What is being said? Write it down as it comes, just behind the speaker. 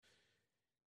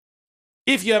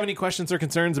If you have any questions or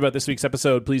concerns about this week's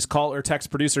episode, please call or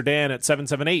text producer Dan at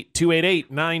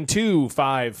 778-288-9255.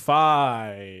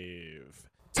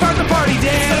 Start the party,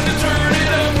 Dan! Time to turn it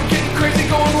up, we're getting crazy,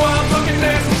 going wild, looking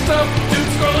at some stuff. Dude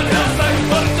scrolling house like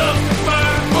what stuff.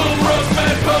 Fire, boom, roast,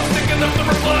 mad post, sticking up the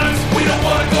replies. We don't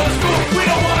want to go to school, we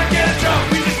don't want to get a job.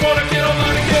 We just want to get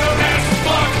online and get our asses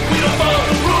blocked. We don't follow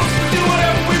the rules, we do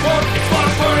whatever we want. It's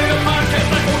Block Party, the podcast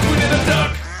like we're tweeting a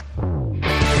duck.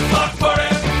 Block Party,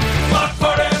 Block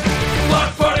Party,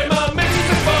 Block Party, my missus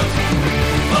is fucked.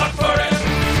 Block Party,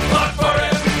 Block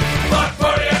Party, Block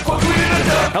Party, I quote tweeting a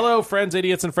duck. Hello, friends,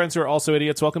 idiots, and friends who are also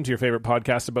idiots. Welcome to your favorite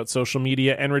podcast about social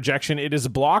media and rejection. It is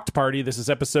Blocked Party. This is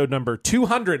episode number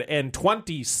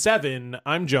 227.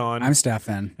 I'm John. I'm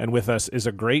Stefan. And with us is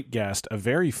a great guest, a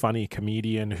very funny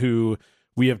comedian who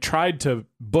we have tried to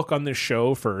book on this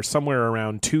show for somewhere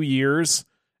around 2 years,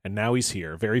 and now he's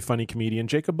here. Very funny comedian.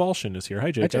 Jacob Balshin is here.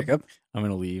 Hi, Jacob. Hi, Jacob. I'm going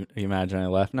to leave. You imagine I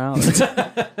left now?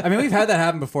 I mean, we've had that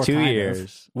happen before. 2 kind of.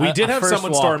 years. We did have First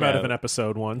someone storm out walkout. of an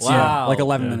episode once. Wow. Yeah, like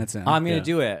 11 minutes in. I'm going to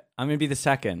Yeah. do it. I'm going to be the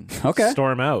second. Okay.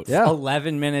 Storm out. Yeah.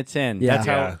 11 minutes in.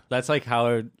 Yeah. That's like how I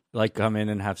would like come in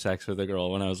and have sex with a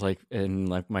girl when I was like in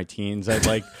like my teens. I'd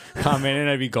like come in and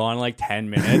I'd be gone like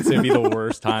 10 minutes. It'd be the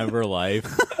worst time of her life.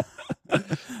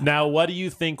 Now, what do you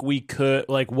think we could,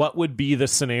 like, what would be the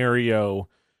scenario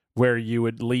where you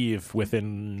would leave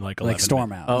within like 11 Like storm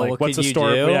minutes? out. Oh, Like, what what's could a you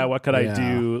storm? do? Yeah, what could I Yeah.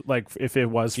 do? Like, if it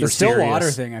was for The still serious? water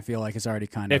thing, I feel like, is already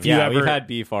kind of. If you Yeah, ever- we've had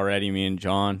beef already, me and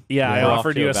John. Yeah, I We're off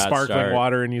offered to you a bad sparkling start.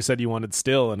 water, and you said you wanted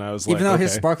still, and I was Even like, though okay.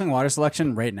 his sparkling water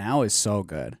selection right now is so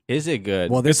good. Is it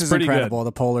good? Well, this It's is pretty incredible.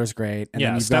 The Polar's great. And Yeah,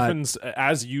 then you've Stefan's,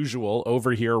 as usual,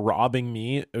 over here robbing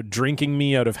me, drinking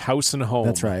me out of house and home. got,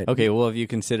 that's right. okay, well, have you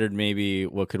considered maybe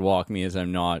what could walk me is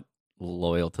I'm not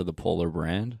loyal to the Polar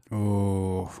brand?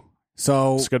 Ooh.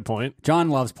 So That's a good point. John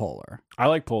loves Polar. I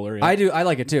like Polar. Yeah. I do. I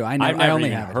like it too. I I've I never only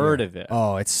even have heard here. of it.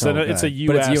 Oh, it's So so good. it's a But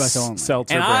U.S. it's US only.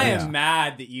 seltzer And brand. I Yeah. am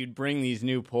mad that you'd bring these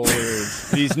new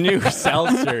Polars, these new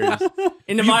seltzers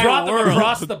into You my brought them world.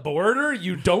 across the border?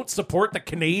 You don't support the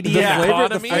Canadian The,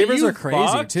 economy? flavors you are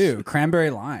crazy fuck? too.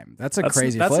 Cranberry lime. That's a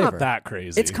crazy That's flavor. not that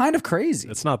crazy. It's kind of crazy.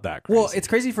 It's not that crazy. Well, it's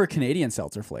crazy for Canadian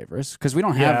seltzer flavors because we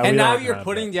don't Yeah, have. we And now don't you're have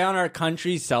putting that. down our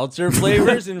country's seltzer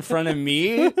flavors in front of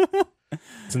me?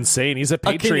 It's insane. He's a A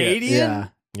patriot. Canadian? Yeah,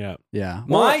 Yeah. yeah.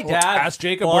 My dad ask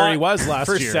Jacob fought where he was last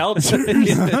for year.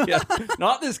 seltzers. Yeah.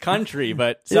 Not this country,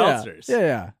 but seltzers.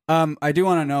 Yeah. I do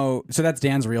want to know. So that's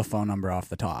Dan's real phone number off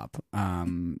the top.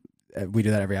 We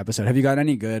do that every episode. Have you got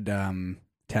any good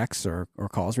texts or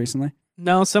calls recently?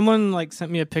 No, someone like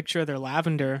sent me a picture of their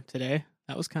lavender today.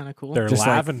 That was kind of cool. They're Just like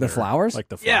lavender. the flowers? Like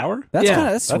the Yeah. flower? That's Yeah. kind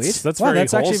of that's sweet. That's wow, very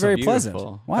that's actually wholesome. very Beautiful. pleasant.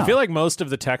 Wow. I feel like most of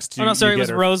the texts you, Oh no, sorry, you it was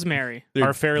get rosemary.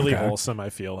 are fairly Okay. wholesome, I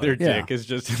feel like. Their Yeah. dick is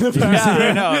just in the Yeah, back.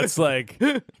 I know. It's like,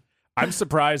 I'm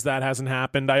surprised that hasn't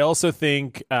happened. I also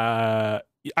think,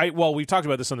 we've talked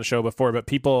about this on the show before, but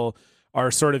people are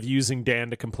sort of using Dan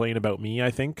to complain about me,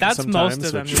 I think. That's sometimes, most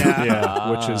of them, which-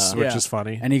 yeah. which Yeah. is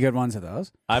funny. Any good ones of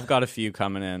those? I've got a few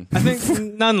coming in. I think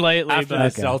none lately, After but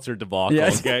this seltzer debacle,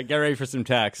 Yeah. get ready for some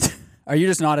text. Are you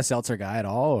just not a seltzer guy at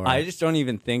all? Or? I just don't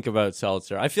even think about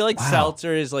seltzer. I feel like Wow.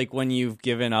 seltzer is like when you've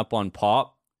given up on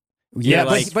pop. yeah,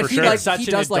 like, but for he sure. like Such he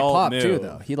an does like adult pop move. too,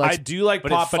 though. He likes. I do like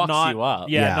But it pop, but fucks not, you up.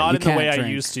 Yeah, not you in the way can't I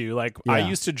drink. used to. Like, I Yeah.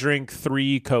 used to drink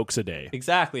 3 Cokes a day.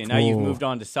 Exactly. And now you've Ooh. moved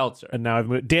on to seltzer. And now I've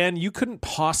moved. Dan, you couldn't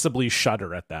possibly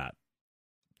shudder at that.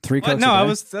 3 What? Cokes No, a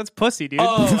day? that's pussy, dude. he's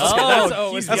the that's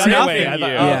other nothing. way. I thought- You. oh,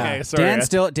 Yeah. okay,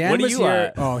 sorry. Dan What are was you here.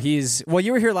 at? Oh,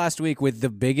 you were here last week with the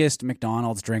biggest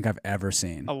McDonald's drink I've ever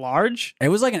seen. A large? It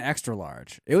was like an extra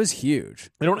large. It was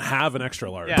huge. They don't have an extra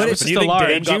large. Yeah, But it it's was you just a think Dan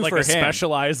large. got You like for a him.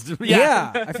 specialized.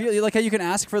 Yeah, I feel like how you can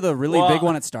ask for the really Well, big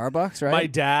one at Starbucks, right? My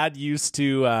dad used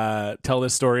to tell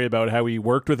this story about how he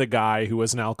worked with a guy who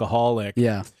was an alcoholic.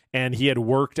 Yeah. And he had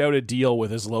worked out a deal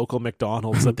with his local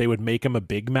McDonald's that they would make him a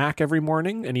Big Mac every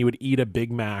morning, and he would eat a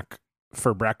Big Mac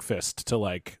for breakfast to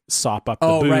like sop up the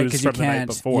Oh, booze right, 'cause you from the night can't-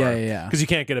 before. yeah. Because you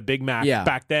can't get a Big Mac Yeah.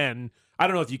 back then. I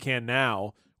don't know if you can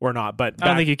now or not, but I don't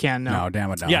back- think you can. No. No, damn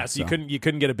it, no. yeah, so So. you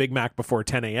couldn't get a Big Mac before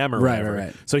 10 a.m. or Right, whatever.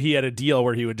 right. So he had a deal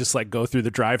where he would just like go through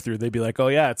the drive-through. They'd be like, "Oh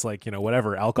yeah, it's like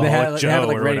whatever alcoholic They have Joe it,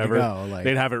 like, or ready to whatever." go, like-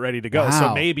 They'd have it ready to go. So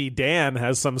Wow. maybe Dan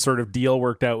has some sort of deal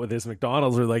worked out with his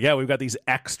McDonald's. Where like, yeah, we've got these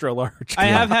extra large. I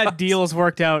have had deals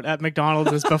worked out at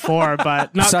McDonald's before,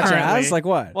 but not Such currently. as like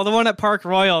what? Well, the one at Park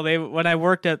Royal, when I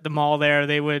worked at the mall there,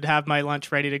 they would have my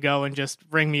lunch ready to go and just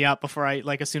ring me up before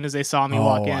as soon as they saw me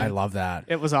walk in. I love that.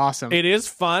 It was awesome. It is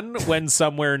fun when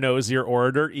somewhere knows your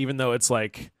order, even though it's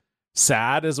like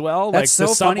sad as well. That's like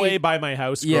the so funny. Subway by my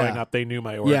house growing Yeah. up, they knew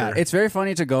my order. Yeah, it's very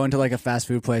funny to go into like a fast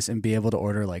food place and be able to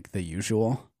order like the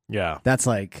usual. yeah. That's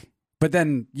like But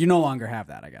then you no longer have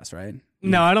that, I guess, right?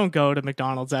 No, I don't go to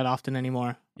McDonald's that often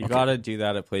anymore. You gotta do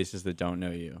that at places that don't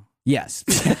know you. Yes.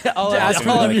 I'll ask ask for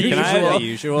like, the can I have usual. the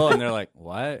usual? And they're like,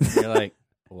 what? And you're like,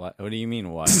 what? What do you mean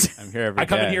what? I'm here every day. I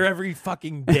come in here every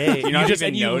fucking day. You not just even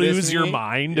and you notice lose me? your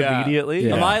mind Yeah. immediately.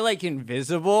 Yeah. Am I like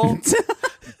invisible?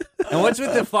 And what's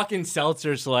with the fucking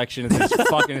seltzer selection at this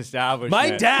fucking establishment?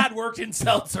 My dad worked in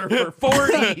seltzer for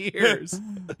 40 years.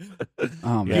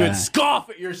 Oh, You man. would scoff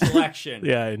at your selection.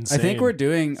 Yeah, I insane. think we're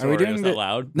doing. Are Sorry, we doing was the that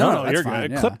loud? No, you're that's fine,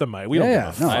 good. yeah. Clip the mic. We Yeah, don't yeah.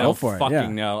 give a No, fuck. I go don't for it, fucking yeah.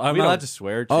 know. I'm We allowed don't- to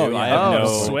swear too. Oh, yeah. I have Oh,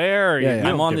 no. swear. Yeah, yeah. You I'm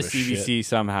don't on the give a shit. CBC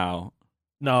somehow.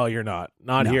 No, you're not.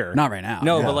 Not No, here. Not right now.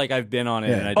 No, Yeah. but like I've been on it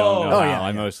Yeah. and I don't Oh, know oh, how. yeah, I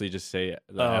yeah. mostly just say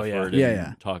the Oh, F yeah. word Yeah, and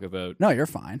yeah. talk about No, you're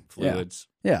fine. fluids.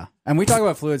 Yeah. And we talk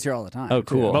about fluids here all the time. Oh, too.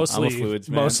 cool. Mostly- I'm a fluids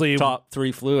man. mostly- top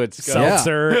 3 fluids. Go. Yeah.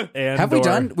 Seltzer and Have we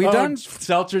done? We've done.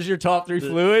 Seltzer's your top 3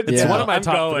 fluids. It's It's Yeah. one of my I'm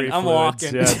top going. 3 I'm fluids.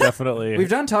 walking. Yeah, definitely. We've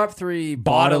done top 3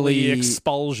 bodily bodily.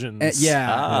 expulsions. Yeah.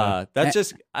 Ah, that's Uh,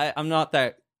 just I'm not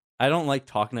that. I don't like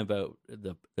talking about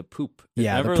the poop. It's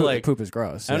Yeah. never The like poop is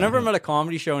gross. I've yeah. never met a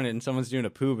comedy show and someone's doing a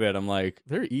poo bit. I'm like,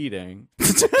 they're eating.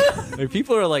 Like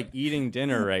people are like eating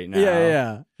dinner right now.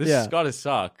 Yeah. This yeah. has got to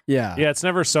suck. Yeah. Yeah, it's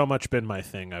never so much been my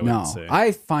thing, I would No, say.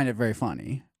 I find it very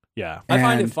funny. Yeah. I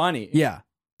find it And- funny. Yeah,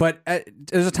 but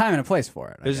there's a time and a place for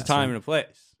it. I There's a guess. time and a place.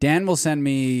 Dan will send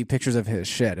me pictures of his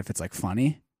shit if it's like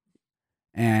funny,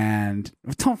 and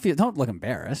don't look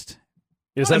embarrassed.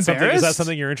 Is Not that something? Is that embarrassed?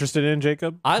 something you're interested in,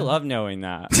 Jacob? I love knowing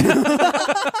that.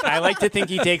 I like to think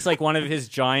he takes like one of his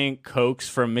giant Cokes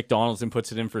from McDonald's and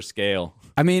puts it in for scale.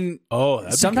 I mean, Oh,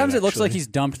 sometimes it looks like he's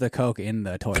dumped the Coke in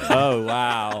the toilet. Oh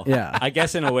wow. Yeah. I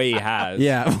guess in a way he has.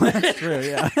 Yeah, that's true.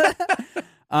 Yeah.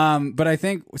 But I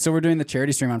think so. We're doing the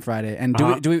charity stream on Friday, and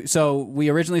do we? So we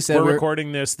originally said we're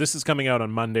recording this. This is coming out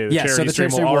on Monday. The Yeah, charity so the stream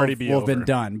charity will stream already be will have over. been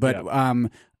done. But Yeah.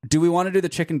 do we want to do the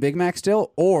chicken Big Mac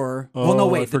still, or well, no, Oh,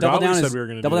 I wait, the forgot double we down said is we were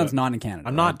gonna do double down's that. not in Canada.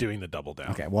 I'm right? not doing the double down.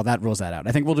 Okay, well that rules that out.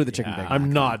 I think we'll do the chicken Big Mac.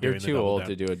 I'm not You're doing the too double old down.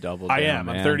 to do a double I down, am.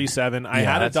 man. I'm 37. I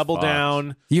Yeah, had a that's double fucked.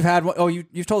 down. You've had one,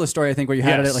 you've told a story I think where you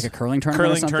had it at Yes. like a curling tournament. or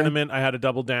Curling something? tournament. I had a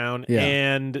double down, Yeah.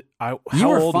 and I. You how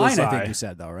were old fine, was I think you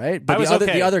said though, right? But I was the other,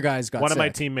 okay. the other guys got One of my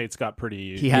sick. teammates got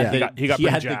pretty. He had Yeah. the he got he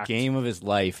pretty had jacked. the game of his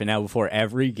life, and now before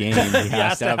every game he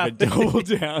has to have a double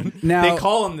down. Now- they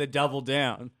call him the double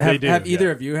down. They do, Have either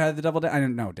yeah. of you had the double down? I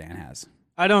don't know. Dan has.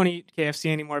 I don't eat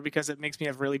KFC anymore because it makes me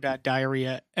have really bad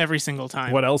diarrhea every single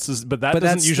time. What else is? But that But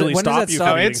doesn't that's- usually when does stop that you stop?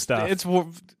 from No,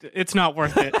 eating stuff. it's not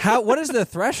worth it. How? What is the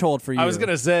threshold for you? I was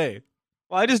gonna say.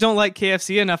 Well, I just don't like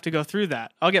KFC enough to go through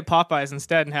that. I'll get Popeyes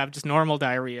instead and have just normal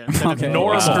diarrhea instead Okay. of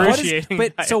Normal. excruciating. What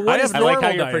is- but- so what I is have I like how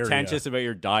normal you're diarrhea. pretentious about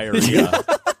your diarrhea.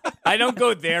 I don't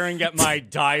go there and get my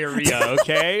diarrhea,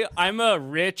 okay? I'm a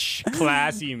rich,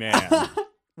 classy man.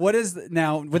 What is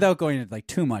now without going into like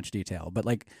too much detail, but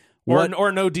like what?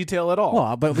 Or no detail at all.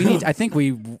 Well, but we need. I think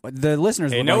the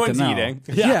listeners. Hey, would no like one's to know. eating.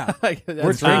 Yeah, we're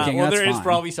drinking. Well, that's there is fine.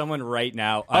 probably someone right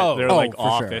now Oh. at their Oh, like for sure.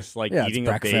 office, like Yeah, it's eating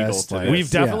a bagel breakfast, to like- this. We've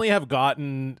definitely have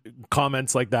gotten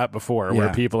comments like that before, where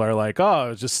Yeah. people are like, "Oh, I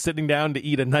was just sitting down to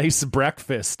eat a nice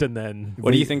breakfast," and then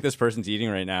What do you think this person's eating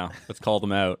right now? Let's call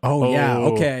them out. Oh, yeah.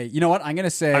 Oh. Okay. You know what? I'm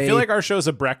gonna say. I feel like our show's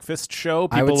a breakfast show.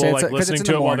 I would People say will it's like 'cause it's listening in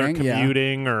to the it while they're morning, yeah.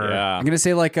 commuting, or Yeah. I'm gonna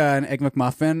say like an egg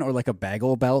McMuffin or like a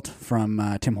bagel belt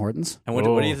from Tim Hortons. And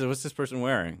what's this person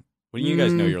wearing? What do you Mm,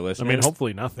 guys know? Your I listeners. mean,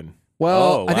 hopefully nothing. Well,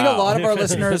 Oh, I think a wow. lot of our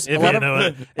listeners. If a lot you of, know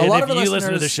it. a And lot if of our you listen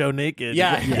to the listeners- show naked,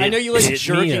 Yeah, I know you like hit me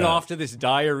jerking up. off to this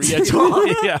diarrhea talk.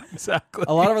 Yeah, exactly.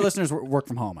 A lot of our listeners work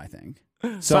from home. I think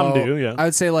so, Some do, yeah. I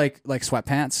would say like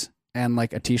sweatpants and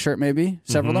like a t-shirt, maybe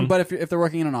several of them. But if they're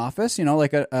working in an office, you know,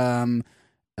 like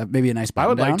maybe a nice button I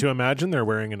would down. like to imagine they're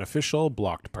wearing an official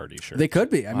Blocked Party shirt. They could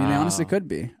be. I mean, they Wow. honestly could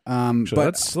be. So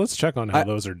but let's check on how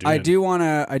those are doing. I do want to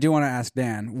ask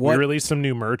Dan We what released some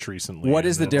new merch recently. What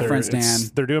is and the difference, it's-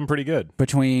 Dan? They're doing pretty good.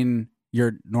 between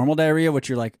your normal diarrhea, which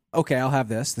you're like, okay, I'll have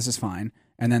this is fine,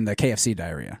 and then the KFC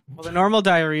diarrhea. Well, the normal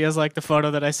diarrhea is like the photo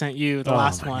that I sent you, the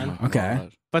last one. Okay.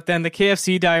 But then the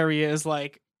KFC diarrhea is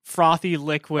like frothy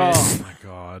liquid. Oh my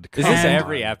god! Is come this on.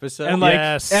 every episode? And like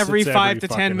Yes, every it's 5 every to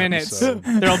 10 fucking minutes, episode.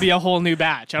 there'll be a whole new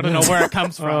batch. I don't know where it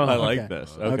comes from. I like Okay.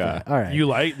 this. Okay. All right. You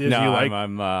like? Did No, you like?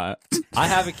 I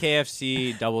have a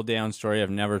KFC double down story I've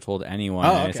never told anyone.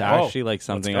 Oh, and it's okay. actually like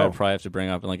something go. I'd probably have to bring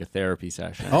up in like a therapy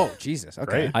session. Oh Jesus. Okay.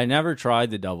 Great. I never tried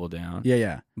the double down.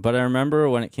 Yeah. But I remember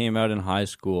when it came out in high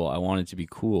school, I wanted to be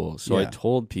cool. So I Yeah.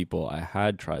 told people I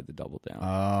had tried the double down.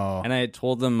 Oh. And I had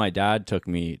told them my dad took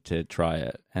me to try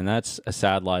it. And that's a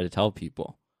sad lie to tell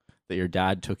people, that your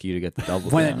dad took you to get the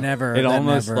double When down. it never. It that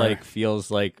almost never- like feels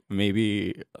like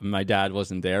maybe my dad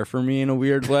wasn't there for me in a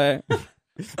weird way.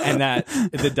 And that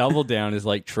the double down is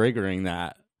like triggering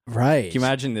that. Right. Can you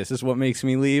imagine this is what makes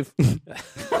me leave?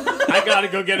 I gotta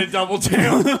go get a double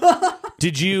down. Do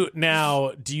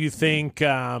you think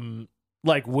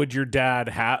like would your dad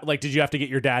have like did you have to get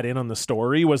your dad in on the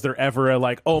story? Was there ever a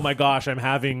like, oh my gosh, I'm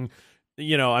having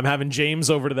James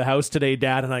over to the house today,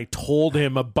 Dad, and I told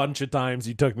him a bunch of times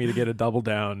he took me to get a double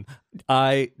down.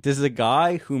 Does the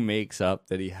guy who makes up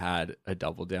that he had a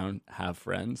double down have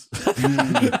friends?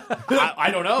 I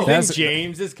don't know. I think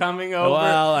James is coming over.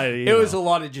 Well, it was a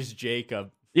lot of just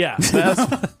Jacob. Yeah,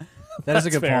 That is a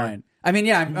good fair. point. I mean,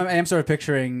 yeah, I am sort of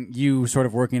picturing you sort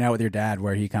of working out with your dad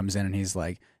where he comes in and he's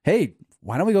like, hey,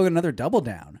 why don't we go get another double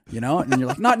down? You know? And you're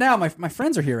like, not now. My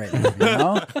friends are here right now. You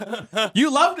know?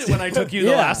 You loved it when I took you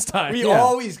the last time. We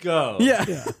always go.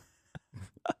 Yeah.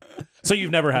 So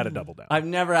you've never had a double down. I've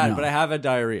never had, but I have had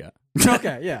diarrhea.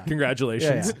 Okay, yeah.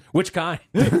 Congratulations. Yeah. Which kind?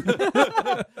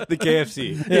 The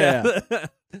KFC. Yeah.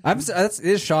 It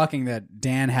is shocking that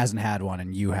Dan hasn't had one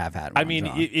and you have had one. I mean,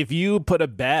 John. if you put a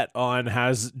bet on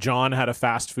has John had a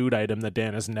fast food item that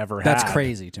Dan has never had, That's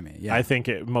crazy to me. Yeah. I think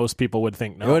most people would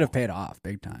think no. It would have paid off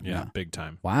big time. Yeah, big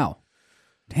time. Wow.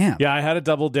 Damn. Yeah, I had a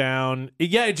double down.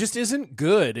 Yeah, it just isn't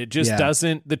good. It just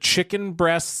doesn't. The chicken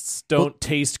breasts don't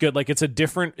taste good. Like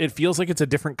it feels like it's a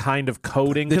different kind of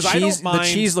coating. The Because I cheese, don't mind.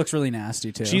 the cheese looks really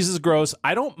nasty too. Cheese is gross.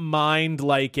 I don't mind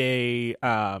like a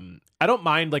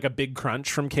big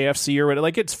crunch from KFC or whatever.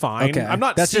 Like it's fine. Okay. I'm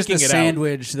not That's just seeking the it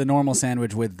sandwich, the normal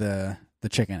sandwich with the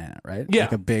chicken in it, right? Yeah.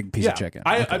 Like a big piece of chicken.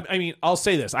 I mean, I'll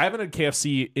say this: I haven't had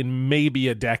KFC in maybe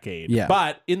a decade. Yeah.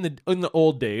 But in the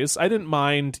old days, I didn't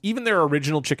mind. Even their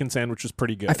original chicken sandwich was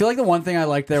pretty good. I feel like the one thing I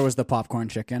liked there was the popcorn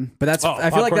chicken, but I feel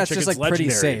like popcorn that's just chicken's like pretty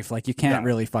legendary. safe. Like you can't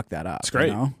really fuck that up. It's great.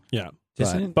 You know? Yeah.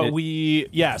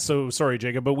 But So sorry,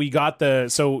 Jacob, but we got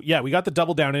the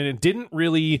double down, and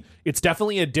it's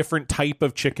definitely a different type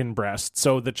of chicken breast.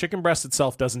 So the chicken breast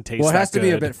itself doesn't taste. Well, it has to be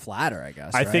a good. bit flatter, I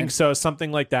guess. I think so,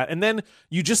 something like that. And then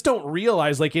you just don't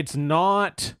realize like it's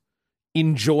not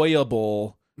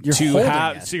enjoyable You're to holding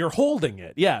have. it. So you're holding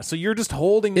it, yeah. So you're just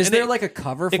holding. Is and there like a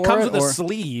cover for it? It comes with or? a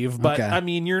sleeve, but Okay. I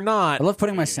mean, you're not. I love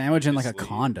putting my sandwich in like a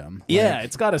condom. Yeah, Like-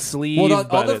 it's got a sleeve. well, all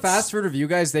but the it's- fast food review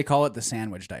guys, they call it the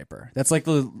sandwich diaper. That's like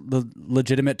the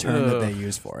legitimate term that they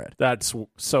use for it. That's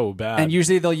so bad. And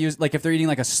usually they'll use, like, if they're eating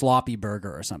like a sloppy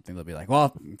burger or something, they'll be like,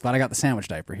 well, glad I got the sandwich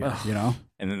diaper here, you know?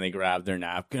 And then they grab their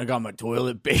napkin. I got my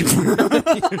toilet paper.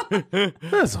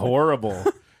 That's horrible.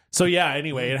 So yeah,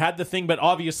 anyway, it had the thing, but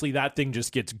obviously that thing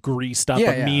just gets greased up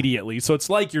Yeah, yeah. immediately. So it's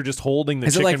like you're just holding the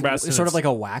Is it chicken like breast. and sort of it's like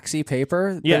a waxy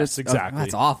paper? that Yes, it's- exactly.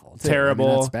 that's awful. too. terrible. I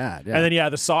mean, that's bad. Yeah. And then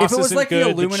the sauce if it was isn't like good,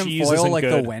 the aluminum cheese foil, isn't like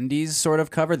good. the Wendy's sort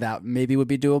of cover, that maybe would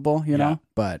be doable, you know?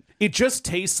 But It just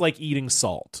tastes like eating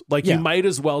salt. Like Yeah. you might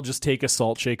as well just take a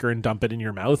salt shaker and dump it in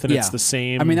your mouth, and it's the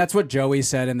same. I mean, that's what Joey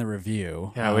said in the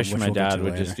review. Yeah, I wish which my we'll get dad to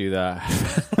would later. just do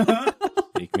that.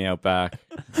 Take me out back.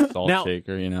 Salt Now-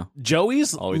 shaker, you know.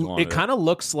 Joey's. Always wanted It kind of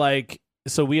looks like.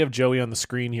 So we have Joey on the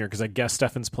screen here because I guess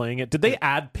Stefan's playing it. Did they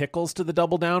add pickles to the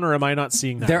double down, or am I not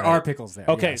seeing that? There right? are pickles there.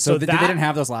 Okay, yeah. so they that- didn't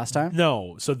have those last time?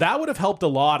 No, so that would have helped a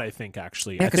lot. I think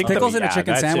actually. Yeah, I 'cause think pickles in a Yeah,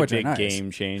 chicken that's sandwich a are big nice. game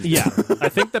changer. Yeah, I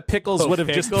think the pickles would have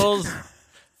just. pickles.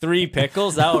 3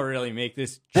 pickles, that will really make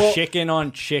this chicken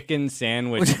on chicken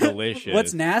sandwich delicious.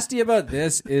 What's nasty about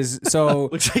this is so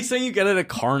Looks like something you get at a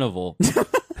carnival.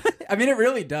 I mean, it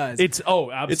really does. It's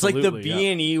absolutely. It's like the yeah.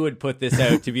 B&E would put this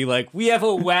out to be like, we have a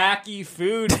wacky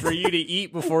food for you to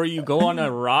eat before you go on a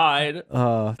ride.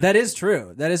 That is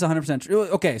true. That is 100% true.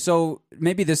 Okay, so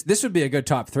maybe this would be a good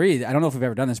top 3. I don't know if we've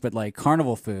ever done this, but like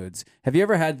carnival foods. Have you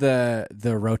ever had the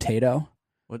rotato?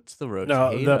 What's the rotato?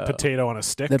 No, the potato on a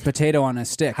stick. The potato on a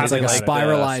stick. How It's do like a they like it?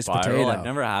 spiralized Spiral? potato. I've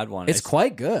never had one. It's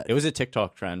quite good. It was a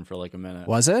TikTok trend for like a minute.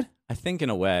 Was it? I think in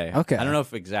a way. Okay. I don't know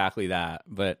if exactly that,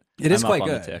 but It is I'm quite up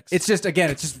on good. the ticks. It's just again,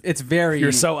 it's very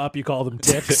You're so up, you call them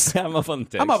ticks. I'm up on the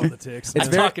ticks. I'm up on the ticks. It's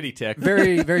I'm very- talkity tick.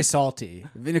 very very salty.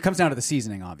 I mean, it comes down to the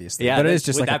seasoning, obviously. Yeah, but it that- is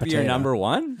just would like that a be your potato. number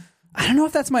one? I don't know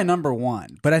if that's my number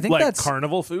 1, but I think like that's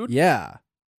carnival food. yeah,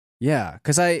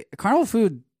 because carnival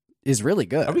food is really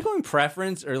good. Are we going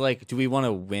preference or like do we want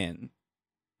to win?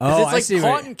 oh, 'Cause I it's see. like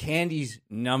what- cotton candy's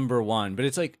number one, but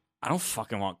it's like I don't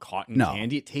fucking want cotton No.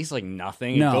 candy. It tastes like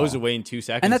nothing. No. It goes away in 2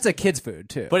 seconds. and that's a kid's food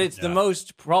too. but it's the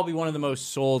most probably one of the most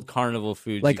sold carnival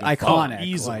foods. like you can iconic, Oh,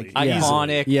 easily. like, yeah.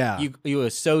 iconic. Yeah. You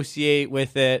associate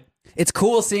with it. It's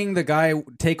cool seeing the guy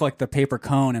take like the paper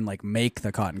cone and like make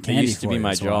the cotton It candy. used to for be you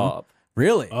my as well. job.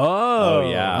 Really? Oh,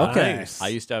 yeah. Okay. nice. I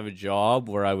used to have a job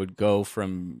where I would go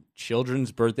from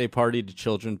children's birthday party to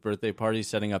children's birthday party,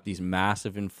 setting up these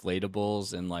massive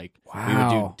inflatables, and like we would do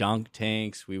Wow. dunk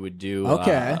tanks. We would do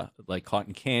Okay. like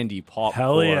cotton candy, popcorn.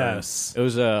 Hell yes. It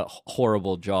was a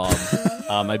horrible job.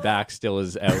 My back still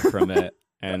is out from it.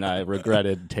 and I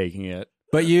regretted taking it.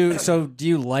 But so do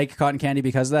you like cotton candy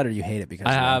because of that, or you hate it because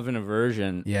I of that? have an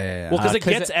aversion. Yeah. Well, because it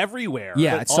 'cause gets everywhere.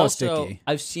 Yeah, But it's so also, sticky.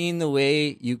 I've seen the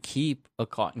way you keep a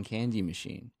cotton candy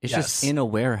machine. It's just in a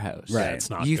warehouse. Right. Yeah, it's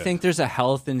not You good. think there's a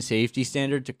health and safety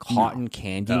standard to cotton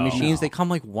candy machines? They come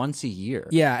like once a year.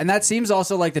 Yeah, and that seems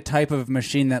also like the type of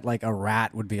machine that like a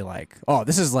rat would be like, oh,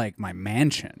 this is like my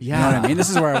mansion. You know what I mean? This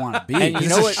is where I want to be. And you This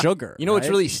know is what? sugar. You know what's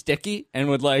right? really sticky and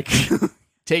would like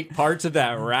take parts of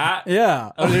that rat?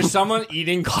 Yeah. Oh, there's someone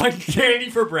eating cotton candy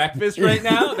for breakfast right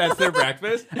now. That's their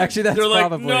breakfast. Actually, that's They're like,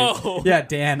 probably no. Yeah,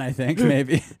 Dan, I think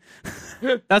maybe.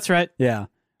 That's right. Yeah.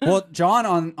 Well, John,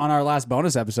 on our last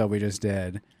bonus episode we just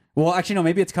did. Well, actually, no.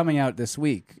 Maybe it's coming out this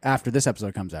week after this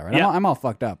episode comes out, right? Yeah. I'm all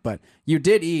fucked up, but you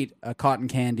did eat a cotton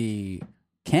candy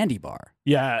bar.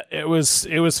 Yeah, it was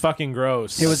fucking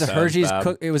gross. It was a Sounds Hershey's.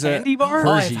 bad. It was Candy a bar?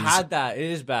 Oh, I've Hershey's. had that. It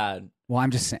is bad. Well,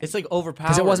 I'm just saying It's like overpowered.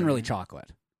 because it wasn't really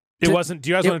chocolate. It wasn't. Do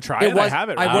you guys want to try it? I have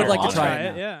it. I would right like now. to try try it.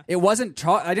 it, now. yeah. It wasn't.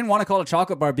 I didn't want to call it a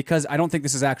chocolate bar because I don't think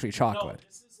this is actually chocolate. No,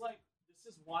 this is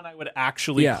one I would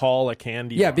actually Yeah. call a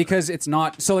candy Yeah, bar. because it's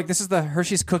not. So like, this is the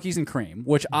Hershey's cookies and cream,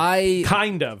 which I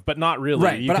kind of, but not really.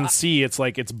 Right, you but can see it's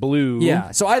like it's blue.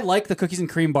 Yeah, so I like the cookies and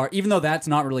cream bar, even though that's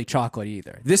not really chocolate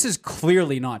either. This is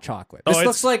clearly not chocolate. This Oh,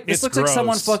 looks like it's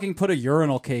someone gross. fucking put a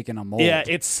urinal cake in a mold. Yeah,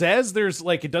 it says there's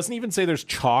like it doesn't even say there's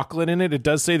chocolate in it. It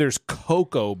does say there's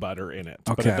cocoa butter in it.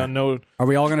 But it Okay. doesn't know. Are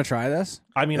we all gonna try this?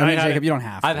 I mean, I had Jacob, it- you don't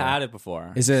have to. I've had it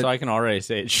before. Is it- So I can already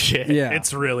say it's shit. Yeah,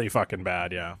 It's really fucking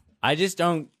bad. Yeah. I just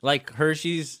don't like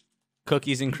Hershey's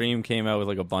cookies and cream came out with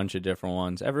like a bunch of different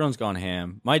ones. Everyone's gone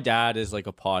ham. My dad is like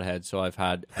a pothead, so I've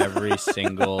had every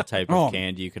single type of Oh.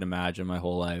 candy you could imagine my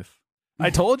whole life.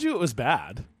 I told you it was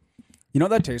bad. You know what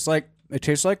that tastes like? It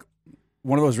tastes like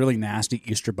one of those really nasty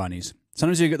Easter bunnies.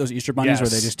 Sometimes you get those Easter bunnies where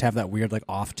they Yes. just have that weird like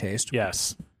off taste.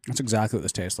 Yes. That's exactly what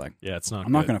this tastes like. Yeah, it's not.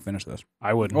 I'm not good. gonna finish this.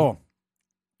 I wouldn't. Oh,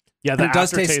 yeah, and the it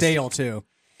does taste aftertaste- stale too.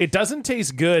 It doesn't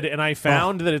taste good, and I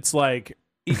found that it's like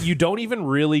you don't even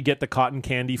really get the cotton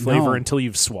candy flavor No. until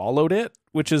you've swallowed it,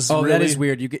 which is Oh, really, that is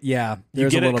weird. You get You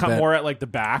there's get a it little come bit. more at like the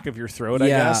back of your throat. I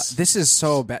Yeah, guess. this is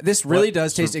so bad. This really What-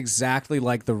 does taste exactly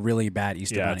like the really bad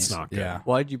Easter Yeah, bunnies. it's not good. Yeah.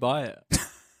 Why'd you buy it?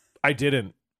 I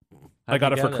didn't. I How'd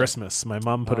got you it for get Christmas. My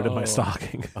mom put it in my Oh.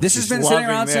 stocking. This has She's been sitting loving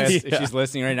around this. since. If she's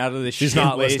listening right now to this. She's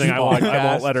not listening. I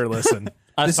won't let her listen.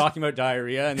 Us talking about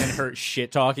diarrhea and then her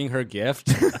shit talking her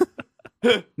gift.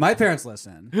 My parents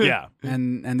listen, Yeah.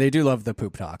 and they do love the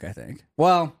poop talk. I think.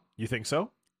 Well, You think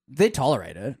so? they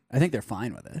tolerate it. I think they're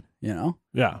fine with it. You know.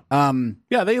 Yeah.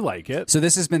 Yeah, they like it. So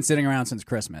this has been sitting around since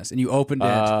Christmas, and you opened it.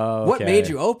 Oh, What okay. made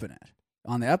you open it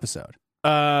on the episode?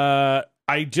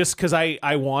 I just because I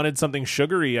wanted something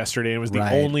sugary yesterday, and it was the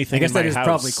Right. only thing I guess in my that is house.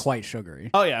 probably quite sugary.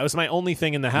 Oh yeah, it was my only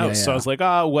thing in the house. Yeah, So I yeah. was like,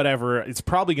 oh, whatever. It's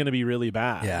probably going to be really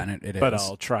bad. Yeah, and it is. But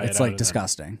I'll try it It's out like and then-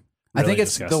 disgusting. I Really think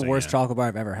it's the disgusting, worst yeah. chocolate bar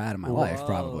I've ever had in my life.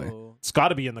 Probably. Whoa. It's got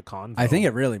to be in the con. I think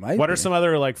it really might. What be. are some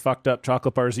other like fucked up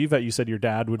chocolate bars? Yvette, you said your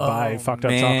dad would buy fucked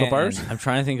up Man, chocolate bars. I'm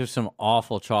trying to think of some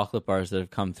awful chocolate bars that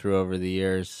have come through over the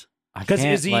years. Because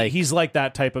he's like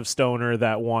that type of stoner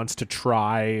that wants to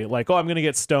try, like, oh, I'm going to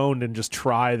get stoned and just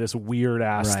try this weird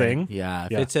ass Right. thing. Yeah,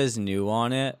 if Yeah. it says new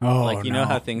on it, Oh, like you know no.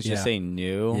 how things just Yeah. say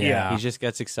new. Yeah. he just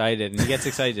gets excited, and he gets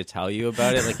excited to tell you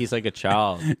about it, like he's like a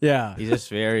child. Yeah. He's just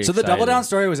very. So the excited. double down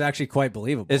story was actually quite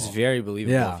believable. It's very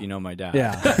believable Yeah. if you know my dad.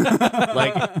 Yeah.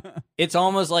 like it's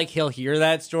almost like he'll hear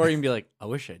that story and be like, "I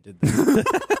wish I did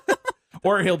that."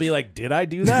 Or he'll be like, did I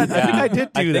do that? I think I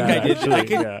did do that. I did. actually. I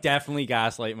could Yeah. definitely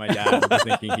gaslight my dad into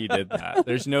thinking he did that.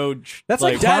 There's no. That's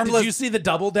like Dad, harmless- did you see the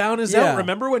double down is Yeah. out?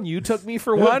 Remember when you took me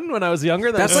for one when I was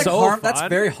younger? That That's was like so that's fun.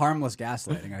 very harmless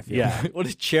gaslighting. I feel. Yeah. What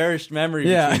a cherished memory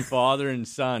Yeah. between father and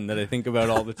son that I think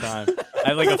about all the time. I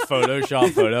have like a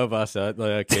Photoshop photo of us at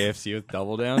like a KFC with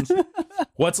double downs.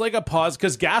 What's like a pause?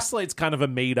 Because gaslight's kind of a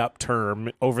made up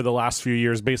term over the last few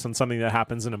years based on something that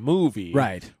happens in a movie.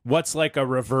 Right. What's like a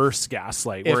reverse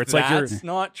gaslight where If it's like you're. that's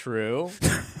not true.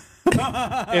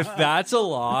 If that's a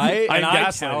lie, and I'm I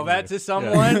gaslighting tell that you. to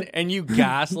someone, and you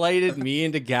gaslighted me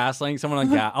into gaslighting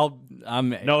someone on I'm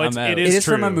No, I'm out. it It is is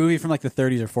from true. a movie from like the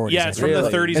 30s or 40s. Yeah, I it's think. from the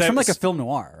 30s. It's from like a film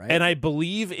noir, right? And I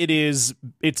believe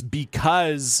it's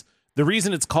because the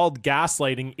reason it's called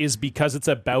gaslighting is because it's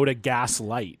about a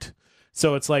gaslight.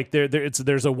 So it's like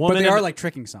there's a woman. but they and- are like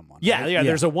tricking someone. Yeah, right? yeah.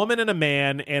 There's a woman and a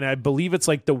man, and I believe it's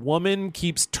like the woman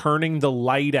keeps turning the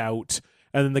light out,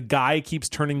 and then the guy keeps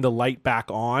turning the light back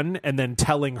on, and then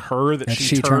telling her that And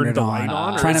she turned turned it the on. light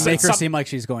on, or Trying to it's make her some- seem like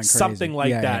she's going crazy. something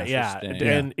like that. Yeah, Interesting.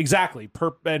 and exactly,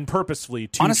 and purposefully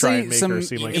to Honestly, try and make some- her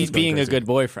seem like He's she's going being a crazy. good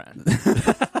boyfriend.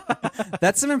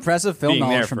 That's some impressive film Being there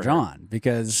knowledge from for her. John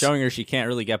because Showing her she can't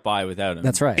really get by without him.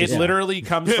 that's right. It yeah. literally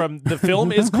comes from the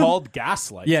film is called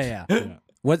Gaslight. Yeah.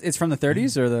 What? It's from the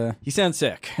 30s or the? He sounds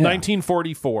sick.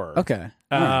 1944. Okay.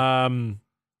 All right.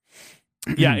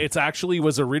 Yeah, it's actually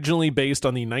was originally based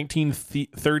on the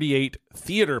 1938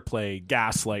 theater play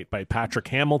Gaslight by Patrick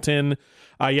Hamilton.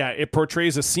 It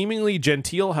portrays a seemingly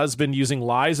genteel husband using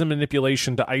lies and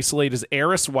manipulation to isolate his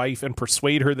heiress wife and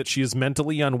persuade her that she is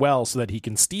mentally unwell so that he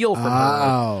can steal from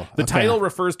her. The title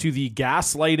refers to the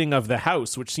gaslighting of the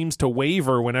house, which seems to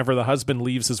waver whenever the husband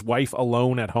leaves his wife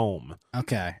alone at home.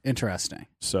 Okay. Interesting.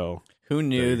 So, Who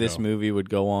knew this movie would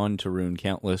go on to ruin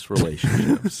countless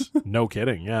relationships? no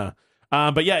kidding, yeah.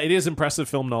 But yeah, it is impressive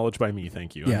film knowledge by me.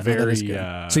 Thank you. Yeah, I'm no, that very. is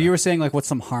good. So you were saying like what's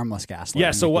some harmless gaslighting?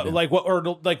 Yeah. So you what, could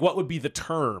do? what would be the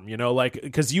term? You know, like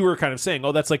because you were kind of saying,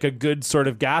 oh, that's like a good sort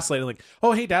of gaslighting. Like,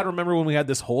 oh, hey, Dad, remember when we had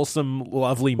this wholesome,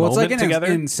 lovely Well, it's moment like an together?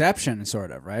 Inception,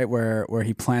 sort of, right? Where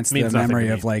he plants Means the nothing memory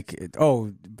to of me.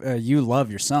 like, you love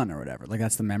your son or whatever. Like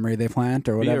that's the memory they plant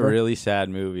or Be a whatever. really sad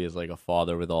movie is like a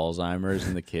father with Alzheimer's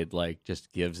and the kid like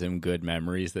just gives him good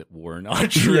memories that were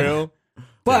not true.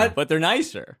 But they're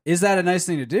nicer. Is that a nice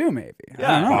thing to do? Maybe. I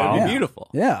Yeah, don't know. it'd be Yeah. beautiful.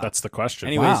 Yeah. That's the question.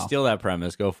 Anyway, Wow. steal that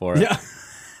premise. Go for it. Yeah.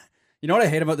 You know what I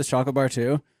hate about this chocolate bar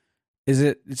too?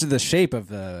 It's the shape of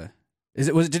the.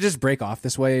 Did it just break off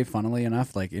this way? Funnily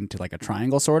enough, like into like a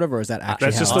triangle, sort of, or is that actually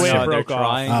That's how just it's the way it shaped? broke they're off.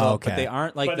 triangle, Oh, okay. but they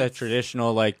aren't like But the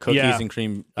traditional like cookies Yeah. and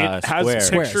cream It has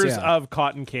square. pictures yeah. of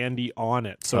cotton candy on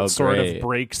it, so Oh, it sort great. of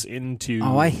breaks into.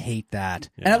 Oh, I hate that.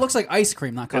 And Yeah. it looks like ice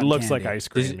cream, not It cotton looks candy. like ice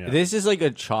This, cream. yeah. this is like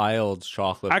a child's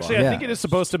chocolate Actually, bar. I Yeah. think it is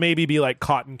supposed to maybe be like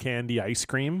cotton candy ice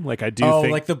cream. Like I do Oh,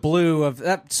 think like the blue of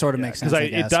that sort of makes sense. because I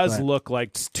it guess, does but look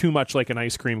like too much like an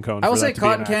ice cream cone. I will for say that to be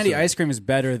an cotton candy accident. ice cream is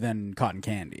better than cotton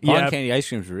candy. Cotton Yeah. candy ice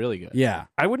cream is really good. Yeah.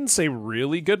 I wouldn't say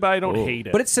really good, but I don't Oh. hate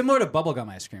it. But it's similar to bubblegum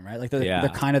ice cream, right? Like they're Yeah.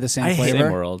 kind of the same I hate flavor.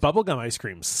 Same world. bubblegum ice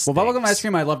cream. Well, bubblegum stinks. ice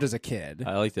cream I loved as a kid.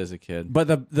 I liked it as a kid. But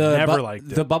the Never liked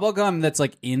it. the bubblegum that's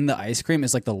like in the ice cream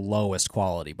is like the lowest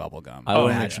quality bubblegum. I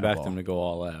wouldn't imaginable. expect them to go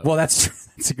all out. Well, that's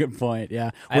a good point.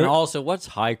 Yeah. and We're- also, what's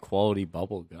high quality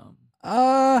bubble gum?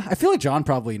 I feel like John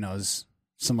probably knows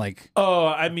some like Oh,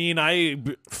 I mean, I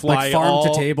fly Like farm to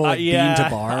all, table, like yeah, bean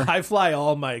to bar? I fly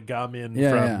all my gum in Yeah,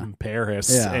 from yeah. Paris,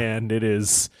 Yeah. and it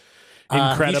is Have you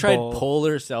incredible. tried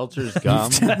Polar Seltzer's gum?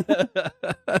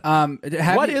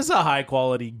 What is a high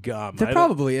quality gum? There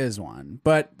probably is one,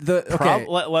 but the okay.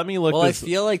 Let me look. Well, I this.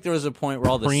 feel like there was a point where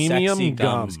all the Premium sexy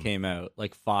gums gum. came out,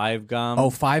 like 5 gum. Oh,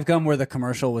 5 gum, where the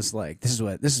commercial was like, "This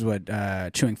is what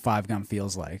chewing 5 gum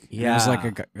feels like." And it was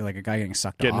Yeah. like a guy getting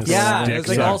sucked Getting off. his yeah, dick it was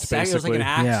like all sucked, sexy. It was like an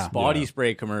basically. Axe Yeah. body Yeah.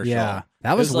 spray commercial. Yeah,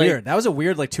 that It was like- weird. That was a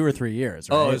weird like 2 or 3 years.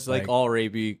 Right? Oh, it was like all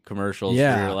rapey commercials.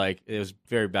 Yeah. Yeah, like it was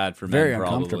very bad for very men.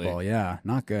 uncomfortable. Probably. Yeah,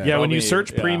 not good. Yeah, when you Probably,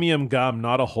 search yeah. premium gum,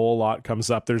 not a whole lot comes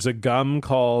up. There's a gum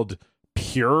called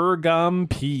Pure Gum,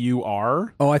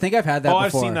 PUR. Oh, I think I've had that. Oh,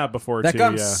 I've before. seen that before That too.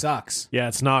 gum yeah. sucks Yeah,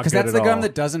 it's not because good that's the at gum all.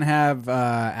 that doesn't have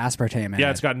aspartame in it. Yeah,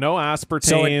 it's got no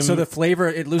aspartame. so the flavor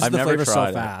it loses I've the never flavor so tried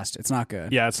it. fast. It's not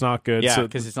good. yeah, it's not good. Yeah, So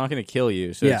because it's not going to kill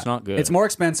you, so Yeah. it's not good. It's more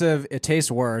expensive. It tastes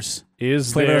worse.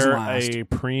 is flavor doesn't there last. a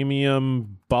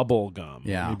premium bubble gum?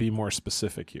 Yeah. Let me be more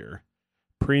specific here.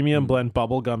 Premium blend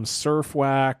bubble gum surf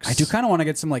wax. I do kind of want to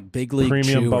get some like Big League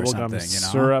premium Chew or bubblegum something, you know?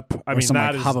 syrup. I Or mean, some, that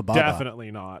like, is Hubba Bubba. definitely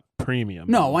not premium.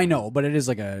 No, I know, but it is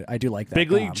like I do like that.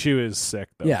 Big League gum. Chew is sick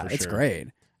though. Yeah, for it's sure. great.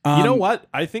 You know what?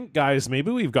 I think, guys, maybe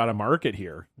we've got a market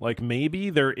here. Like maybe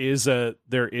there is a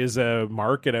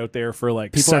market out there for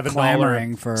like People are $7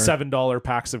 clamoring for- $7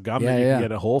 packs of gum Yeah, that you yeah. can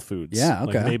get at Whole Foods. Yeah,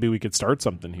 Like okay. maybe we could start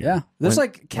something here. Yeah, there's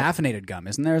like caffeinated gum,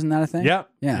 isn't there? Isn't that a thing? Yeah.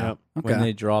 Yeah. Yeah. Okay. when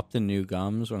they dropped the new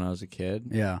gums when I was a kid.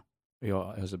 yeah. It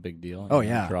was a big deal. Oh,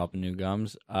 yeah. dropping new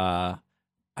gums. I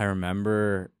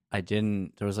remember there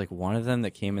was like one of them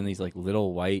that came in these like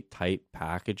little white tight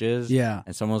packages. Yeah.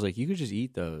 And someone was like, you could just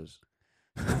eat those.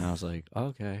 And I was like,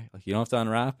 okay, like you don't have to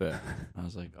unwrap it. I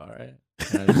was like, all right.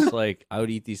 And I was just like, I would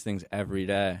eat these things every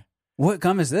day. What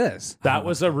gum is this? That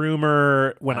was a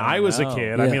rumor when I I don't was a know.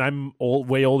 kid. Yeah. I mean, I'm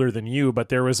way older than you, but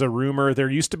there was a rumor. There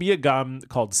used to be a gum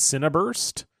called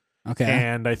Cinnaburst. Okay.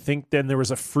 And I think then there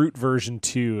was a fruit version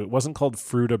too. It wasn't called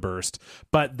Fruitaburst,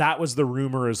 but that was the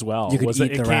rumor as well. You could was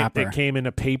eat the wrapper. It came in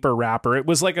a paper wrapper. It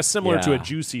was like a similar to a Yeah.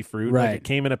 juicy fruit. Right. Like it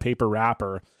came in a paper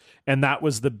wrapper, and that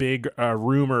was the big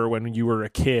rumor when you were a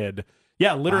kid.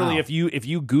 Yeah, literally, Wow. if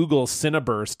you Google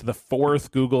Cinnaburst, the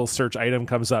 4th Google search item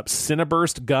comes up: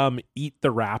 Cinnaburst gum, eat the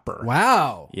wrapper.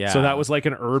 Wow. Yeah. So that was like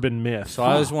an urban myth. So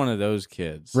I was one of those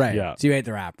kids. Right. Yeah. So you ate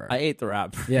the wrapper. I ate the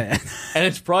wrapper. yeah. And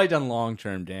it's probably done long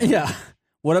term damage. yeah.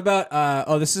 What about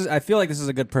I feel like this is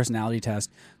a good personality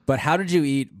test, but how did you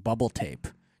eat bubble tape?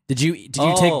 Did you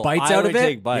take bites I out would of it?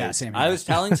 Take bites. Yeah, same I here. was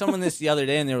telling someone this the other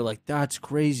day, and they were like, "That's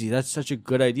crazy. That's such a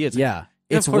good idea." It's like, Yeah.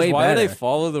 yeah, It's of course, way why better. would they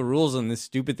follow the rules on this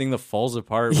stupid thing that falls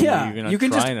apart? When Yeah, you're gonna you can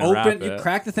try just and unwrap open. You it?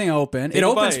 crack the thing open. Take It a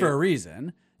opens bite. for a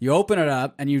reason. You open it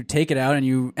up and you take it out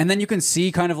and then you can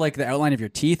see kind of like the outline of your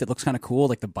teeth. It looks kind of cool,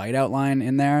 like the bite outline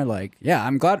in there. Like, yeah,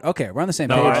 I'm glad. Okay, we're on the same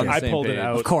No, page. on the I same pulled it page.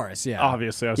 out. Of course, yeah.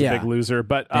 Obviously, I was Yeah. a big loser,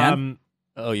 but Dan?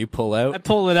 Oh, you pull out. I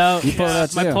pulled it out. You pulled it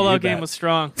out My too. pull-out You game bet. was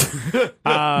strong.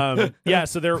 yeah.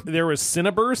 So there was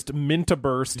Cinnaburst,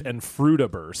 Mintaburst, and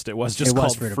Fruitaburst. It was just It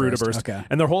was called Fruitaburst, Fruitaburst. okay.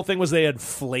 And their whole thing was they had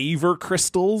flavor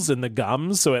crystals in the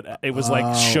gums, so it was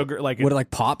like sugar, like Would it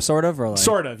like pop sort of or like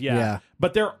sort of, yeah. Yeah.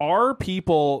 But there are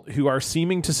people who are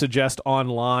seeming to suggest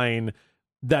online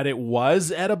that it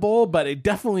was edible, but it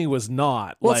definitely was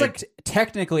not. Well, it's like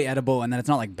technically edible, and then it's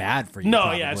not like bad for you. no,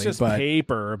 probably, yeah, it's just but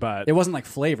paper, but it wasn't like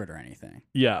flavored or anything.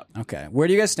 yeah. Okay, where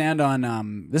do you guys stand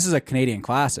on? This is a Canadian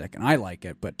classic, and I like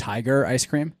it. But Tiger ice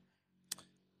cream,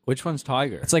 Which one's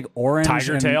Tiger? it's like orange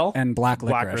Tiger and, tail? and black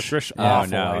Black licorice. licorice. Oh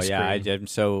Awful no, ice yeah, cream. I'm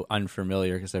so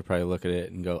unfamiliar because I probably look at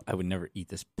it and go, I would never eat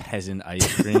this peasant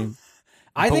ice cream.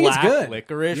 I think it's Black good.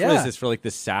 Licorice. Yeah. What is this for? Like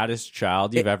the saddest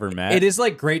child you've ever met? It is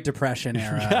like Great Depression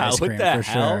era Yeah, ice what cream the for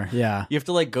hell? sure. Yeah. You have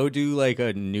to like go do like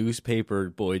a newspaper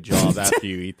boy job after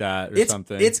you eat that or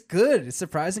something. It's good. It's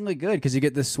surprisingly good because you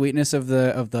get the sweetness of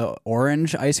the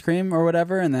orange ice cream or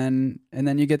whatever, and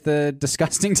then you get the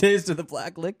disgusting taste of the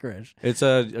black licorice. It's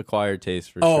a acquired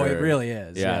taste for Oh, sure. it really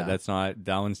is. Yeah, Yeah,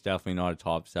 that one's definitely not a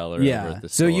top seller. Over yeah. at the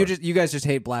So store. you guys just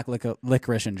hate black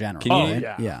licorice in general. Can you-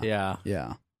 right? yeah. yeah,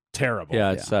 yeah. Terrible.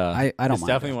 Yeah, it's I don't it's mind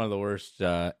definitely it. one of the worst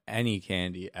any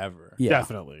candy ever. Yeah.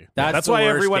 Definitely. That's That's the why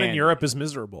worst everyone in candy. Europe is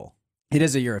miserable. It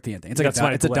is a European thing. It's like That's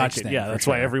my it's a Dutch blanket. thing. Yeah, for that's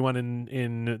sure. why everyone in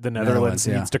the Netherlands, Netherlands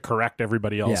yeah. needs to correct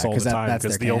everybody else Yeah, all 'cause the time that's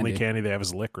because their the only candy. candy they have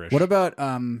is licorice. What about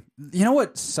you know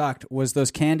what sucked was those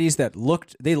candies that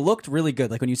looked really good.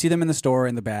 Like when you see them in the store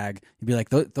in the bag, you'd be like,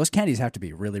 those candies have to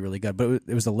be really, really good. But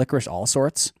it was the licorice all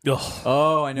sorts, Ugh.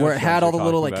 Oh, I know. where which it had ones all the you're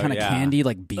little talking like about, kind of yeah. candy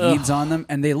like beads on them,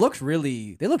 and they looked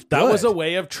That good. was a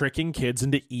way of tricking kids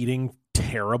into eating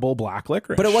terrible black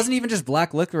licorice. But it wasn't even just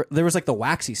black liquor. There was like the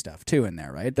waxy stuff too in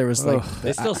there, right? There was like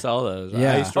They still sell those.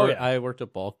 Yeah. I used to Oh, work, yeah. I worked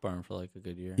at Bulk Barn for like a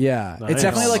good year. yeah. Nice. It's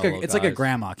definitely like Little it's like a guys.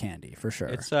 grandma candy for sure.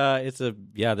 It's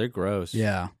yeah, they're gross.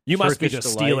 yeah. You must be Turkish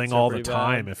just delights stealing are all the pretty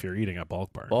time bad. if you're eating at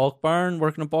Bulk Barn. Bulk Barn,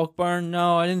 working at Bulk Barn?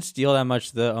 No, I didn't steal that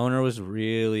much. The owner was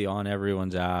really on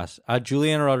everyone's ass.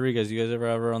 Juliana Rodriguez, you guys ever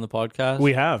have her on the podcast?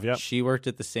 We have, yep. She worked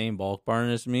at the same Bulk Barn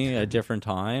as me at a different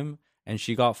time, and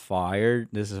she got fired.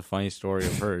 This is a funny story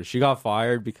of hers. She got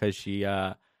fired because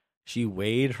she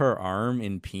weighed her arm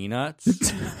in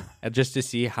peanuts just to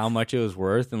see how much it was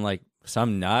worth and like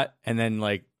some nut, and then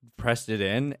like pressed it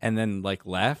in and then like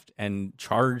left and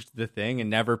charged the thing and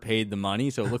never paid the money,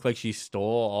 so it looked like she stole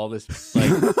all this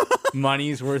like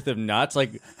money's worth of nuts,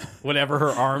 like whatever her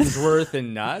arm's worth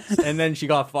in nuts, and then she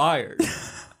got fired.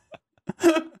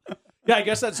 Yeah, I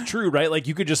guess that's true, right? Like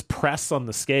you could just press on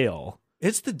the scale.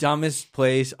 It's the dumbest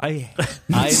place. I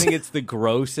think it's the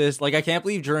grossest. Like I can't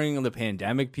believe during the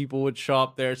pandemic people would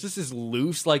shop there. It's just this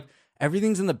loose, like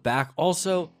everything's in the back.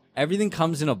 Also, everything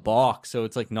comes in a box, so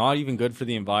it's like not even good for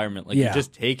the environment. Like Yeah. you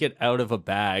just take it out of a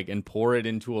bag and pour it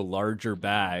into a larger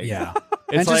bag. Yeah.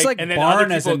 It's And just, like, and then barn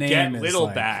other as a people name get is, little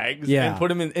like- bags Yeah. and put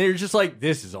them in. And you're just like,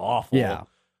 this is awful. Yeah.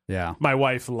 Yeah. My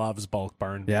wife loves Bulk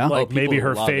Barn. Yeah? Like Oh, maybe people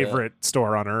her love favorite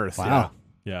store on earth. Wow.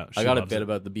 Yeah. I got a bit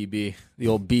about the BB, the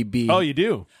old BB. Oh, you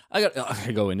do? I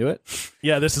go into it.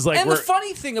 Yeah, this is like And the we're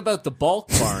funny thing about the Bulk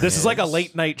Barn, this is like a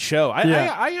late night show.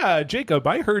 Jacob,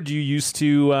 I heard you used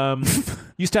to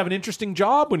have an interesting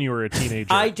job when you were a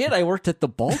teenager. I did. I worked at the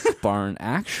Bulk Barn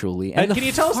actually. and the can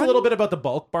you tell us a fun- little bit about the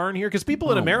Bulk Barn here? Because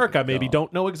people in Oh my America maybe God.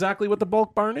 don't know exactly what the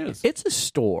Bulk Barn is. It's a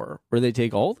store where they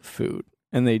take all the food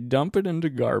and they dump it into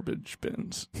garbage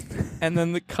bins. And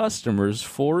then the customers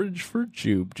forage for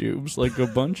jubes like a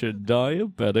bunch of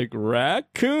diabetic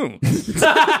raccoons.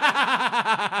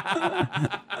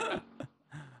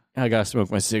 I gotta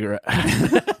smoke my cigarette.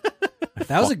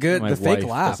 That was a good. The fake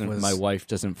laugh was. My wife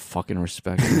doesn't fucking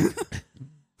respect me.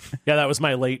 Yeah, that was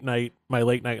my late night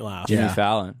laugh. Jimmy Yeah.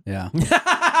 Fallon. Yeah.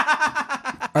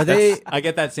 Are they? I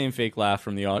get that same fake laugh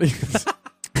from the audience.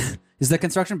 Is the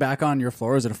construction back on your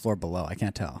floor? Or is it a floor below? I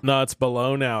can't tell. No, it's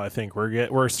below now. I think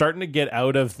we're starting to get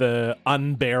out of the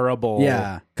unbearable.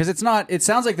 Yeah, because it's not. It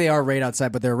sounds like they are right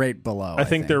outside, but they're right below. I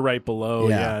think they're right below.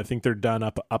 Yeah. Yeah, I think they're done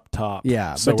up top.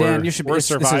 Yeah, so but Dan, we're- you should be. We're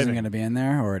This isn't surviving. going to be in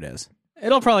there, or it is.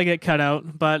 It'll probably get cut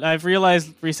out, but I've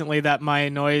realized recently that my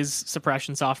noise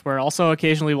suppression software also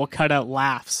occasionally will cut out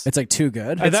laughs. It's like too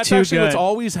good. And that's too actually what's good.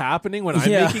 always happening when I'm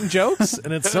Yeah. making jokes,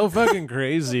 and it's so fucking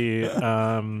crazy.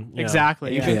 Yeah.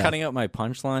 Exactly. You've Yeah. been cutting out my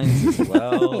punchlines as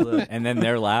well, and then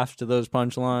their laughs to those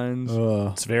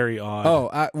punchlines. It's very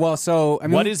odd. Well, so I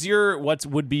mean, what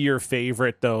would be your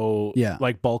favorite though? Yeah.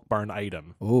 Like bulk barn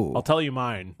item. Ooh. I'll tell you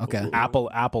mine. Okay.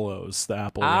 Apple-O's, the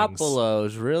apple rings.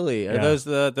 Apple-O's, really? Are Yeah.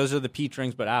 those are the peach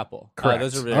rings, but apple? Correct.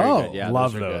 Those are very good. Yeah,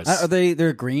 love those. Are those. good. Are they?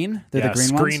 They're green. They're Yes, the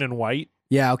green ones. green and white.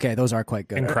 Yeah. Okay. Those are quite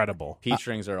good. Incredible. Peach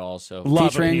rings are also.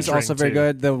 Love Peach a rings peach also ring, very too.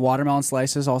 good. The watermelon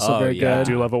slices also Oh, very yeah. I good.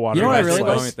 do love a You know watermelon what I Guys really are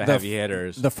going like? with the The- heavy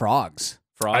hitters. The frogs.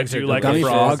 Frogs I do are like good. a Gummy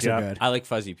frog. frogs Yeah. are good. I like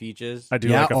fuzzy peaches. I do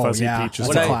Yeah, like a oh, fuzzy yeah. peach. as That's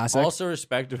What a well. I classic. also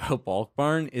respect about Bulk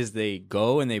Barn is they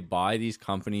go and they buy these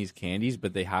companies' candies,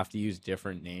 but they have to use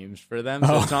different names for them.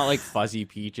 So it's not like fuzzy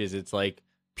peaches. It's like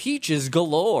peaches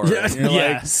galore. Yeah. And you're like,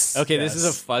 Yes. okay, this is a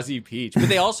Yes. fuzzy peach. But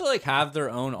they also like have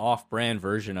their own off-brand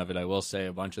version of it. I will say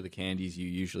a bunch of the candies you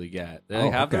usually get. They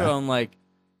have their okay. own like,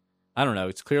 I don't know.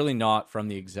 It's clearly not from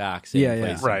the exact same Yeah, yeah.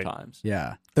 place Right. sometimes.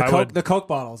 Yeah. I The Coke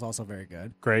bottle is also very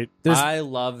good. Great. I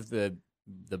love the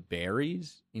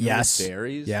berries. You know, Yes. the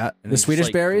berries. Yeah. And The then just, Swedish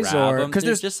like, berries, grab or- them. 'cause They're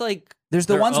there's- just like There's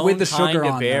the their ones with own the sugar kind of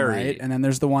on them, berry. right? And then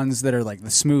there's the ones that are like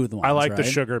the smooth ones. I like the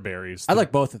right? sugar berries. I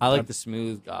like both of them. I like the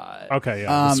smooth guy. Okay, yeah,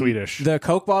 the Um, Swedish. The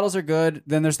Coke bottles are good.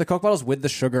 Then there's the Coke bottles with the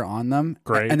sugar on them.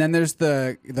 Great. And then there's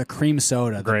the cream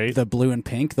soda, Great. the blue and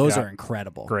pink. Those Yeah. are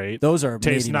incredible. Great. Those are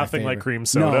Tastes maybe my nothing like favorite. cream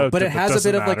soda, No, but but it has a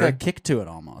doesn't bit of like matter. a kick to it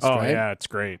almost. Oh right? yeah, it's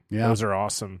great. Yeah. Those are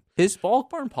awesome. Is Bulk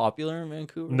Barn popular in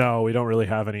Vancouver? No, we don't really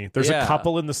have any. There's a Yeah.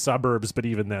 couple in the suburbs, but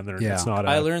even then, Yeah. it's not.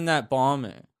 I learned that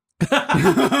bombing.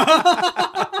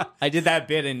 I did that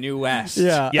bit in New West.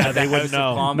 Yeah. Yeah, At they the wouldn't House of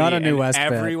know. Comedy, Not a New and West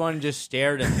bit. everyone just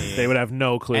stared at me. They would have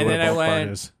no clue And what then a I bulk barn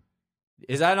went- is.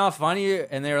 Is that not funny?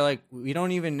 And they were like, we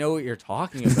don't even know what you're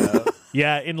talking about.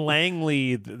 Yeah, in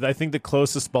Langley, I think the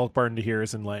closest bulk barn to here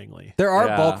is in Langley. There are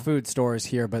Yeah. bulk food stores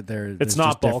here, but It's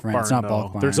not bulk barn. It's not though.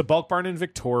 bulk barn. There's a bulk barn in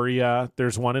Victoria.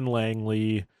 There's one in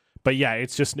Langley. But yeah,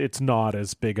 it's not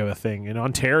as big of a thing. In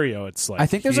Ontario, it's like I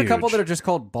think there's a couple huge. that are just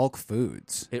called bulk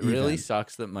foods. It even. really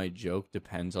sucks that my joke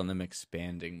depends on them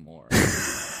expanding more.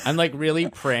 I'm like really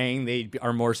praying they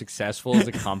are more successful as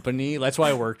a company. That's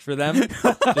why I worked for them. Just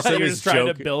so You're you're just trying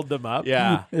to build them up.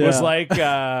 Yeah. It was Yeah.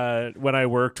 like when I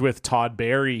worked with Todd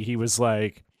Barry, he was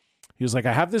like,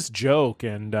 I have this joke,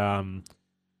 and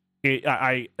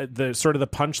the sort of the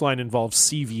punchline involves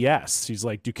CVS. He's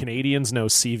like, do Canadians know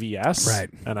CVS? Right.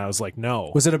 And I was like,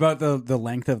 no. Was it about the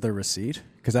length of the receipt?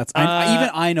 Because that's even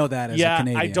I know that as a Yeah,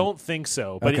 Canadian. I don't think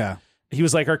so. But Okay. he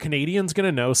was like, are Canadians going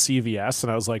to know CVS?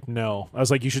 And I was like, no. I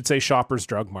was like, you should say Shoppers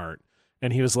Drug Mart.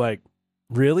 And he was like,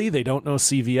 really? They don't know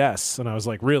CVS? And I was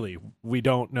like, really? We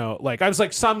don't know. Like, I was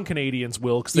like, some Canadians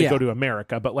will because they Yeah. go to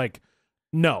America, but like,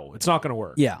 no, it's not going to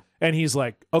work. Yeah. And he's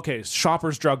like, okay,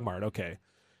 Shoppers Drug Mart. Okay.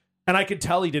 And I could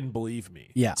tell he didn't believe me.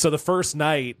 Yeah. So the first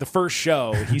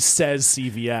show, he says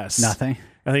CVS. Nothing.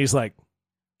 And then he's like,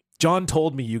 John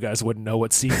told me you guys wouldn't know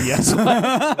what CVS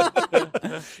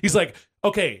was. He's like,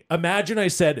 okay, imagine I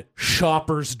said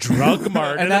Shoppers Drug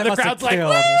Mart. And then that the must have crowd's like,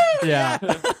 killed. "Woo!" Yeah.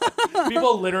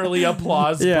 People literally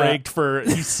applause Yeah. breaked for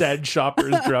he said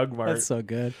Shoppers Drug Mart. That's so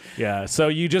good. Yeah. So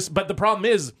but the problem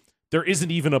is, there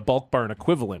isn't even a bulk barn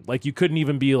equivalent. Like, you couldn't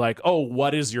even be like, oh,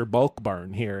 what is your bulk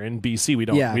barn here in BC? We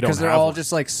don't. Yeah, we don't because they're have all one.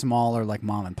 just like smaller, like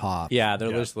mom and pop. Yeah,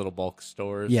 they're just little bulk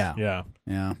stores. Yeah. Yeah.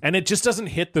 Yeah. And it just doesn't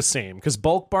hit the same because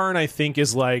bulk barn, I think,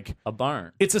 is like A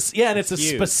barn. it's a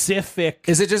huge. specific.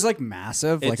 Is it just like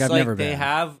massive? It's Like I've never they been.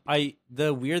 have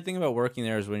the weird thing about working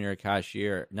there is when you're a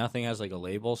cashier, nothing has like a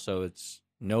label, so it's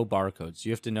no barcodes.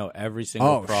 You have to know every single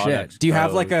Oh product. shit! Do you have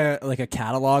code. like a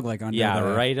catalog like under Yeah,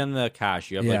 the right on the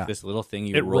cash. You have Yeah. like this little thing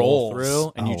you It roll rolls.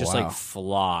 through, and Oh, you just wow. like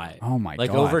fly. Oh my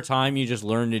Like God. over time, you just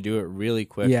learn to do it really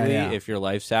quickly. Yeah. If your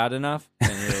life's sad enough,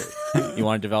 and you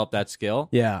want to develop that skill.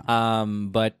 Yeah.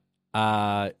 But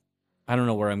I don't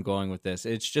know where I'm going with this.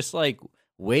 It's just like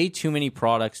way too many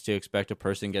products to expect a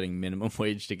person getting minimum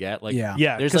wage to get. Like, Yeah.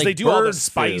 Yeah, there's because like they do all the bird food.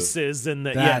 spices and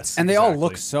the That's yes, and they all exactly.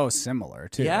 look so similar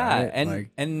too. Yeah, right?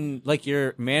 and like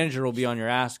your manager will be on your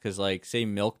ass because like say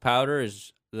milk powder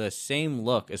is the same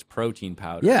look as protein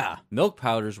powder. Yeah. Milk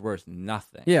powder's worth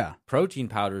nothing. Yeah. Protein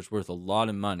powder's worth a lot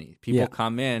of money. People Yeah.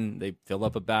 come in, they fill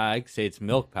up a bag, say it's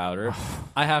milk powder.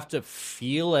 I have to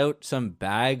feel out some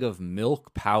bag of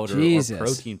milk powder Jesus. or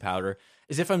protein powder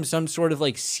as if I'm some sort of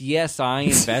like CSI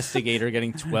investigator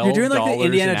getting $12 You're doing like the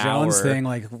Indiana an Jones hour. thing,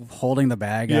 like holding the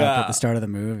bag up Yeah. at the start of the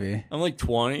movie. I'm like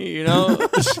 20, you know?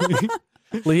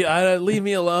 Leave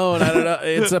me alone. I don't know.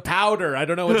 It's a powder. I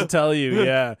don't know what to tell you.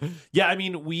 Yeah. I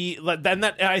mean,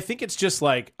 I think it's just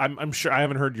like, I'm sure, I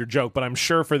haven't heard your joke, but I'm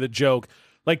sure for the joke,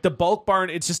 like the Bulk Barn,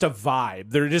 it's just a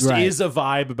vibe. There just is a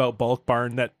vibe about Bulk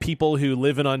Barn that people who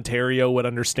live in Ontario would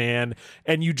understand.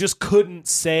 And you just couldn't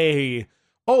say,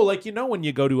 oh, like, when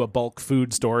you go to a bulk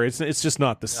food store, it's just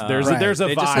not this. There's a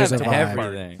They vibe. just have to Bulk Barn.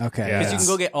 everything. Okay. Because Yeah. you can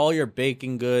go get all your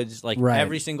baking goods, like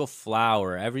every single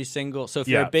flour, every single. So if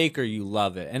you're a baker, you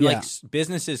love it. And like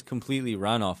businesses completely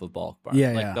run off of Bulk Barn.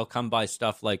 Yeah, They'll come buy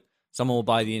stuff like someone will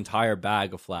buy the entire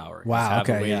bag of flour. Wow, Just have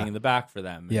it okay, waiting in the back for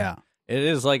them. And Yeah. it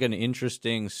is like an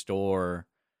interesting store.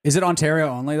 Is it Ontario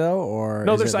only though, or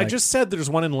No, is there's. it I like... just said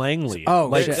there's one in Langley. Oh,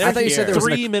 like shit. I thought you said there was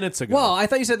 3 minutes ago. Well, I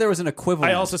thought you said there was an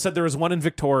equivalent. I also said there was one in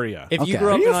Victoria. If you Okay. grew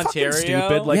Are up you in fucking Ontario,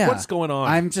 stupid? Like, Yeah. what's going on?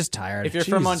 I'm just tired. if you're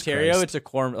from Jesus Ontario, Christ. it's a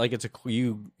corn. Like it's a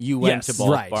you went Yes. to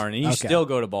Bulk Right. Barn and you Okay. still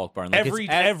go to Bulk Barn. Like every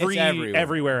it's everywhere.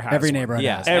 everywhere has every one. neighborhood.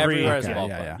 Yeah, has everywhere has has yeah, Bulk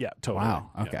yeah, Barn. yeah. Yeah, totally. Wow.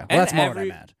 Okay. Yeah. Well, And that's more what I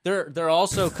meant. They're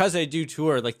also because they do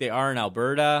tour, like they are in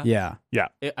Alberta. Yeah.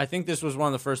 I think this was one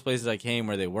of the first places I came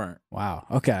where they weren't. Wow.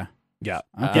 Okay. Yeah,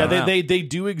 Okay. yeah. I don't They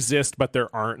do exist, but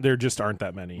there just aren't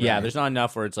that many. Yeah, there's not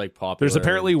enough where it's like popular. There's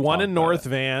apparently and one talk in about North it.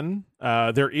 Van.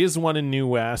 There is one in New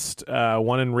West,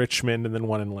 one in Richmond, and then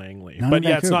one in Langley. None But in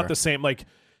yeah, it's not Vancouver. the same. Like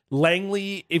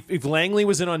Langley, if Langley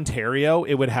was in Ontario,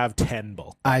 it would have 10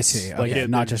 bulk. I see. Like, Okay. it-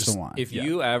 Not it just just- the one. If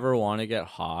you ever want to get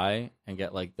high and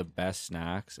get like the best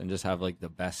snacks and just have like the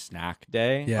best snack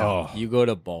day, Yeah. Oh. you go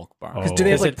to Bulk Barn. Oh. Because do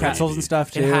they have Because like pretzels and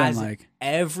stuff too? It has and like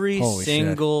every Holy shit.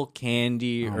 single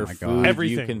candy Oh or my God. food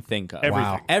Everything. you can think of. Everything.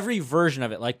 Wow. Every version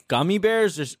of it, like gummy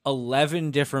bears, there's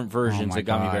 11 different versions Oh my of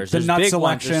gummy God. bears. The There's nut big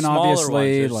selection, ones, there's smaller obviously,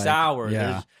 ones, there's like, sour,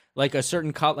 yeah. there's like a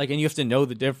certain cut, like, and you have to know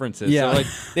the differences. Yeah. So like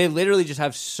they literally just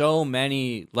have so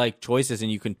many like choices,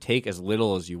 and you can take as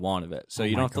little as you want of it. So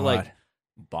you my don't have to like God.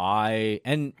 buy.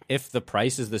 And if the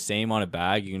price is the same on a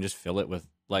bag, you can just fill it with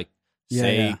like. Yeah,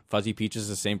 Say yeah. fuzzy peaches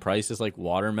the same price as like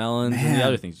watermelons and Man. the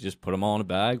other things. You just put them all in a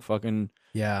bag. Fucking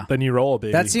yeah. Then you roll,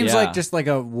 baby. That seems Yeah. like just like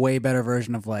a way better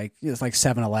version of like it's like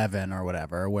 7-Eleven or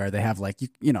whatever, where they have like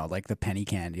you know like the penny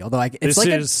candy. Although it's This like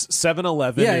is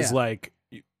 7-Eleven Yeah, is yeah. like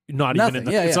not Nothing. even in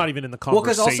the. Yeah, It's yeah. not even in the well,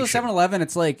 because conversation. also 7-Eleven,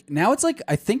 it's like now it's like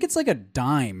I think it's like a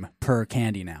dime per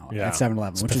candy now Yeah. at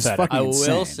 7-Eleven, It's which is pathetic. fucking I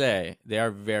insane. will say they are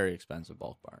very expensive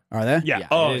Bulk Barn. Are they? Yeah. Yeah,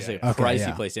 Oh, it is yeah, a yeah. Okay, pricey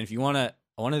yeah. place. And if you want to,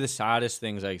 one of the saddest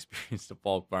things I experienced at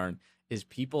Bulk Barn is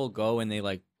people go and they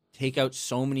like take out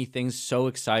so many things so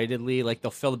excitedly, like they'll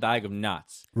fill a bag of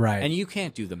nuts, Right. and you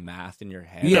can't do the math in your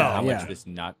head. Yeah, on how yeah. much this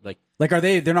nut like. Like are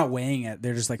they're not weighing it?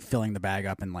 They're just like filling the bag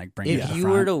up and like bringing it If to the you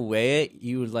front. were to weigh it,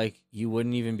 you would like you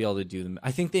wouldn't even be able to do them.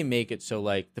 I think they make it so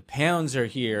like the pounds are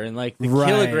here and like the Right.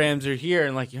 kilograms are here,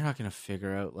 and like you're not gonna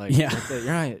figure out like Yeah.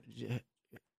 what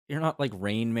you're not like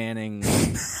Rain Manning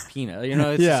peanut. You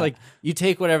know, it's Yeah. just like you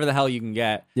take whatever the hell you can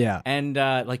get. Yeah. And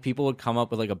like people would come up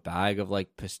with like a bag of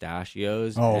like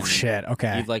pistachios. Oh and shit.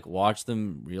 Okay. You'd like watch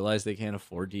them realize they can't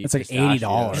afford to eat. It's like pistachios.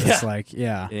 $80. Yeah. Like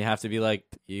yeah. And you have to be like,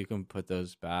 you can put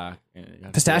those back. And you have to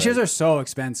be Pistachios like, are so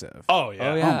expensive. Oh yeah.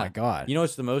 Oh, yeah. Oh my god. You know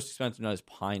what's the most expensive nut is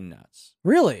pine nuts.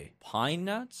 Really? Pine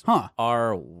nuts Huh.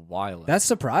 are wild. That's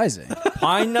surprising.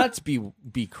 Pine nuts be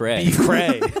cray. Be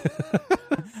cray.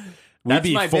 We That's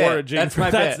be my bit. foraging. That's for my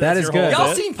that. bit. That is your good. whole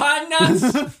Y'all bit? seen pine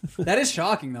nuts? That is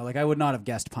shocking though. Like I would not have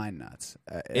guessed pine nuts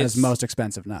as It's- most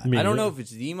expensive nut. Me I don't know neither. if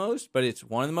it's the most, but it's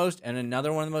one of the most. And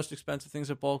another one of the most expensive things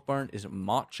at Bulk Barn is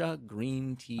matcha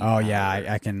green tea. Oh yeah, powder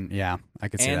I can. Yeah, I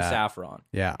could see and that. saffron.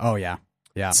 Yeah. Oh yeah.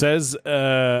 Yeah. It says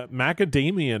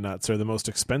macadamia nuts are the most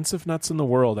expensive nuts in the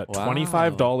world at Wow.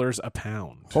 $25 a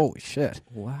pound. Holy shit.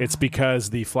 Wow. It's because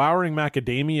the flowering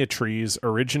macadamia trees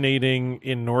originating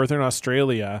in northern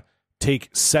Australia take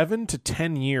 7 to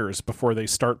 10 years before they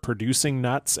start producing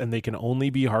nuts, and they can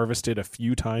only be harvested a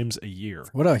few times a year.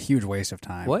 What a huge waste of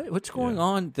time. What's going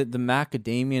on that the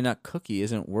macadamia nut cookie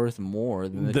isn't worth more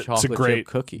than the That's a chocolate great- chip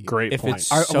cookie? great if point.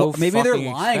 it's Are- so well, maybe they're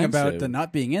fucking lying about expensive. the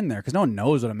nut being in there because no one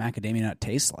knows what a macadamia nut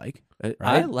tastes like. I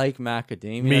right? like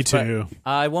macadamia. Me nuts, but too.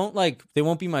 I won't like. They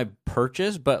won't be my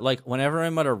purchase, but like whenever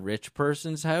I'm at a rich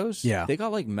person's house, Yeah. they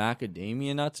got like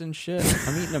macadamia nuts and shit.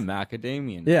 I'm eating a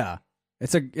macadamia nut. Yeah.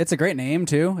 It's a great name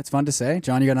too. It's fun to say.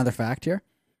 John, you got another fact here?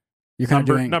 You're kind of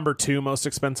doing Number 2 most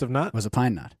expensive nut? was a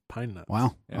pine nut. Pine nuts.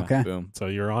 Wow. Yeah, Okay. Boom. So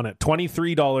you're on it.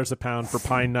 $23 a pound for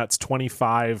pine nuts,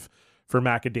 $25 for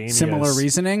macadamias. Similar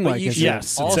reasoning? But Like, you is should- it-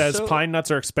 Yes, it Also- says pine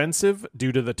nuts are expensive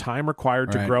due to the time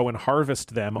required to Right. grow and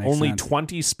harvest them. Makes Only sense.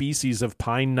 20 species of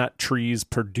pine nut trees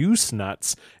produce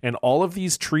nuts, and all of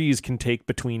these trees can take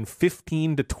between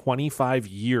 15 to 25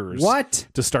 years What?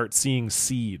 to start seeing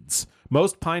seeds.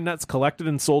 Most pine nuts collected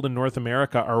and sold in North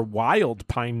America are wild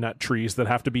pine nut trees that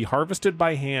have to be harvested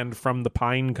by hand from the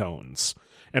pine cones.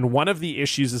 And one of the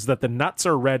issues is that the nuts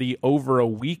are ready over a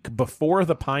week before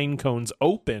the pine cones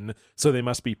open, so they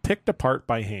must be picked apart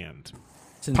by hand.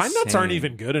 It's Pine nuts aren't insane.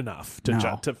 even good enough to,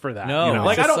 No. for that. No, you know? it's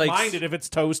Like I just don't like- mind it if it's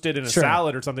toasted in a Sure.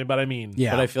 salad or something, but I mean,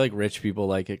 Yeah. But I feel like rich people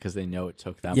like it because they know it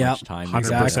took that Yep. much time.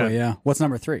 100%. Exactly, yeah. What's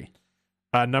number 3?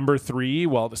 Number 3.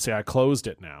 Well, to say I closed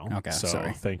it now. Okay, so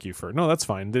sorry. thank you for no. That's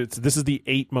fine. This is the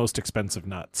 8 most expensive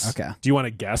nuts. Okay. Do you want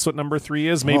to guess what number 3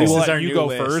 is? Maybe Oh. we'll This is let our you new go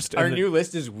list. first. Our and new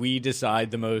list is we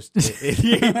decide the most.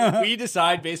 We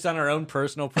decide based on our own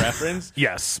personal preference.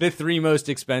 yes. The 3 most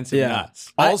expensive Yeah.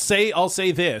 nuts. I'll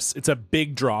say this. It's a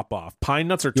big drop off. Pine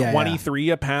nuts are Yeah, yeah. 23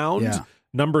 a pound. Yeah.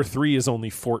 Number 3 is only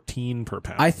 14 per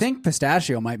pound. I think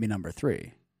pistachio might be number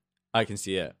 3. I can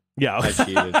see it. yeah. I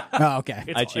cheated. Oh, okay.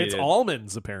 I it's cheated.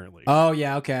 almonds apparently. Oh,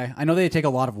 yeah, okay. I know they take a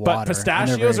lot of water. but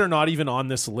pistachios are not even on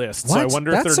this list. So I What?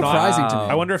 wonder That's if they're surprising not to me.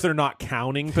 I wonder if they're not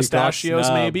counting got pistachios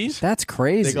snubbed. maybe. That's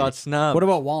crazy. They got snubbed. What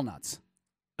about walnuts?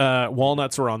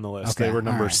 Walnuts were on the list. Okay, They were all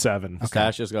number right. 7.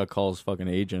 Pistachios got called his fucking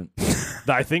agent.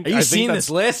 I think Are you I think seeing that's- this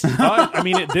list? I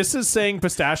mean, this is saying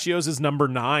pistachios is number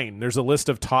 9. There's a list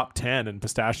of top 10, and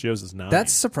pistachios is 9.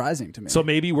 That's surprising to me. so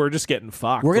maybe we're just getting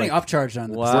fucked. we're getting like, upcharged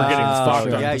on the Wow. We're getting Oh, fucked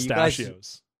sure. on yeah, you guys-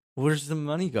 pistachios. Where's the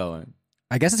money going?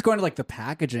 I guess it's going to like the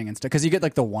packaging and stuff because you get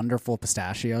like the wonderful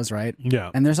pistachios, right?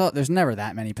 Yeah. And there's never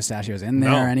that many pistachios in there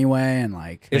No. anyway, and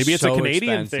like Maybe it's a so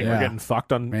Canadian expensive. thing. Yeah. We're getting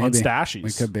fucked on Maybe. stashies.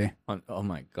 we could be. Oh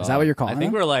my god! Is that what you're calling I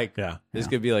think them? we're like, Yeah. this Yeah.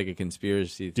 could be like a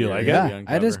conspiracy. Do you theory like that it? we Yeah,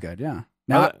 uncover. it is good. Yeah.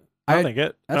 Now, I think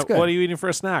it. that's good. What are you eating for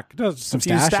a snack? No, just Some a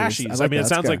few stashies. stashies. I I, like mean, that. it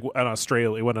sounds That's like an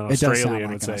Australian. What an it does sound Australian like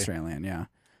would an say. Australian. Yeah.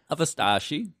 Of a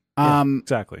stashi.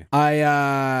 Exactly.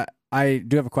 I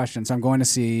do have a question. So I'm going to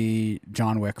see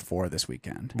John Wick 4 this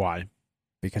weekend Why?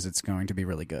 because it's going to be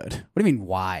really good. What do you mean?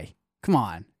 Why? Come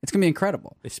on, it's gonna be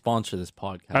incredible. They sponsor this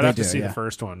podcast. I'd have to do, see yeah. the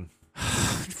first one.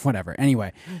 Whatever.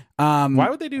 Anyway, Why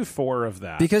would they do 4 of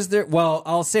that? because they're well,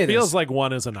 I'll say this. Feels like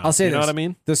 1 is enough. I'll say you know this. what I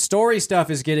mean? The story stuff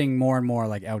is getting more and more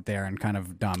like out there and kind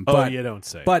of dumb. Oh, But you don't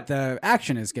say. But the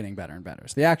action is getting better and better.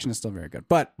 So the action is still very good.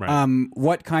 But Right.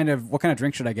 what kind of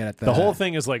drink should I get at the whole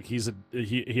thing is like he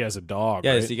has a dog.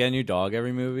 Yeah, right? does he get a new dog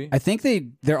every movie? I think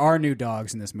there are new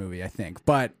dogs in this movie. I think,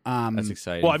 but That's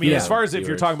exciting. Well, I mean, Yeah. as far as if you're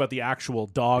Viewers. talking about the actual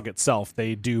dog itself,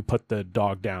 they do put the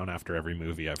dog down after every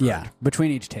movie. I've heard. yeah,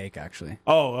 between each take actually.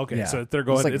 Oh, okay. Yeah. So they're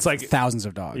going. It's like thousands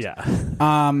of dogs. yeah.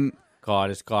 God,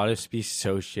 it's got to be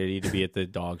so shitty to be at the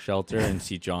dog shelter and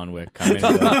see John Wick come in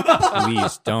and go,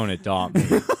 please don't adopt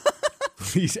me.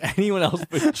 Please, anyone else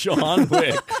but John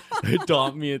Wick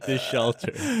adopt me at this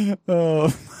shelter.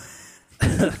 Oh.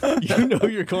 You know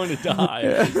you're going to die.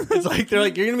 It's like they're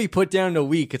like, you're going to be put down in a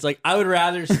week. It's like, I would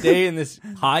rather stay in this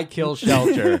high kill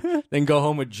shelter than go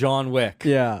home with John Wick.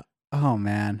 Yeah. Oh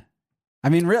man. I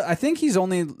mean, I think he has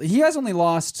only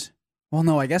lost. Well,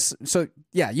 no, I guess so.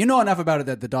 Yeah, you know enough about it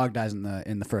that the dog dies in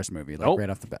the first movie, like Nope. right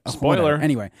off the bat. Spoiler. Whatever.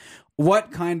 Anyway,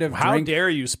 what kind of How drink? dare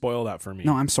you spoil that for me?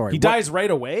 No, I'm sorry. He What- dies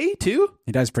right away too.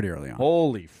 He dies pretty early on.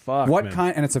 Holy fuck! What man.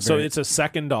 kind? And it's a So very, it's a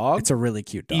second dog. it's a really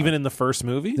cute dog. even in the first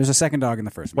movie. There's a second dog in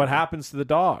the first movie. What happens to the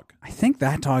dog? I think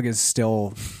that dog is still.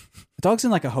 The dog's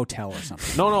in like a hotel or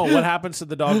something. No. What happens to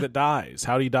the dog that dies?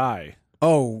 How'd he die?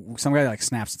 Oh, some guy like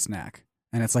snaps its neck,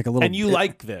 and it's like a little. And you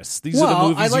like this? These are Well,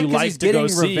 the I movies like you 'cause like he's to go getting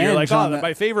see. You're like, revenge on oh, the-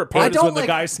 my favorite I part is don't when the like-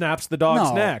 guy snaps the dog's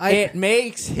No, neck. It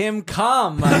makes him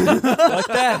come. What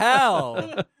the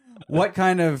hell? what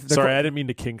kind of? the Sorry, I didn't mean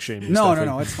to kink shame you. No, Stephanie.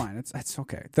 no, it's fine. It's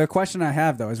okay. The question I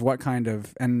have though is what kind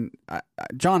of and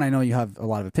John, I know you have a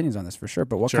lot of opinions on this for sure,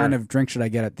 but what Sure. kind of drink should I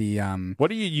get at the? What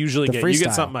do you usually The get? You get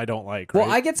freestyle. something I don't like. Right?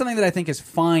 Well, I get something that I think is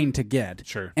fine to get.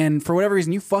 Sure. And for whatever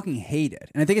reason, you fucking hate it,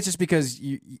 and I think it's just because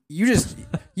you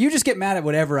just get mad at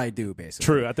whatever I do, basically.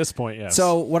 True. At this point, yes.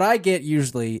 So what I get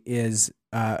usually is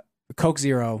Coke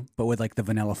Zero, but with like the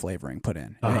vanilla flavoring put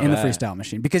in the Okay. freestyle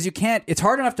machine, because you can't. It's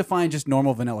hard enough to find just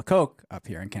normal vanilla Coke up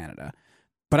here in Canada,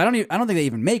 but I don't think they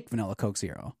even make vanilla Coke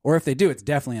Zero, or if they do, it's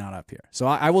definitely not up here. So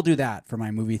I will do that for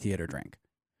my movie theater drink.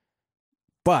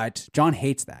 But John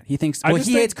hates that. He thinks I well, just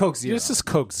he think hates Coke Zero. This is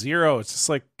Coke Zero. It's just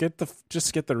like get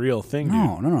the real thing.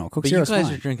 no, dude. no, Coke But you Zero's guys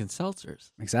fine. are drinking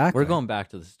seltzers. Exactly. We're going back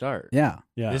to the start. Yeah.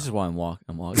 Yeah. This is why I'm walking.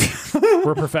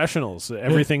 We're professionals.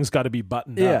 Everything's got to be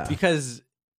buttoned Yeah. up. Because,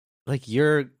 like,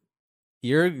 you're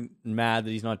mad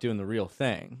that he's not doing the real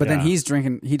thing. But then Yeah. he's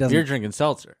drinking. He doesn't. You're drinking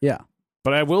seltzer. yeah.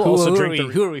 But I will also drink the.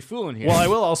 Who are we fooling here? Well, I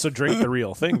will also drink the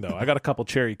real thing though. I got a couple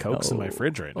cherry cokes in my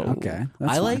fridge right now. Okay,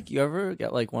 that's I fine. like. You ever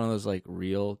get like one of those like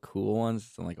real cool ones?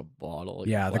 It's in like a bottle. Like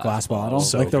Yeah, a the glass bottle,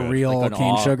 So like the good. real like an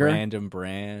cane sugar. random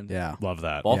brand. Yeah, Love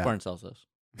that. Bulk Yeah. Barn sells those.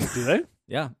 Do they?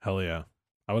 Yeah. Hell yeah.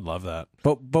 I would love that.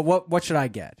 but what should I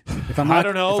get? If I'm not, I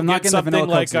don't know. If I'm not Get getting the something vanilla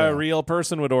Coke like Zero. a real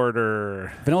person would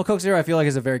order. Vanilla Coke Zero, I feel like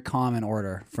is a very common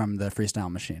order from the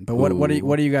freestyle machine. But what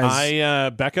are you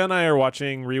guys? Becca and I are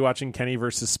rewatching Kenny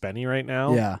versus Spenny right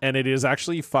now. Yeah. And it is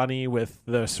actually funny with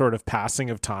the sort of passing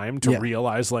of time to Yeah.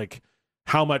 realize like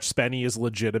how much Spenny is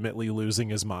legitimately losing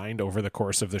his mind over the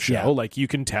course of the show. Yeah. Like you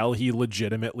can tell he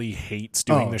legitimately hates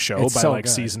doing the show by it's so like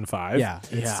good. season 5. Yeah,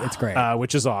 it's great.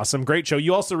 Which is awesome. Great show.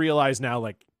 You also realize now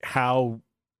like how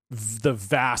the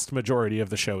vast majority of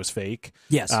the show is fake.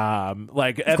 Yes.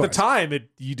 Like at the course. time I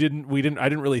didn't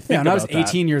really think Yeah, and I about was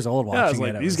 18 years old watching yeah, I was like,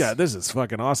 it. It these was- guys, this is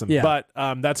fucking awesome. Yeah. But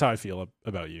that's how I feel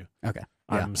about you. Okay.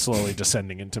 Yeah. I'm slowly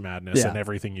descending into madness, Yeah. and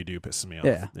everything you do pisses me off.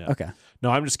 Yeah. Okay.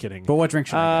 No, I'm just kidding. But what drink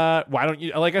should I Why don't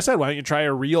you, like I said, why don't you try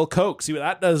a real Coke? See what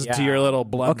that does to your little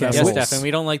blood Okay, Yes, vessels. Stefan.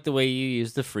 We don't like the way you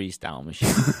use the freestyle machine.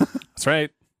 That's right.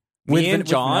 With me and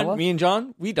vanilla?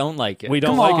 John, we don't like it. We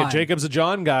don't Come like on. it. Jacob's a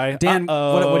John guy. get? Dan,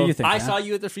 what do you think? I Dan? saw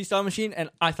you at the freestyle machine, and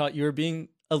I thought you were being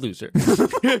a loser.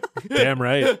 Damn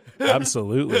right.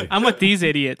 Absolutely. I'm with these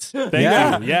idiots. Thank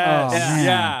Yeah? you. Yes. Oh, man.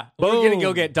 Yeah, we're Boom. gonna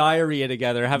go get diarrhea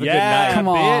together. Have a Yeah, good night. Come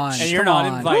on. bitch. And you're come not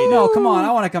on. invited. No, come on.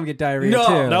 I want to come get diarrhea No,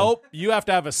 too. Nope. You have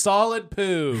to have a solid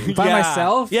poo. By Yeah.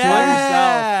 myself?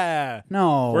 Yeah.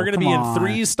 No. We're going to come be on. in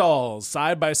 3 stalls,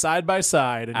 side by side by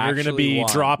side, and you're going to Actually, be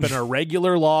one. dropping a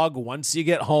regular log once you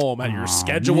get home at your Aw,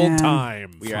 scheduled man.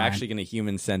 time. We are actually gonna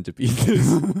human centipede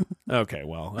this. Okay,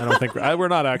 well, I don't think we're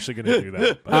not actually going to do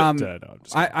that. But, no, I'm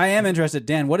just I am interested.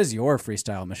 Dan, what is your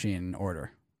freestyle machine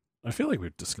order? I feel like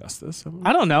we've discussed this. haven't we?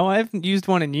 I don't know. I haven't used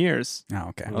one in years. Oh,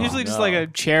 okay. Usually just no. like a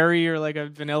cherry or like a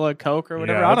vanilla Coke or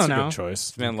whatever. Yeah, I that's don't a know. good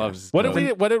choice. This man loves. What did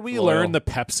we Loyal. learn the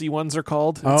Pepsi ones are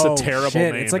called? It's Oh, a terrible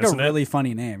shit. name. It's like a isn't it? really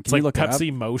funny name. Can It's you like look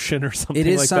Pepsi Motion or something it up?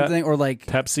 It is like something, that. or like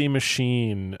Pepsi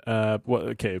Machine.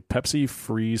 Okay, Pepsi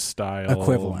Freestyle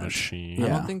Equivalent. Machine. I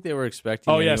Yeah. don't think they were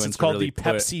expecting. Oh yes, anyone it's to called really the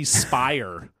put Pepsi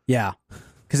Spire. yeah,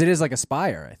 because it is like a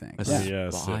spire. I think. a Yeah.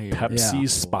 Yes, Spire. Pepsi Yeah.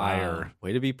 Spire. Wow.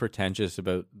 Way to be pretentious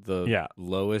about the Yeah.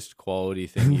 lowest quality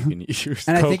thing you can use.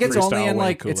 And I Coke think it's only Freestyle in way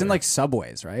like it's in cooler. like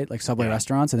Subways, right? Like Subway Yeah.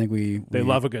 restaurants. I think we They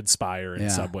love a good Spire in Yeah.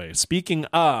 Subway. Speaking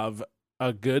of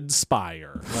a good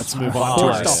Spire, let's move on Wow. to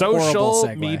our Just a horrible social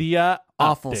segue. media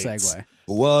awful updates. segue.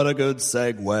 What a good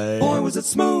segue. Boy, was it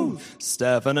smooth.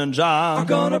 Stefan and John are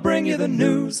gonna bring you the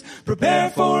news. Prepare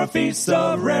for a feast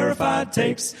of rarefied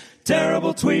takes.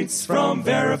 Terrible tweets from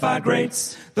verified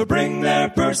greats. They'll bring their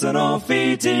personal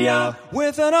feed to ya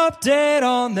with an update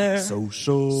on their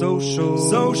social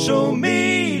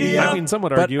media. I mean, some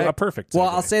would argue But, a perfect. Well,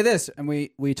 segue. I'll say this, and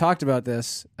we talked about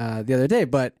this the other day,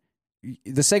 but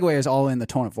the segue is all in the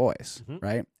tone of voice,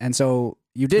 right? And so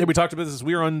you did. Yeah, we talked about this.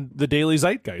 We were on the Daily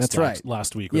Zeitgeist That's right.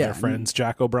 last week with Yeah. our friends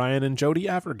Jack O'Brien and Jody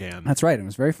Avergan. That's right. It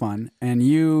was very fun, and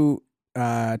you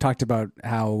talked about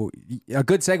how a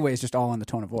good segue is just all in the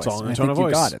tone of voice. all in And the tone I of think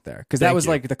voice. You got it there because that Thank was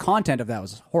you. like the content of that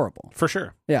was horrible. For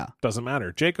sure. Yeah. Doesn't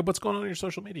matter. Jacob, what's going on your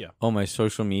social media? Oh, my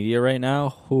social media right now?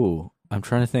 Who? I'm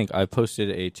trying to think. I posted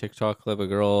a TikTok clip. A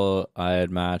girl I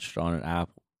had matched on an app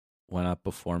went up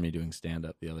before me doing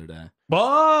stand-up the other day.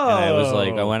 Oh! And I was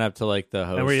like, I went up to like the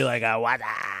host. And were you like, what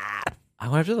up? I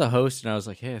went up to the host and I was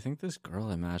like, hey, I think this girl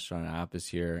I matched on an app is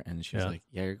here. And she was Yeah. like,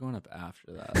 yeah, you're going up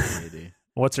after that lady.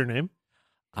 What's her name?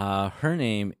 Her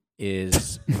name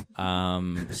is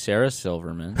Sarah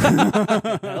Silverman.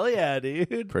 Hell yeah,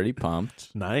 dude. Pretty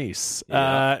pumped. Nice.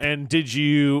 Yeah. And do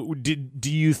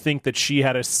you think that she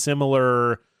had a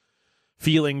similar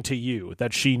feeling to you,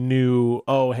 that she knew,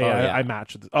 oh, hey, Oh, yeah. I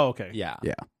matched with this. Oh, okay. Yeah.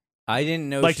 Yeah. I didn't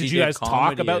know. Like, she did you guys talk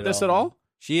comedy about this at all?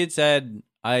 She had said,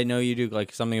 I know you do,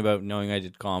 like something about knowing I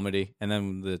did comedy. And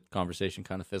then the conversation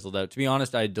kind of fizzled out. To be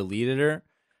honest, I deleted her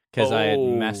because I had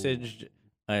Oh. messaged,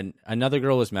 and another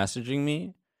girl was messaging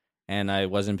me. And I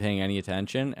wasn't paying any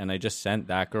attention, and I just sent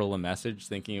that girl a message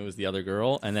thinking it was the other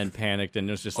girl, and then panicked and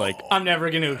was just like, I'm never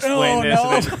going to explain this, and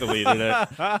I just deleted it.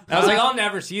 I was like, I'll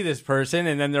never see this person,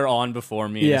 and then they're on before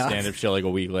me in Yeah. a stand-up show like a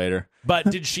week later. But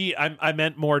did she, I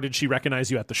meant more, did she recognize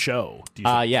you at the show? Do you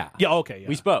think? Yeah. Yeah, okay. Yeah.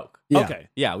 We spoke. Yeah. Okay.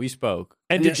 Yeah, we spoke.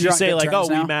 And You're did she on say, good like, terms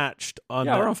oh, now? we matched on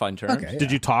Yeah, the- we're on fine terms. Okay.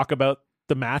 Did you talk about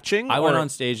the matching? I went or- on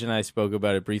stage and I spoke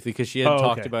about it briefly because she had Oh,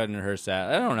 talked okay. about it in her set.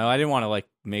 I don't know. I didn't want to like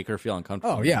make her feel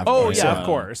uncomfortable. Oh, yeah. Oh, course, yeah, Yeah. of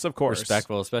course.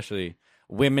 Respectful, especially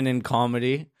women in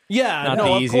comedy. Yeah, Not no,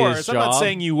 the of easiest course. I'm not job.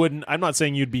 saying you wouldn't. I'm not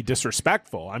saying you'd be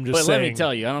disrespectful. I'm just But saying. let me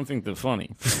tell you, I don't think they're funny.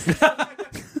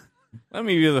 Let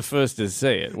me be the first to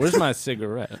say it. Where's my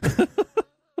cigarette?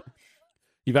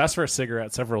 You've asked for a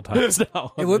cigarette several times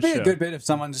now. It would be a good bit if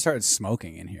someone just started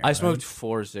smoking in here. I right? smoked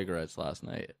 4 cigarettes last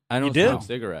night. I don't did? smoke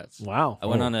cigarettes. Wow. I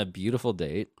went on a beautiful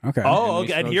date. Okay. Oh, we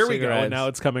okay. And smoked here we go. cigarettes. Now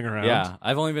it's coming around. Yeah,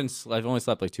 I've only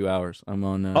slept like 2 hours. I'm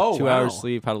on 2 wow. hours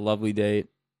sleep. Had a lovely date.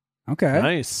 Okay.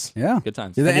 Nice. Yeah. Good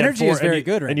times. The And you had energy four- is very and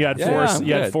you- good right And you had now. four. Yeah, I'm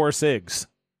you had good. 4 cigs.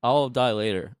 I'll die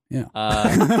later. Yeah.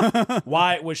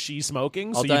 Why was she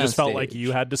smoking? I'll So die you on just felt like stage.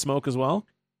 you had to smoke as well?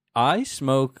 I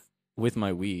smoke with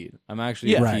my weed. I'm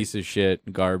actually a Right. piece of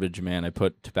shit garbage man. I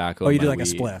put tobacco. Oh, in you do my like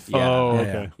a weed. spliff. Yeah. Oh, Yeah,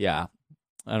 okay. Yeah.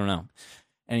 I don't know.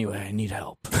 Anyway, I need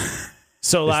help.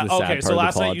 So This is the sad okay. part So of the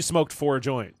last night pod. you smoked 4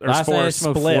 joints or Last 4 night I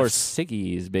smoked 4 spliffs.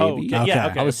 ciggies, baby. Oh, okay. Yeah,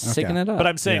 okay. I was sigging it up. But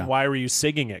I'm saying, Yeah. why were you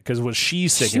sigging it? Because was she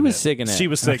sigging it? She was sigging it. She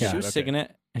was sigging Okay. it. She was okay. sigging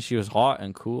it, and she was hot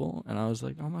and cool, and I was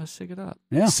like, I'm gonna sig it up.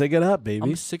 Yeah. Sig it up, I'm baby.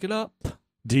 gonna sig it up.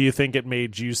 Do you think it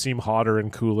made you seem hotter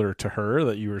and cooler to her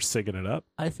that you were sigging it up?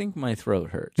 I think my throat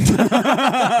hurts.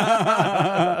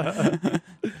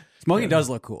 Smoking does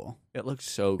look cool. It looks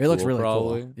so cool. It looks really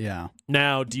probably. cool. Yeah.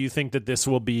 Now, do you think that this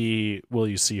will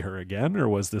you see her again, or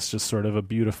was this just sort of a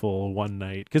beautiful one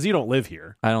night? Because you don't live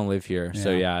here. I don't live here, so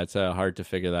Yeah. yeah, it's hard to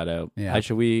figure that out. Yeah.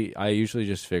 I usually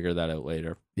just figure that out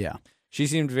later. Yeah. She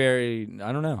seemed very,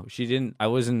 I don't know. She didn't, I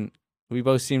wasn't, we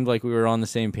both seemed like we were on the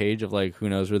same page of like, who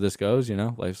knows where this goes, you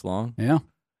know, life's long. Yeah.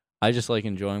 I just like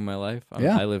enjoying my life.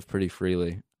 Yeah. I live pretty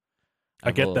freely.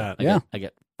 I get that. I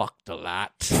get fucked a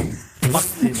lot.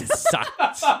 Fucked and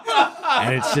sucked.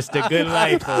 And it's just a good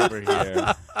life over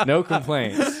here. No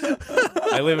complaints.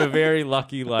 I live a very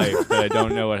lucky life, but I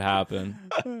don't know what happened.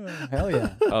 Hell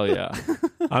yeah. Oh, yeah.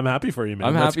 I'm happy for you, man.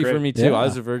 I'm That's happy great. for me, too. Yeah. I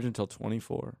was a virgin until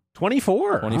 24.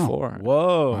 24. 24.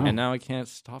 Whoa. Wow. And now I can't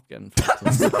stop getting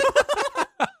fucked.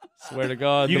 Swear to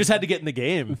God. You just had to get in the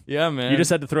game. Yeah, man. You just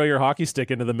had to throw your hockey stick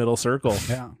into the middle circle.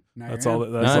 Yeah. Now That's you're all.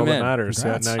 in. That's Now all I'm that in. matters. Yeah,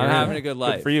 Congrats. now I'm you're having in. a good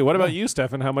life. Good for you. What about you,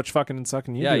 Stefan? How much fucking and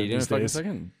sucking you Yeah, do you doing these fucking days?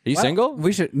 second? Are you What? single?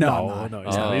 We should. No. No, I'm no, not.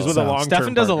 he's, not. Oh. He's with So, a long.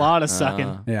 Stefan does a lot of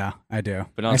sucking. Yeah, I do.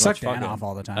 But not I as suck much Dan fucking. off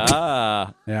all the time.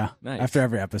 Ah. Yeah. Nice. After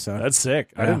every episode. That's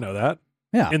sick. I Yeah. didn't know that.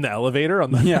 Yeah. In the elevator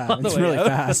on the Yeah. on the It's way really out?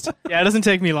 fast. Yeah, it doesn't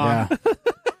take me long. Yeah.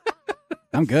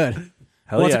 I'm good.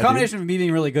 Hell Well, it's yeah, a dude. combination of me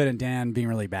being really good and Dan being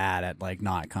really bad at like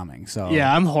not coming. So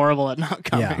Yeah, I'm horrible at not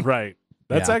coming. Yeah. Right.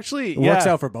 That's Yeah. actually it works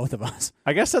yeah. out for both of us.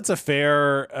 I guess that's a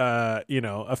fair,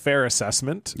 a fair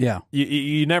assessment. Yeah.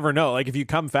 You never know. Like if you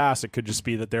come fast, it could just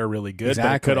be that they're really good. But it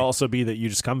Exactly. could also be that you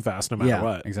just come fast no matter Yeah.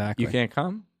 what. Exactly. You can't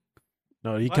come?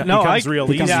 No, he, What? he comes I- real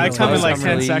he easy. comes Yeah, I really come in easy. like Come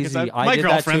 10 really seconds. easy. I My did that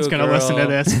girlfriend's to a going to listen to girl.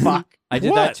 this. Fuck. I did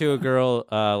What? that to a girl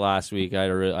last week.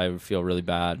 I feel really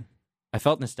bad. I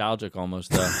felt nostalgic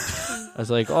almost though. I was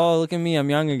like, "Oh, look at me, I'm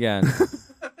young again."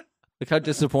 Look how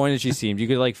disappointed she seemed. You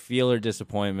could like feel her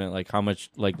disappointment, like how much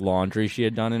like laundry she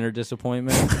had done in her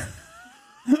disappointment.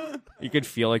 You could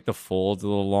feel like the folds of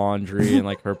the laundry and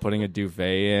like her putting a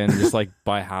duvet in, just like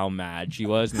by how mad she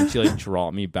was. And then she like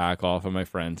dropped me back off at my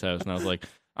friend's house, and I was like,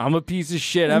 "I'm a piece of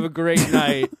shit. Have a great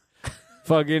night.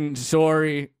 Fucking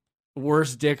sorry.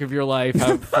 Worst dick of your life.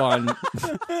 Have fun."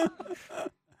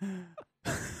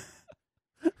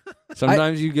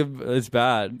 Sometimes you give it's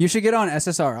bad. You should get on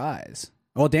SSRIs.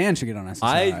 Well, Dan should get on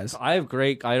SSRIs. I have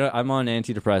great. I'm on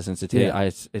antidepressants.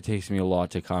 It takes me a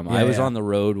lot to come. Yeah, I was yeah. on the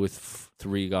road with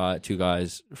two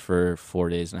guys for 4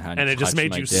 days and I hadn't and it just touched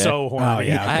made my you dick. so horny. Oh,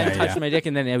 yeah. I hadn't Okay, touched my dick,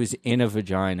 and then it was in a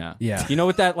vagina. Yeah. You know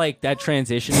what that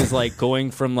transition is like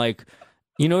going from like,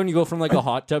 you know when you go from like a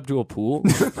hot tub to a pool,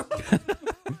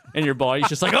 and your body's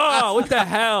just like, oh, what the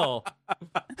hell?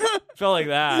 Felt like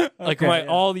that. Like Okay,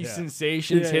 all these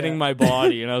sensations hitting my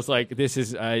body, and I was like, this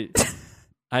is I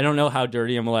don't know how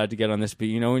dirty I'm allowed to get on this, but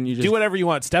you know when you just Do whatever you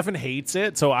want. Stefan hates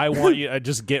it, so I want you to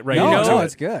just get right no, into no, it.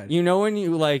 it's good. You know when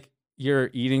you like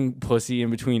you're eating pussy in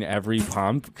between every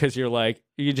pump because you're like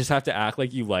you just have to act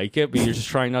like you like it, but you're just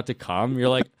trying not to come. You're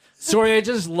like, sorry, I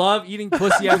just love eating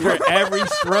pussy after every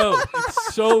stroke.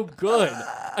 It's so good.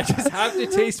 I just have to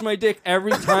taste my dick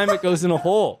every time it goes in a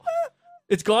hole.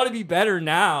 It's got to be better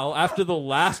now after the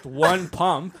last one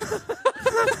pump.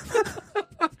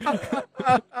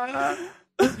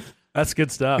 That's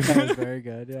good stuff. That was very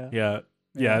good. Yeah.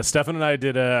 Yeah. Stefan and I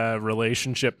did a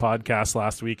relationship podcast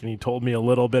last week, and he told me a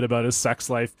little bit about his sex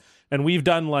life. And we've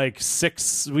done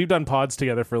pods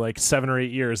together for like 7 or 8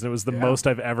 years, and it was the most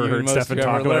I've ever heard most Stefan you've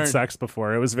talk ever about learned. sex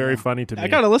before. It was very funny to me. I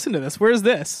gotta listen to this. Where is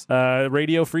this?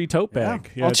 Radio Free Tote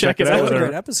Bag. I'll check it out. That was a with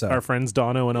great episode. our friends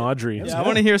Dono and Audrey. Yeah, I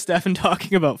want to hear Stefan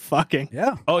talking about fucking.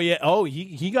 Yeah. Oh yeah. Oh,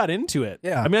 he got into it.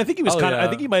 Yeah. I mean, I think he was Oh, kind of. yeah. I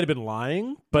think he might have been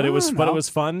lying, but it was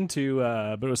fun to.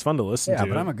 But it was fun to listen Yeah, to.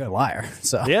 but I'm a good liar.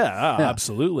 So Yeah,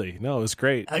 absolutely. No, it was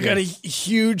great. I got a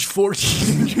huge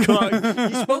 14 cock.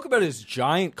 He spoke about his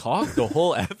giant cock the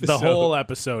whole episode. The whole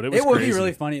episode. It was it would crazy. be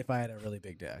really funny if I had a really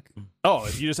big dick. Oh,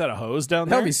 if you just had a hose down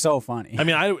That there. would be so funny. I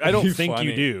mean, I don't Be think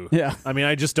you funny. do. Yeah. I mean,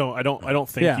 I just don't. I don't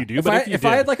think yeah. you do. If But I, if you if did,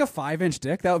 I had like a 5-inch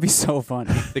dick, that would be so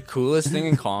funny. The coolest thing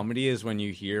in comedy is when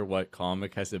you hear what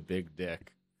comic has a big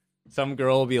dick. Some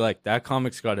girl will be like, that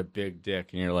comic's got a big dick.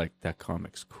 And you're like, that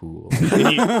comic's cool.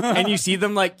 And you see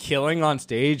them like killing on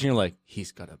stage. And you're like,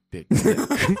 he's got a big dick.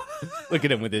 Look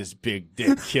at him with his big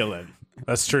dick killing.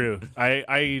 that's true.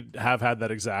 I have had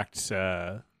that exact.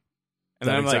 And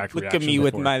that I'm like, exact look at reaction me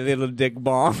with before. my little dick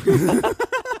bomb.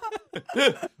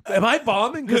 Am I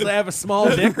bombing because I have a small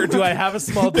dick, or do I have a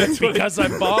small dick because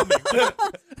I'm bombing?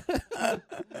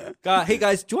 God, hey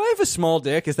guys, do I have a small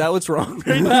dick? Is that what's wrong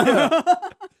right now?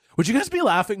 Would you guys be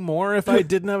laughing more if I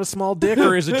didn't have a small dick,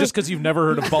 or is it just because you've never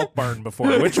heard of Bulk Barn before?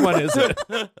 Which one is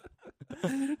it?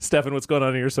 Stefan, what's going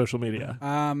on in your social media?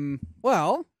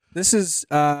 Well, this is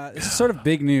sort of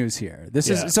big news here. This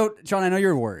Yeah. is so, John. I know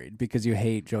you're worried because you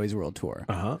hate Joey's World Tour.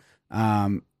 Uh-huh.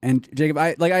 And Jacob,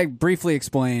 I briefly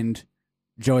explained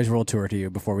Joey's World Tour to you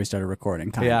before we started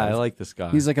recording. Kind Yeah, of. I like this guy.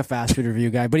 He's like a fast food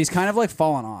review guy, but he's kind of like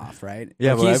fallen off, right?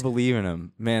 yeah, Like, but I he's- believe in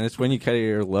him. Man, it's when you cut at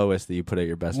your lowest that you put at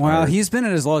your best. well, art. he's been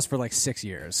at his lowest for like 6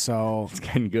 years, so It's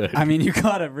getting good. I mean, you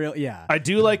gotta yeah. I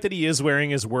do like that he is wearing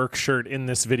his work shirt in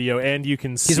this video, and you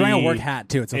can see He's wearing a work hat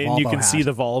too. It's a and Volvo you can hat. see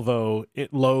the Volvo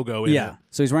logo in Yeah. it.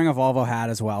 So he's wearing a Volvo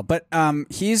hat as well. But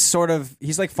he's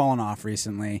like fallen off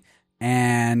recently.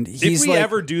 And he's If we like,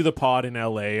 ever do the pod in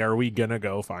LA, are we gonna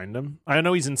go find him? I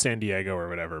know he's in San Diego or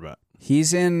whatever, but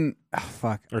he's in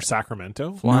or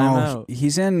Sacramento. Fly him no, out.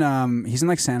 he's in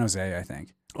like San Jose, I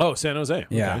think. Oh, San Jose.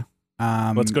 Yeah.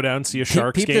 Okay. Let's go down and see a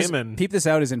Sharks peep game this, and peep this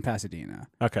out is in Pasadena.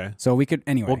 okay. So we could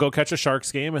anyway. We'll go catch a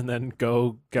Sharks game and then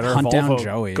go get our Hunt Volvo. down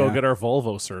Joey, go yeah. get our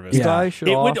Volvo service. Yeah. guy should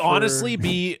It would offer- honestly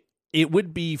be. It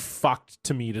would be fucked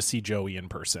to me to see Joey in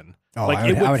person. Oh, like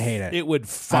I would hate it. It would I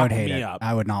fuck would hate me it. up.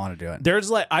 I would not want to do it.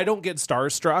 There's like I don't get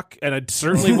starstruck, and I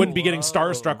certainly wouldn't be getting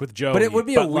starstruck with Joey. But it would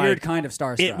be a like, weird kind of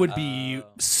starstruck. It would be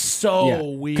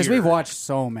so weird because we've watched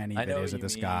so many I know videos what of you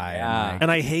this mean, guy. yeah. And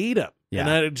and I hate him. Yeah. And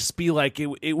I'd just be like,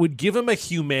 it would give him a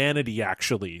humanity.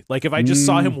 Actually, like if I just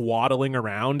saw him waddling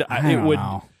around, I it don't would.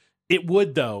 know. It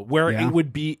would though, where Yeah. it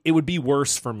would be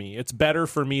worse for me. It's better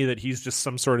for me that he's just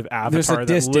some sort of There's a avatar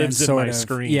that distance lives in sort my of,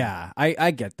 screen. Yeah,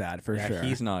 I get that for Yeah, sure.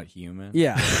 he's not human.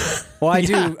 Yeah. Well,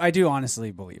 I do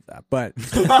honestly believe that. But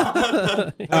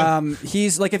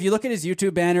he's like, if you look at his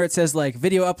YouTube banner, it says like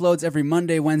video uploads every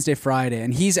Monday, Wednesday, Friday,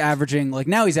 and he's averaging like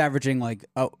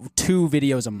 2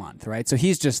 videos a month, right? So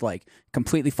he's just like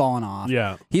completely fallen off.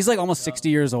 Yeah. He's like almost 60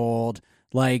 years old,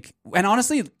 like, and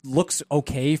honestly looks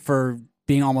okay for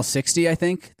being almost 60, I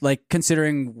think, like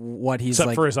considering what he's Except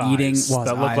like for his eating. eyes, Well, his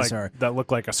that look eyes like are. that look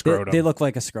like a scrotum. They look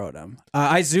like a scrotum.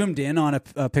 I zoomed in on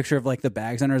a picture of like the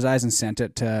bags under his eyes and sent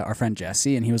it to our friend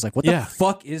Jesse, and he was like, "What the Yeah.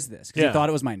 fuck is this?" Because Yeah. he thought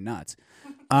it was my nuts.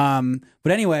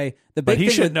 But anyway, the but big he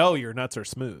thing should with, know your nuts are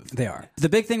smooth. they are. The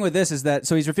big thing with this is that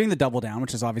so he's reviewing the Double Down,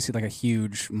 which is obviously like a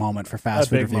huge moment for fast A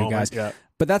food big review moment, guys. yeah.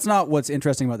 But that's not what's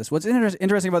interesting about this. What's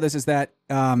interesting about this is that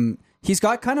he's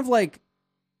got kind of like.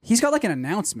 He's got like an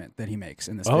announcement that he makes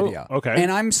in this Oh, video. okay.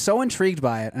 And I'm so intrigued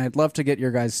by it, and I'd love to get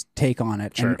your guys' take on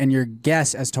it Sure. and your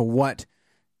guess as to what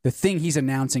the thing he's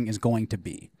announcing is going to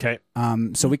be. Okay.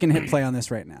 So we can hit play on this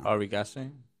right now. Are we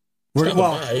guessing?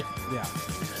 Well, Hi.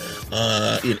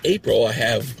 yeah. In April, I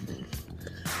have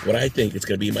what I think is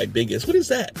going to be my biggest. What is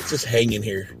that? It's just hanging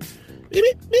here.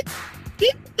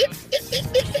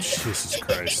 Jesus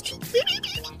Christ.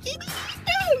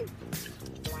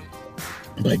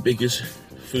 My biggest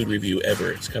food review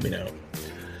ever. It's coming out.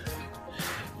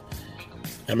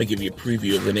 I'm going to give you a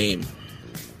preview of the name.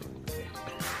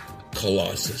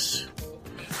 Colossus.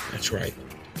 That's right.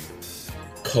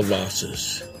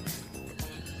 Colossus.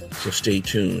 So stay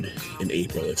tuned. In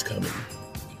April, it's coming.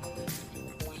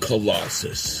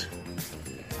 Colossus.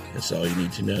 That's all you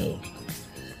need to know.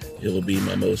 It'll be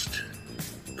my most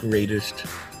greatest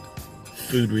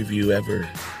food review ever.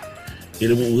 It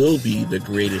will be the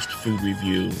greatest food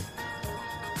review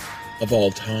of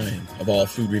all time, of all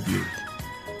food review.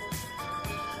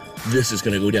 This is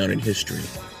going to go down in history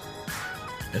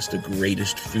as the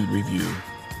greatest food review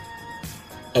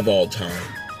of all time.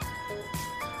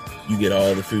 you get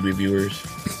all the food reviewers,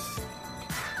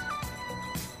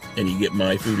 and you get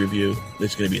my food review.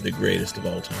 It's going to be the greatest of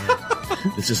all time.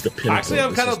 This is the pinnacle. Actually,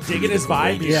 I'm kind of digging his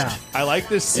vibe. Yeah. I like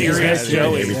this He's serious got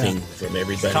Joey. everything from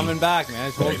everybody Coming back, man. I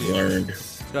that told I've you. learned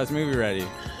This guy's movie ready.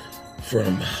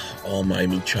 from all my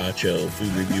muchacho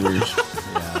food reviewers,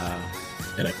 Yeah.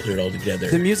 and I put it all together.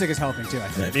 The music is helping too, I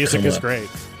and think. I've Music come is up great.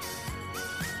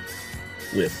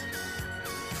 with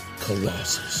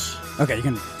Colossus. Okay, you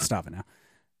can stop it now.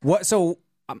 What? So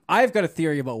I've got a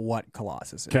theory about what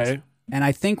Colossus is. Okay. And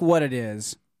I think what it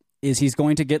is he's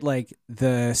going to get like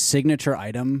the signature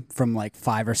item from like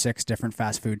 5 or 6 different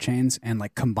fast food chains and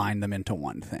like combine them into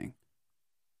one thing.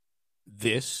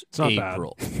 This It's not bad.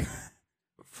 April,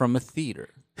 from a theater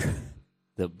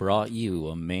that brought you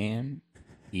a man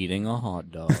eating a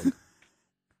hot dog,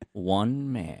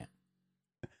 one man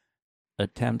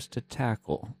attempts to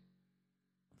tackle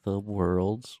the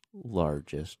world's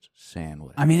largest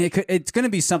sandwich. I mean, it's going to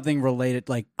be something related.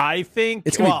 Like, I think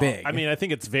It's gonna be big. I mean, I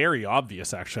think it's very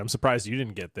obvious. Actually, I'm surprised you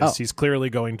didn't get this. Oh. He's clearly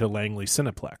going to Langley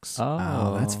Cineplex.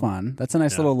 oh, that's fun. That's a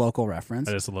nice Yeah. little local reference.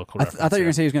 That is a local I reference. thought you were yeah. going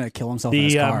to say he was going to kill himself in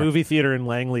his The car. movie theater in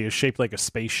Langley is shaped like a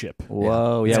spaceship.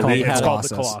 Whoa, It's yeah, called- we it's had called the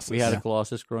Colossus. Colossus. we had Yeah. a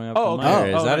Colossus growing up. Oh, in okay. my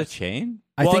area. Oh, Is that a nice. chain?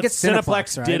 I Well, think it's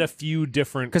Cineplex, right? did a few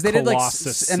different Because they did like,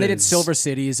 Colossuses. and they did Silver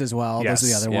Cities as well. Yes. Those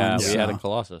are the other Yeah, ones. we had so- a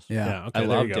Colossus. Yeah. Yeah, okay, I there you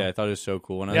loved go. it. I thought it was so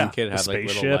cool. When I was Yeah, a kid, it had the like little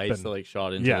spaceship lights and- that like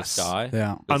shot into Yes. the sky.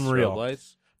 Yeah. The Unreal. strobe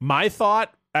lights. My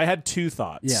thought, I had 2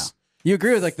 thoughts. Yeah. You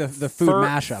agree with like the food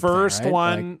mashup thing, First right?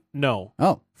 one, no. Like,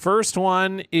 oh, First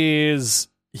one is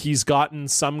he's gotten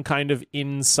some kind of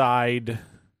inside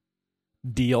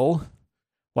deal.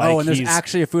 Like and there's he's-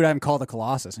 actually a food item called the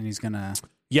Colossus, and he's gonna.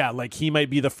 yeah, like he might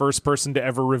be the first person to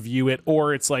ever review it,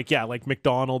 or it's like, yeah, like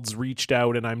McDonald's reached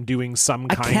out and I'm doing some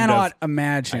I kind cannot of.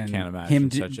 imagine. I can't imagine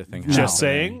him such a thing No. Just happening.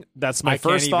 saying, that's my I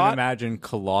first can't thought. even imagine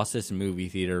Colossus movie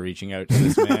theater reaching out to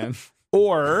this man.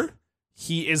 Or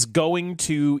he is going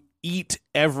to eat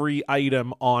every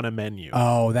item on a menu.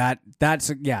 Oh, that makes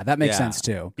Yeah. sense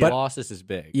too. But Colossus is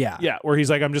big. yeah, Yeah, where he's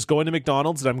like, I'm just going to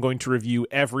McDonald's and I'm going to review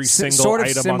every single sort of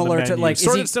item similar on the to menu. like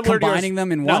sort is of he similar to yours. combining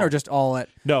them in one No. or just all at?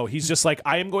 No, he's just like,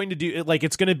 I am going to do it. Like,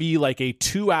 it's going to be like a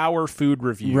 2-hour food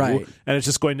review. Right. And it's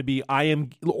just going to be, I am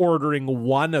ordering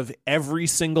one of every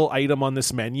single item on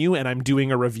this menu and I'm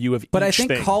doing a review of But each I think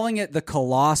thing. calling it the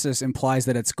Colossus implies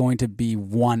that it's going to be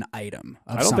one item.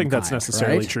 Of I don't some think that's kind,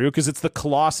 necessarily right? true because it's the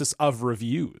Colossus of reviews.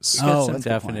 Get Oh, some that's a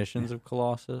good point. definitions of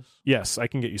Colossus. Yes, I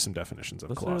can get you some definitions of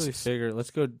Let's really Colossus. figure.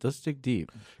 Let's dig deep.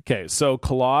 Okay, so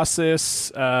Colossus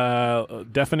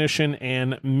definition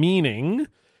and meaning: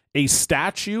 a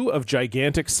statue of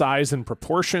gigantic size and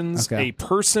proportions, Okay. a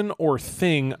person or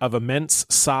thing of immense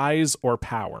size or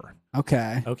power.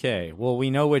 Okay. Okay, well we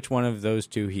know which one of those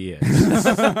two he is.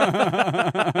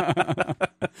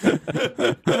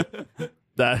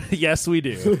 Yes, we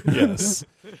do. Yes.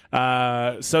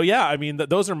 So yeah, I mean,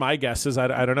 those are my guesses.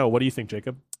 I don't know. What do you think,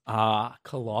 Jacob?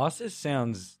 Colossus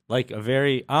sounds like a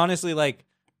very honestly like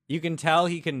you can tell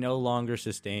he can no longer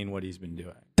sustain what he's been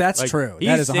doing. That's Like, true. He's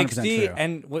That is 100% 60, true.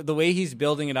 and the way he's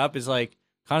building it up is like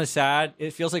kind of sad.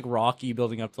 It feels like Rocky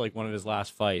building up to like one of his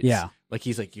last fights. Yeah. like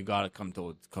he's like, you gotta come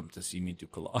to see me do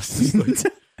Colossus.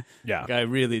 Like, Yeah. I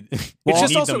really. It's need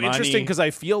just the also money. interesting because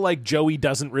I feel like Joey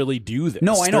doesn't really do this.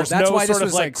 No, I know. There's That's no why this sort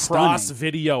was, of like, cross stunning.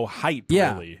 video hype.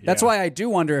 Yeah, really. that's why I do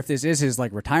wonder if this is his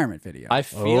like retirement video. I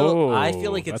feel like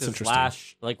Oh, it's that's his interesting.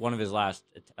 last, like one of his last.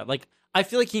 Like I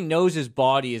feel like he knows his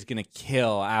body is gonna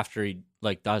kill after he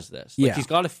like does this. Like Yeah. he's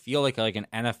got to feel like an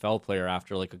NFL player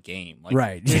after like a game. Like,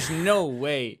 Right. There's no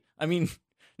way. I mean,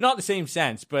 not the same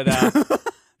sense, but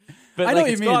but I know like, what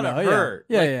you it's mean. gotta Though. hurt.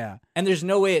 Yeah, Like, yeah. And there's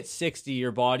no way at 60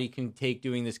 your body can take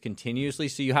doing this continuously.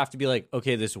 So you have to be like,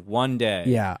 okay, this one day.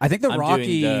 Yeah, I think the I'm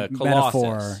Rocky doing the metaphor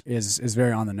Colossus. is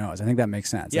very on the nose. I think that makes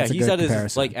sense. Yeah, That's a he's good at his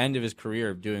comparison. like end of his career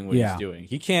of doing what Yeah. he's doing.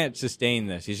 He can't sustain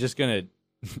this. He's just gonna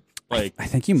like. I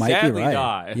think you might be sadly right.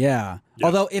 die. Yeah.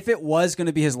 Although if it was going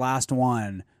to be his last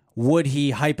one, would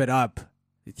he hype it up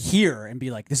here and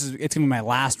be like, "This is it's going to be my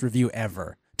last review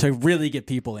ever" to really get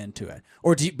people into it?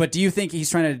 Or do you think he's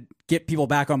trying to get people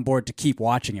back on board to keep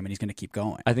watching him and he's going to keep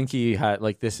going? I think he had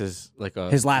like this is like a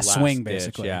His last swing, ditch.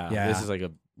 basically. Yeah, Yeah. this is like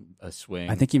a swing.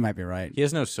 I think he might be right. he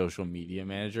has no social media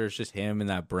manager. It's just him and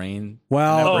that brain.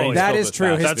 Well, brain's that filled is with true.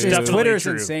 fast That's His definitely Twitter is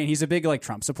true. insane. He's a big like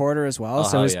Trump supporter as well. Oh,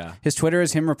 so hell yeah. his Twitter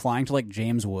is him replying to like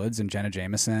James Woods and Jenna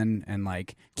Jameson and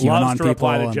like QAnon Loves to people.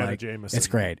 reply to and, Jenna like, Jameson. It's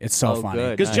great. It's so Oh, funny.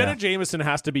 good. Because Oh, Jenna yeah. Jameson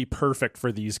has to be perfect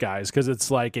for these guys because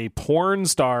it's like a porn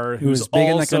star who's was big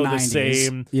in, like, the also the 90s.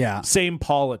 same, Yeah. same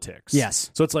politics. Yes.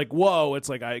 So it's like, whoa, it's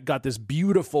like I got this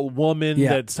beautiful woman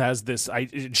Yeah. that has this,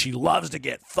 and she loves to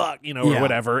get fucked, or Yeah.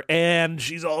 whatever. whatever. And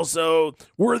she's also,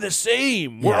 we're the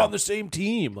same. We're Yeah. on the same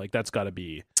team. Like, that's got to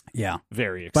be Yeah.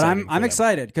 very But exciting. I'm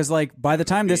excited because like by the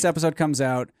time this episode comes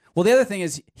out, well, the other thing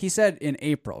is he said in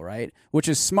April, right? Which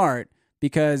is smart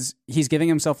because he's giving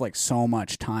himself like so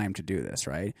much time to do this,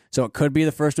 right? So it could be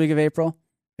the first week of April,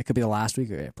 it could be the last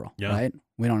week of April, Yeah. right?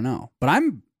 We don't know, but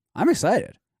I'm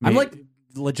excited. I'm like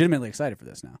legitimately excited for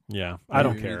this now. Yeah, I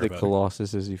don't Maybe care. The about it.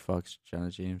 Colossus as he fucks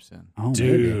Jenna Jameson. Oh,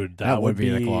 Dude, maybe. that would be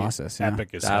the Colossus. Yeah.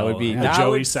 epic as That hell. would be The that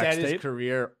Joey would sex set his tape.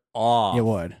 career off. It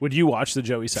would. Would you watch the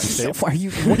Joey sex tape? Are you?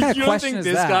 What kind of You don't question think is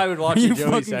this that? guy would watch Are a you Joey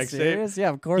fucking sex tape? serious? Yeah,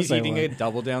 of course. He's I eating would. a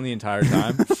double down the entire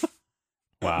time.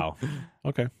 Wow.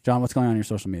 Okay. John, what's going on your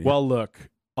social media? Well, look,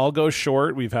 I'll go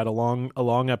short. We've had a long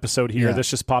episode here. Yeah. This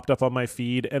just popped up on my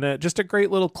feed, and just a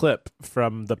great little clip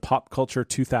from the Pop Culture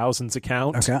 2000s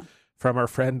account okay. from our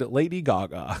friend Lady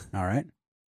Gaga. All right.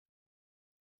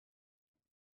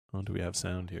 Oh, do we have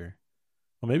sound here?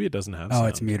 Well, maybe it doesn't have Oh, sound.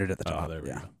 it's muted at the top. Oh, there we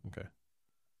yeah. go. Okay.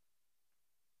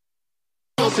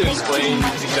 To explain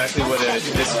exactly what a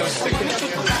disco stick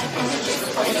is?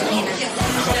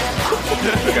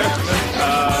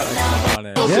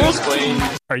 To explain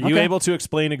Are you Okay. able to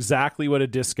explain exactly what a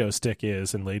disco stick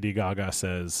is? And Lady Gaga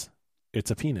says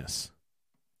it's a penis.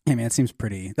 Hey man, it seems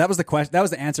pretty. That was the question. That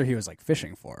was the answer he was like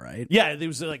fishing for, right? Yeah, it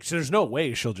was like, there's no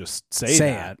way she'll just say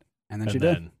that. it, and then And she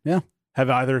then- did. Yeah. Have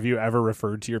either of you ever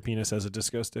referred to your penis as a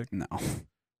disco stick? No.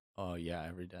 Oh yeah,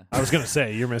 every day. I was going to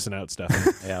say, you're missing out, Steph.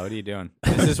 Yeah, what are you doing?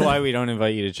 This is why we don't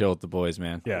invite you to chill with the boys,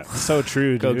 man. Yeah, so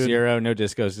true, Coke dude. Zero, no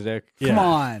disco stick. Yeah. Come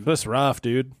on. That's rough,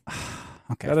 dude.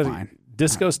 Okay, Gotta- fine.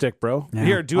 Disco stick, bro. Yeah.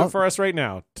 Here, do I'll- it for us right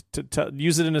now.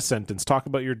 Use it in a sentence. Talk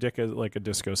about your dick as like a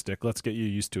disco stick. Let's get you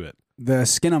used to it. The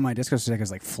skin on my disco stick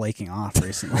is like flaking off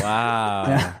recently. Wow.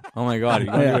 Yeah. Oh my god, are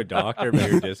you going Yeah. to a doctor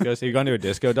about your disco? So you going to a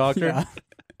disco doctor? Yeah.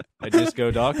 A disco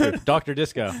doctor? Dr.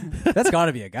 Disco. That's got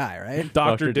to be a guy, right?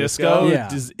 Dr. Dr. Disco,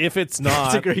 Disco? Yeah. if it's It's a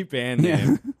not, great band Yeah.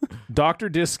 name. Dr.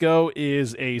 Disco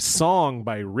is a song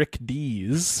by Rick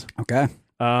Dees. Okay.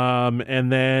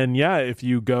 And then, yeah, if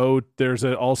you go, there's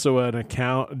also an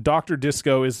account. Dr.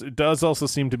 Disco does also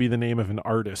seem to be the name of an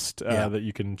artist Yeah. that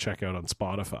you can check out on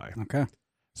Spotify. Okay.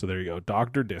 So there you go,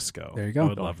 Dr. Disco. There you go. I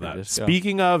would love Dr. that. Disco.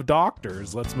 Speaking of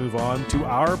doctors, let's move on to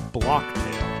our block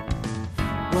tale.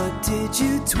 What did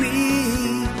you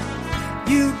tweet?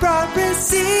 You brought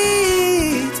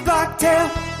receipts, Blocktail.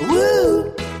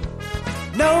 Woo!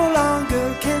 No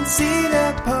longer can see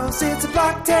the post. It's a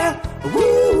Blocktail.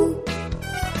 Woo!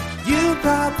 You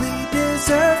probably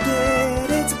deserved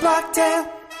it. It's a Blocktail.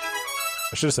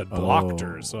 I should have said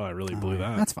bloctors, so I really blew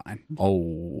that. That's fine.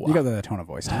 Oh. You got the tone of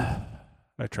voice now.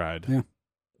 I tried. Yeah.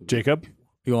 Jacob?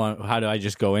 You want, how do I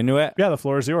just go into it? Yeah, the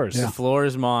floor is yours. The floor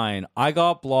is mine. I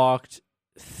got blocked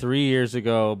 3 years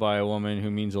ago by a woman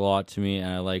who means a lot to me, and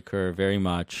I like her very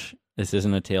much. This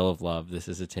isn't a tale of love. This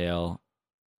is a tale.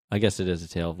 I guess it is a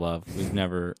tale of love. We've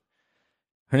never.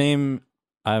 Her name.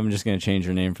 I'm just going to change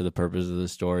her name for the purpose of the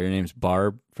story. Her name's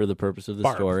Barb for the purpose of the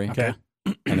Barb. story. Okay.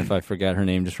 And if I forget her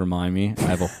name, just remind me. I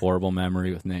have a horrible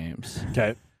memory with names.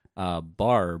 Okay.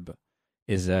 Barb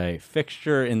is a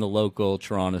fixture in the local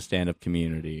Toronto stand-up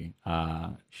community.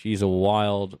 She's a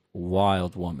wild,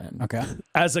 wild woman. Okay.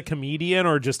 As a comedian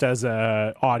or just as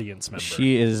a audience member?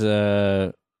 She is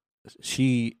an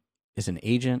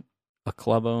agent, a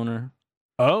club owner,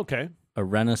 Oh, okay. a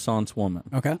Renaissance woman.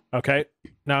 Okay. Okay.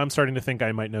 Now I'm starting to think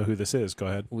I might know who this is. Go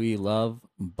ahead. We love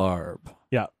Barb.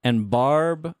 Yeah. And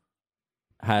Barb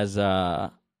has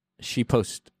she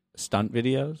posts stunt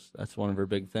videos. That's one of her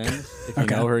big things. If you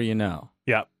Okay. know her, you know.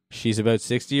 Yeah. She's about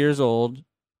 60 years old,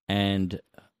 and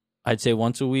I'd say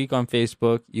once a week on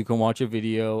Facebook, you can watch a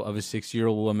video of a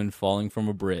 60-year-old woman falling from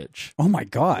a bridge Oh my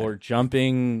God. or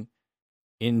jumping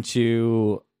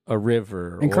into a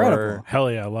river. Incredible.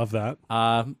 Hell yeah, I love that.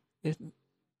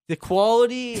 The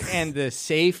quality and the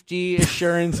safety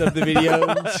assurance of the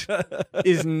videos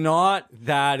is not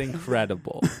that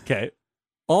incredible. Okay.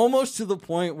 Almost to the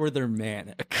point where they're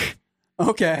manic.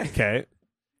 Okay. Okay.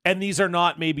 And these are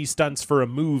not maybe stunts for a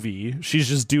movie. She's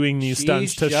just doing these She's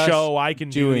stunts to just show I can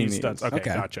do doing these these. stunts. Okay,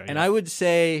 Okay. gotcha. And I would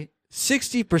say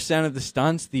 60% of the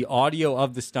stunts, the audio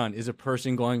of the stunt is a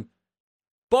person going,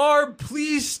 Barb,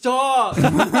 please stop.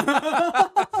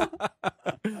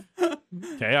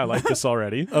 Okay, I like this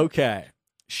already. Okay.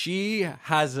 She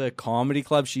has a comedy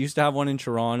club. She used to have one in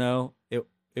Toronto.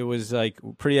 It was like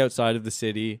pretty outside of the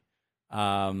city.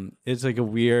 It's like a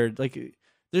weird, like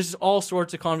there's all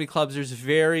sorts of comedy clubs. There's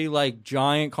very like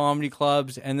giant comedy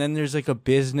clubs, and then there's like a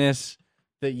business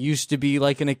that used to be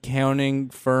like an accounting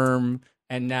firm,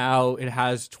 and now it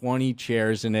has 20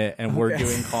 chairs in it, and we're Okay.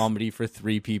 doing comedy for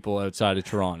 3 people outside of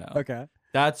Toronto. Okay.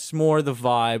 That's more the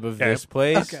vibe of this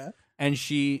place. Okay. And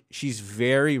she's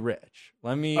very rich.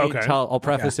 Let me Okay. I'll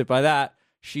preface it by that.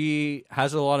 She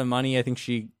has a lot of money. I think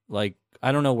she, like,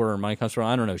 I don't know where her money comes from.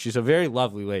 I don't know. She's a very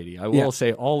lovely lady. I will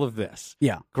say all of this.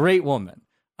 Yeah. Great woman.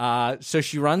 So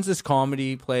she runs this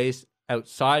comedy place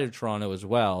outside of Toronto as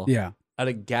well. Yeah. At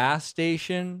a gas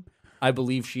station, I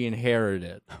believe she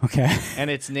inherited. Okay. And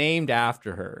it's named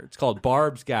after her. It's called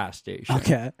Barb's Gas Station.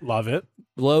 Okay. Love it.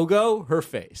 Logo, her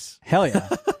face. Hell yeah.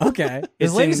 Okay. This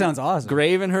It's lady in sounds awesome.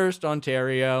 Gravenhurst,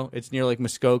 Ontario. It's near like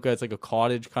Muskoka. It's like a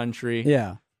cottage country.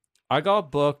 Yeah. I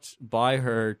got booked by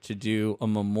her to do a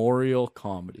memorial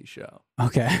comedy show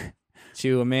Okay.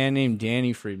 to a man named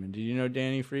Danny Friedman. Did you know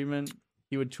Danny Friedman?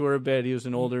 He would tour a bit. He was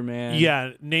an older man.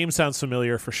 Yeah, name sounds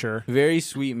familiar for sure. Very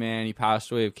sweet man. He passed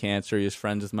away of cancer. He was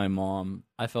friends with my mom.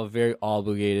 I felt very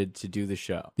obligated to do the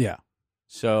show. Yeah.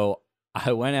 So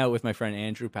I went out with my friend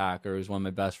Andrew Packer, who's one of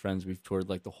my best friends. We've toured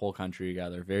like the whole country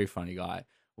together. Very funny guy.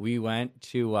 We went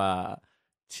to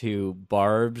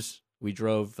Barb's. We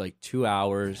drove like 2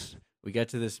 hours. We get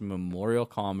to this memorial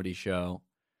comedy show.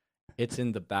 It's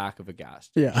in the back of a gas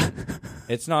station. Yeah.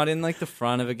 It's not in like the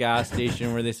front of a gas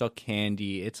station where they sell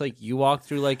candy. It's like you walk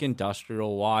through like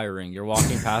industrial wiring. You're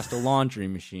walking past a laundry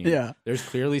machine. Yeah. There's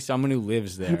clearly someone who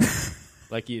lives there.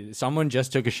 Like someone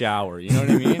just took a shower. You know what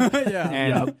I mean?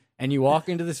 Yeah. And you walk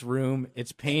into this room.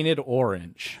 It's painted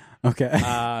orange.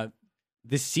 Okay.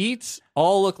 The seats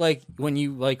all look like when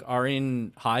you like are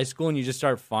in high school and you just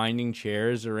start finding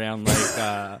chairs around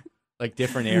like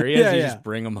different areas. Yeah, you yeah. just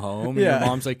bring them home. And Yeah. your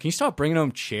mom's like, "Can you stop bringing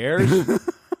home chairs?"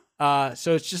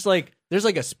 So it's just like there's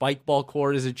like a spike ball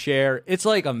cord as a chair. It's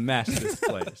like a mess. This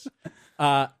place.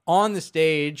 On the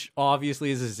stage,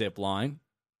 obviously, is a zip line.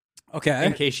 Okay.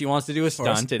 In case she wants to do a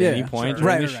stunt at Yeah, any yeah, point sure.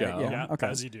 during Right, the right, show. yeah. Yeah, Okay.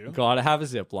 as you do. Gotta have a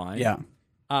zip line. Yeah.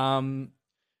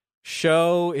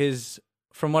 Show is,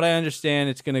 from what I understand,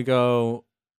 it's gonna go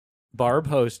Barb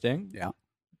hosting. Yeah.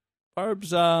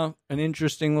 Barb's an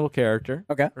interesting little character.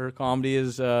 Okay. Her comedy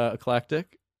is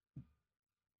eclectic,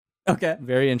 Okay.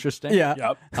 very interesting. Yeah.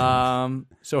 Yep.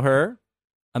 So her,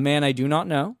 a man I do not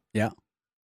know. Yeah.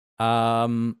 A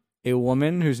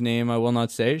woman whose name I will not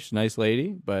say. She's a nice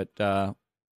lady, but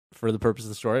for the purpose of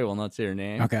the story, I will not say her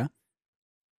name. Okay.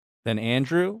 Then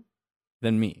Andrew,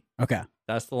 then me. Okay.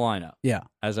 That's the lineup. Yeah.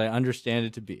 As I understand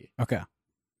it to be. Okay.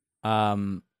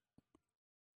 Barb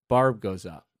goes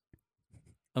up.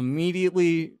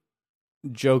 Immediately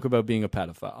joke about being a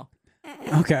pedophile.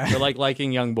 Okay. Or like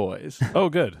liking young boys. Oh,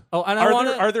 good. Oh, and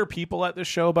Are there people at this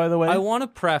show, by the way? I want to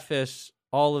preface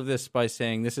all of this by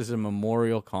saying this is a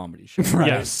memorial comedy show. Right.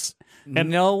 Yes. And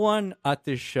no one at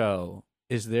this show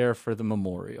is there for the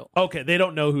memorial. Okay, they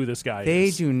don't know who this guy They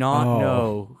is. do not Oh.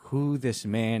 know who this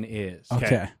man is.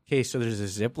 Okay. Okay, so there's a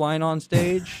zip line on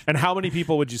stage. And how many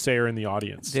people would you say are in the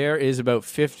audience? There is about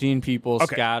 15 people Okay.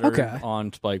 scattered Okay.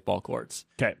 on spike ball courts.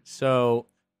 Okay. So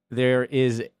there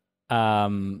is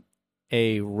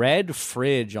a red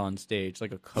fridge on stage,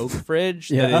 like a Coke fridge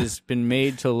Yeah. that has been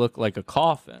made to look like a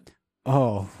coffin.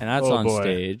 Oh. And that's Oh, on boy.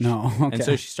 stage. No. Okay. And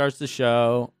so she starts the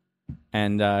show,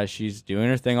 and she's doing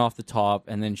her thing off the top,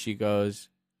 and then she goes,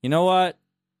 "You know what?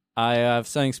 I have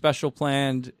something special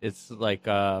planned. It's like,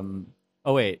 oh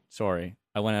wait, sorry,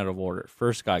 I went out of order.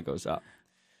 First guy goes up.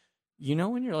 You know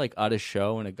when you're like at a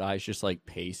show and a guy's just like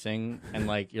pacing, and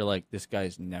like you're like, this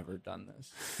guy's never done this.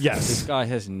 This Yes. guy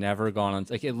has never gone on.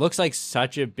 Like it looks like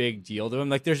such a big deal to him.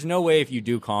 Like there's no way if you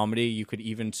do comedy you could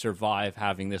even survive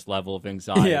having this level of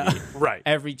anxiety Yeah. Right.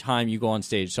 every time you go on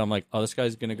stage. So I'm like, oh, this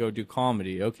guy's gonna go do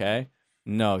comedy. Okay,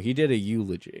 no, he did a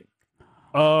eulogy.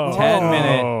 Oh.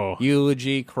 10-minute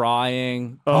eulogy,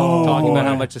 crying, Oh, talking about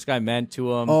how boy. much this guy meant to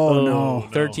him. Oh, no.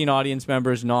 13 audience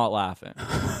members not laughing.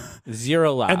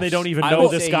 0 laughs. And they don't even I know will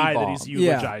this say guy he that he's bombed.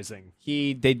 eulogizing.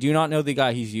 They do not know the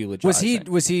guy he's eulogizing.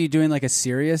 Was he doing like a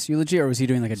serious eulogy or was he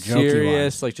doing like a jokey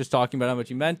serious, like just talking about how much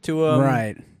he meant to him? one?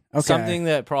 Right. Okay. Something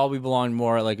that probably belonged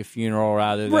more at like a funeral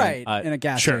rather than right in a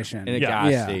gas Sure. station. in a Yeah.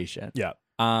 gas Yeah. station. Yeah.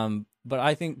 But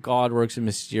I think God works in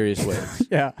mysterious ways.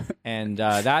 Yeah. And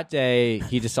that day,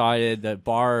 he decided that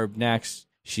Barb next,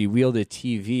 she wheeled a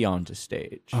TV onto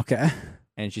stage. Okay.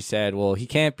 And she said, well, he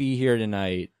can't be here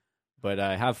tonight, but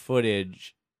I have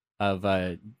footage of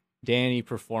Danny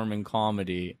performing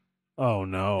comedy. Oh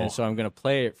no. And so I'm going to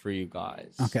play it for you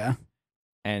guys. Okay.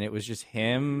 And it was just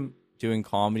him doing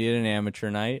comedy at an amateur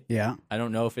night. Yeah. I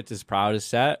don't know if it's his proudest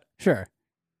set. Sure.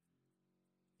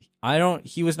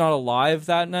 He was not alive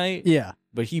that night, Yeah.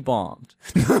 but he bombed.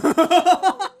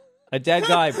 A dead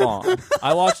guy bombed.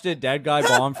 I watched a dead guy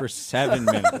bomb for 7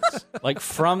 minutes. Like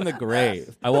from the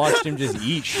grave. I watched him just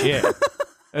eat shit.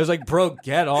 I was like, bro,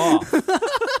 get off.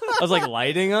 I was like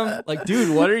lighting them. Like,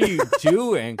 dude, what are you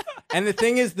doing? And the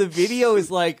thing is, the video is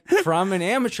like from an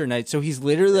amateur night. So he's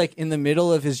literally like in the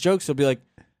middle of his jokes. He'll be like,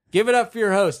 give it up for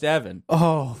your host, Evan.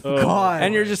 Oh, God.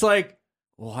 And you're just like,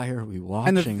 why are we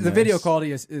watching And the video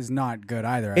quality is not good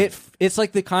either. It's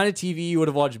like the kind of TV you would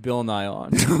have watched Bill Nye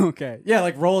on. Okay. Yeah,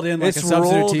 like rolled in like It's a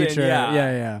substitute rolled in, teacher. yeah.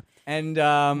 Yeah. And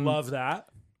Love that.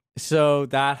 so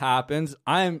that happens.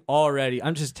 I'm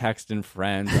just texting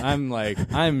friends.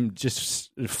 I'm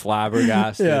just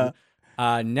flabbergasted.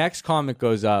 Yeah. Next comic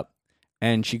goes up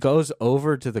and she goes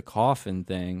over to the coffin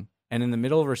thing. And in the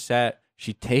middle of her set,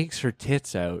 she takes her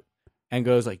tits out and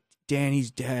goes like,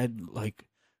 Danny's dead. Like,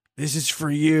 this is for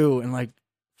you. And like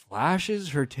flashes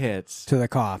her tits To the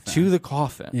coffin. to the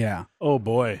coffin. Yeah. Oh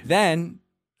boy. Then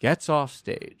gets off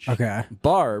stage. Okay.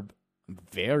 Barb,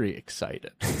 very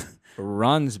excited,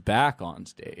 runs back on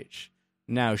stage.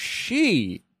 Now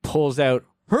she pulls out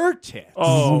her tits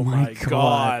Oh my my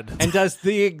God. God. and does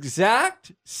the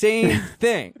exact same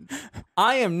thing.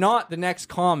 I am not the next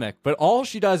comic, but all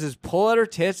she does is pull out her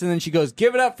tits and then she goes,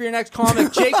 give it up for your next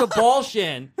comic, Jacob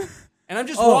Balshin. And I'm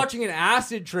just watching an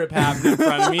acid trip happen in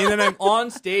front of me. And then I'm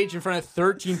on stage in front of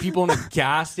 13 people in a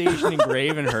gas station in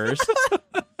Gravenhurst.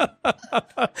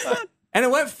 And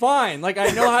it went fine. Like, I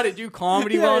know how to do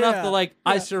comedy well enough that, like,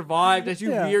 I survived. I do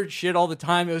weird shit all the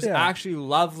time. It was actually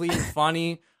lovely and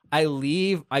funny. I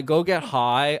leave. I go get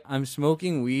high. I'm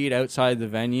smoking weed outside the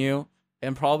venue.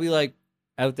 And probably, like,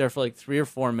 out there for, like, 3 or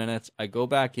 4 minutes. I go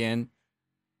back in.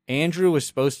 Andrew was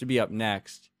supposed to be up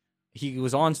next. He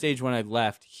was on stage when I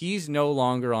left. He's no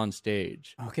longer on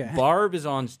stage. Okay. Barb is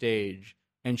on stage,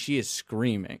 and she is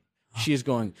screaming. She is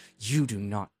going, you do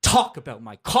not talk about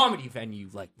my comedy venue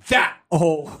like that.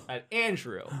 Oh. At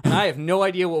Andrew. And I have no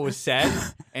idea what was said.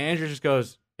 Andrew just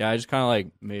goes, yeah, I just kind of like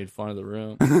made fun of the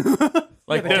room.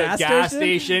 Like the the gas gas station?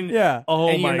 station. Yeah. Oh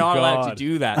And you're my not allowed to God.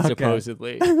 do that, Okay.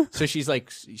 supposedly. So she's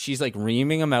like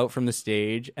reaming him out from the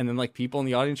stage. And then like people in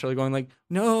the audience are going like,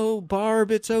 no,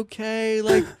 Barb, it's okay.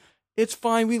 Like, it's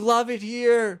fine. We love it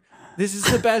here. This is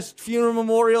the best funeral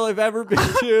memorial I've ever been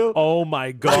to. Oh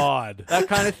my God. That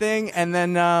kind of thing. And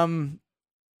then,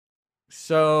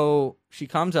 so she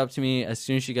comes up to me as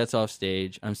soon as she gets off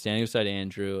stage. I'm standing beside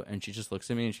Andrew, and she just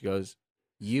looks at me and she goes,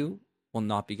 you will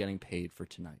not be getting paid for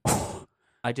tonight.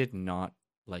 I did not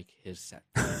like his set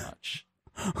very much.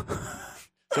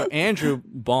 So Andrew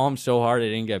bombed so hard I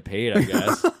didn't get paid, I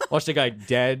guess. Watched the guy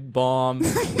dead bomb.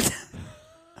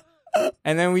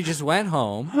 And then we just went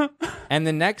home. And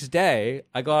the next day,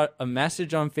 I got a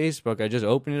message on Facebook. I just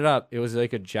opened it up. It was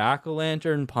like a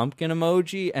jack-o'-lantern pumpkin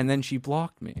emoji, and then she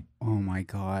blocked me. Oh my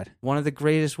God. One of the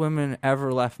greatest women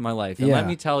ever left my life. And Yeah. let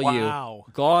me tell Wow.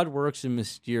 you, God works in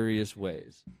mysterious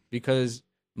ways. Because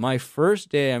my first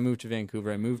day I moved to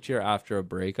Vancouver, I moved here after a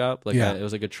breakup. Like Yeah. it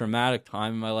was like a traumatic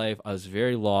time in my life. I was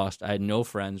very lost. I had no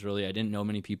friends, really. I didn't know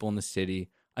many people in the city.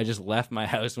 I just left my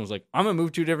house and was like, I'm going to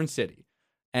move to a different city.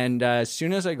 And as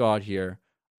soon as I got here,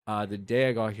 the day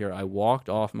I got here, I walked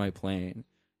off my plane.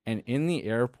 And in the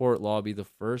airport lobby, the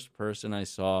first person I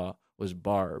saw was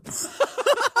Barb.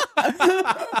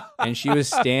 And she was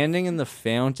standing in the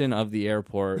fountain of the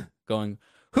airport going,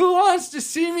 who wants to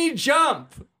see me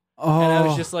jump? Oh. And I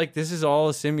was just like, this is all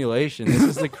a simulation. This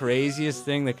is the craziest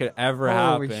thing that could ever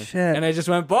Holy happen. shit. And I just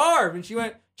went, Barb. And she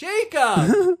went,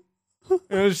 Jacob.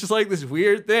 And it was just like this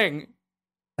weird thing.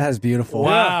 That is beautiful.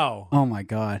 Wow. Oh my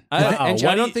God. I What do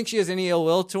don't you- think she has any ill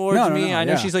will towards No, no, me. no, I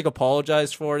know yeah. she's like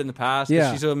apologized for it in the past.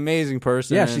 Yeah. She's an amazing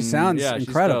person. Yeah, she and, sounds yeah, she's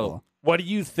incredible. dope. What do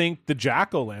you think the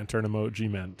jack-o'-lantern emoji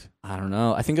meant? I don't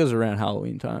know. I think it was around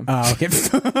Halloween time. Oh, okay. I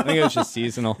think it was just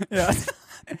seasonal. Yeah.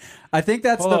 I think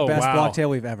that's the Oh, best wow. blocktail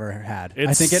we've ever had. I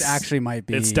It's- think it actually might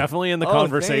be. It's definitely in the Oh, thank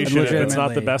conversation. you. If it's not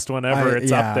the Legitimately. best one ever,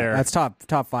 it's yeah, up there. That's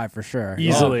top 5 for sure.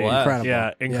 Easily. Oh, bless. Incredible.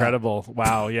 Yeah, incredible.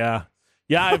 Wow, yeah.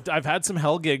 Yeah, I've had some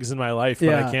hell gigs in my life, but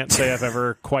Yeah. I can't say I've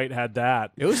ever quite had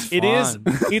that. It was It is. fun.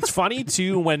 It's funny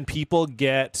too when people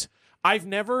get. I've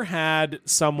never had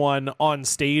someone on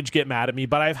stage get mad at me,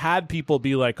 but I've had people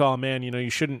be like, "Oh man, you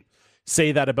shouldn't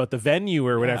say that about the venue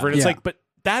or whatever." And it's Yeah. like, but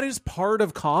that is part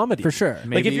of comedy For sure. Like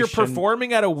Maybe if you you're shouldn't-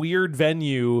 performing at a weird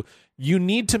venue, you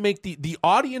need to make the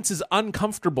audience is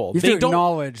uncomfortable. You have They to don't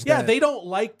acknowledge Yeah, that- they don't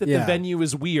like that the Yeah. venue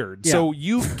is weird. Yeah. So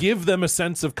you give them a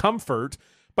sense of comfort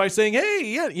by saying,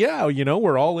 "Hey, yeah,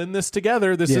 we're all in this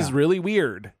together. This is Yeah. really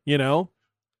weird,"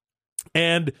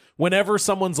 And whenever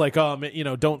someone's like, "Oh, man,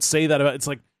 don't say that about," it's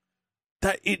like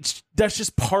that's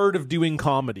just part of doing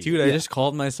comedy. Dude, I just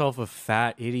called myself a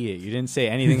fat idiot. You didn't say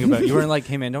anything about. You weren't like,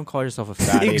 "Hey man, don't call yourself a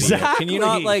fat idiot." Can you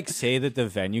not Exactly. like say that the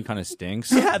venue kind of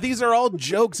stinks? Yeah, these are all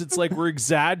jokes. It's like we're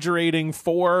exaggerating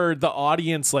for the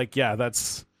audience. Like, yeah,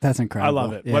 that's That's incredible. I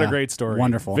love it. What a Yeah. great story.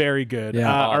 Wonderful. Very good.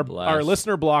 Yeah. Our, God bless. our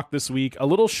listener block this week, a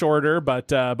little shorter, but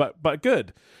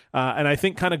good. And I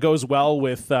think kind of goes well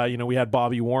with, we had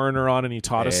Bobby Warner on and he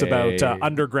taught us about Hey.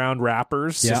 underground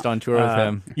rappers. Just on tour with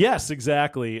him. Yes,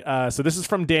 exactly. So this is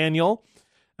from Daniel.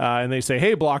 And they say,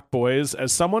 "Hey, Block Boys,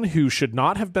 as someone who should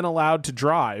not have been allowed to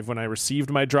drive when I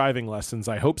received my driving lessons,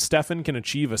 I hope Stefan can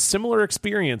achieve a similar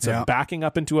experience Yeah. of backing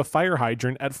up into a fire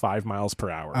hydrant at 5 miles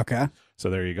per hour." Okay. So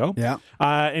there you go. Yeah.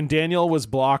 And Daniel was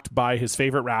blocked by his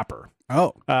favorite rapper.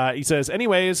 Oh. He says,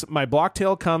 anyways, my block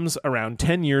tale comes around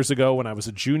 10 years ago when I was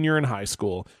a junior in high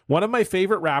school. One of my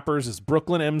favorite rappers is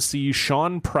Brooklyn MC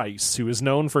Sean Price, who is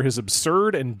known for his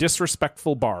absurd and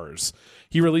disrespectful bars.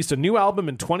 He released a new album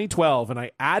in 2012, and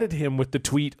I added him with the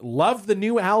tweet, "Love the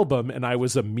new album," and I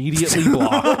was immediately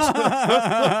blocked.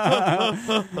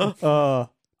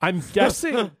 I'm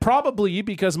guessing probably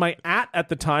because my at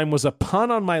the time was a pun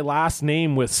on my last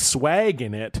name with swag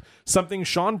in it, something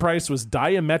Sean Price was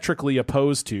diametrically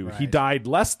opposed to. He died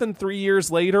less than 3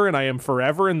 years later, and I am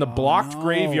forever in the blocked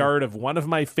graveyard of one of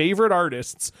my favorite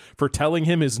artists for telling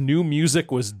him his new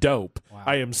music was dope.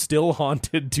 I am still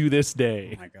haunted to this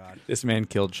day. My God. This man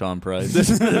killed Sean Price.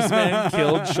 This man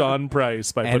killed Sean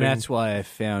Price by and putting... that's why I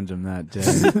found him that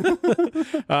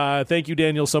day. Thank you,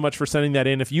 Daniel, so much for sending that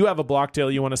in. If you have a block tale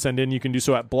you want to send in, you can do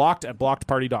so at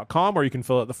blockedparty.com, or you can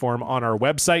fill out the form on our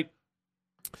website.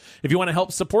 If you want to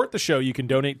help support the show, you can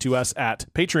donate to us at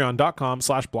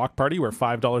patreon.com/blockparty, where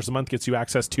 $5 a month gets you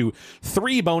access to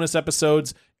 3 bonus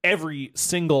episodes every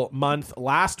single month.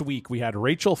 Last week, we had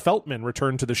Rachel Feltman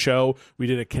return to the show. We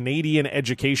did a Canadian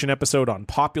education episode on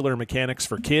popular mechanics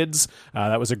for kids.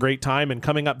 That was a great time. And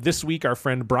coming up this week, our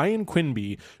friend Brian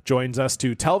Quinby joins us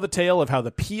to tell the tale of how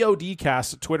the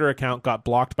PODcast Twitter account got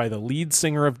blocked by the lead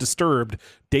singer of Disturbed,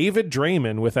 David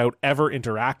Draymond, without ever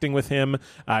interacting with him.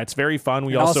 It's very fun.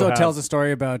 We It also also tells a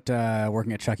story about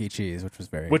working at Chuck E. Cheese, which was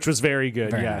very very good.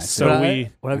 Very Yes. nice. So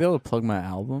would I be able to plug my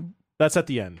album? that's at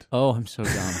the end. Oh, I'm so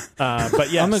dumb.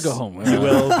 But yes, I'm gonna go home. You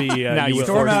will be. Now you you will-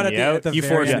 storm forced out at me the, out. at the You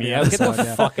very forced end me of out. the Get the episode,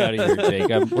 yeah. fuck out of here, Jacob.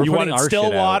 We're you putting wanted our still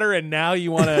shit out. water, and now you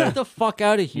want Get to. the fuck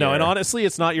out of here. No, and honestly,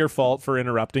 it's not your fault for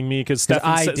interrupting me because Stefan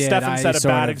I set a sort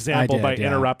bad of- example I did, by yeah.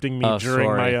 interrupting me Oh, during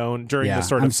sorry. my own Yeah, the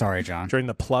sort I'm of sorry, John. during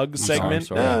the plug segment.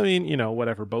 sorry. I mean,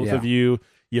 whatever. Both Yeah. of you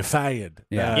fired.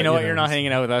 Yeah. you know what? You're not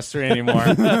hanging out with us three anymore.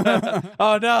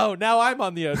 Oh no, now I'm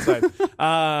on the outside.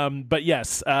 But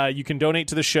yes, you can donate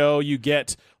to the show. You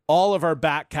get all of our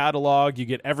back catalog. You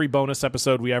get every bonus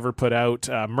episode we ever put out,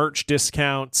 merch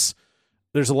discounts.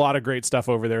 There's a lot of great stuff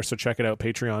over there, so check it out,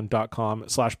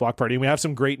 patreon.com/blockparty. And we have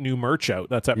some great new merch out.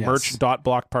 That's at Yes.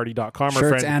 merch.blockparty.com.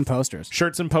 Shirts and posters.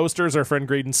 Shirts and posters. Our friend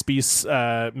Graydon Speece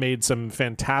made some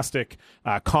fantastic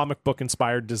comic book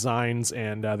inspired designs,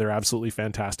 and they're absolutely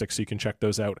fantastic. So you can check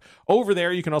those out over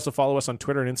there. You can also follow us on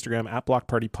Twitter and Instagram at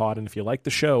BlockPartyPod. And if you like the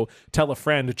show, tell a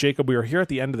friend. Jacob, we are here at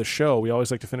the end of the show. We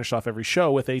always like to finish off every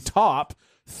show with a top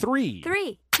 3.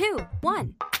 3, 2,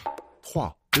 1.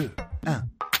 3, 2,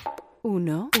 1.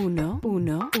 Uno, uno,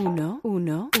 uno, uno,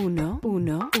 uno, uno,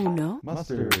 uno, uno.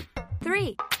 Mustard.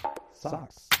 3,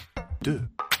 Socks. 2.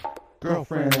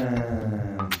 Girlfriends.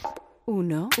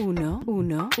 uno, uno,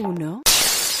 uno, uno.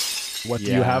 What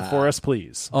do you have for us,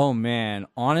 please? Oh man,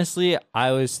 honestly,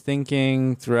 I was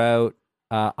thinking throughout.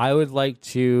 I would like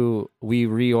we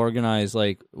reorganize,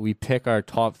 like we pick our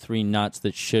top 3 nuts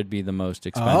that should be the most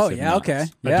expensive. Oh, yeah, nuts. okay.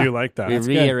 I Yeah. do like that. We That's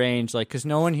good. rearrange, like, because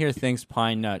no one here thinks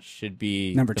pine nuts should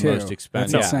be Number the 2. most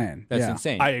expensive. That's insane. That's Yeah.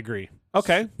 insane. I agree.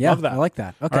 Okay. Yeah, Love that. I like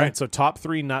that. Okay. All right. So top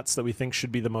 3 nuts that we think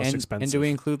should be the most and, expensive. and do we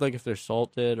include like if they're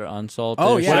salted or unsalted?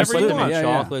 Oh, Or yeah, should I whatever put you them in want. Yeah,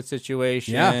 yeah. chocolate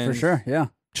situations? Yeah, for sure. Yeah.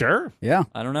 Sure. Yeah.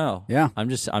 I don't know. Yeah. I'm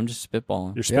just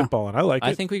spitballing. You're Yeah. spitballing. I like it.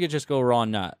 I think we could just go raw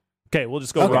nut. Okay, we'll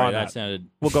just go Okay. raw That nut. sounded.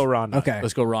 We'll go raw nut. Okay.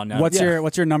 Let's go raw nut. What's Yeah.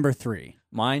 your number 3?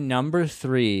 My number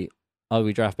 3? Oh,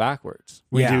 we draft backwards.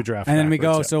 We do draft and then we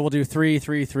go. backwards, yeah. So we'll do 3,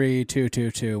 3, 3, 2, 2,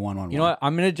 2, 1, 1. You know what?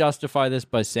 I'm going to justify this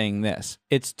by saying this.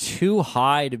 It's too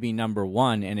high to be number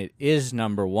 1, and it is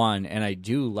number 1, and I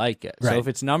do like it. So Right. if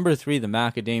it's number 3, the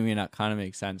macadamia nut kind of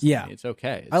makes sense. Yeah. To me. It's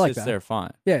okay. I like It's that. They're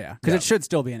fine. Yeah. Because it should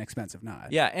still be an expensive nut.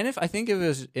 Yeah, and I think if it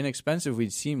was inexpensive,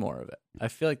 we'd see more of it. I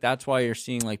feel like that's why you're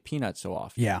seeing like peanuts so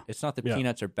often. Yeah. It's not that Yeah.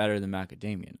 peanuts are better than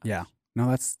macadamia nuts. Yeah. No,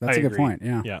 that's I a good agree. point.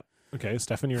 Yeah. Yeah. Okay,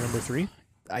 Stefan, you're number 3.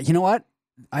 You know what?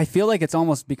 I feel like it's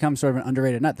almost become sort of an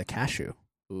underrated nut, the cashew.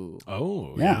 Ooh.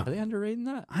 Oh, Yeah. Are they underrating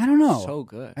that? I don't know. So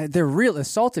good. They're real. The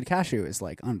salted cashew is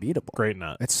like unbeatable. Great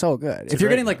nut. It's so good. It's If a you're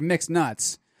great getting like mixed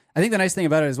nuts, I think the nice thing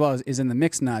about it as well is in the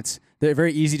mixed nuts, they're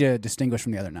very easy to distinguish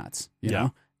from the other nuts. You Yeah.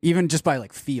 know, even just by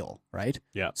like feel, right?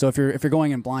 Yeah. So if you're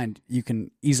going in blind, you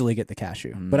can easily get the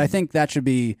cashew. But I think that should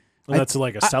be Well, that's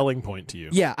like a selling point to you.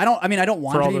 Yeah, I don't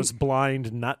want for it all to be, those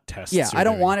blind nut tests. yeah, you're I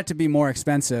don't doing. want it to be more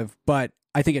expensive, but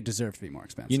I think it deserves to be more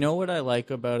expensive. You know what I like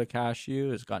about a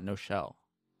cashew? It's got no shell.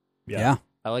 Yeah.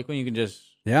 I like when you can just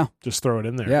just throw it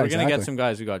in there. Yeah, We're gonna exactly. get some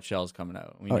guys who got shells coming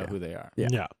out. We know yeah. who they are.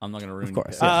 Yeah. I'm not gonna ruin Of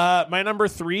course. it. My number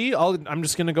 3, I'm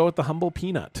just going to go with the humble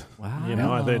peanut. Wow. You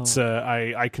know, it's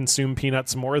I consume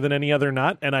peanuts more than any other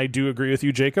nut, and I do agree with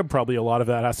you, Jacob. Probably a lot of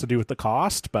that has to do with the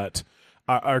cost, but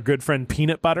our good friend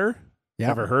peanut butter.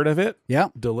 Yeah. Ever heard of it? Yeah.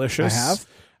 Delicious.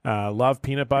 I have. Love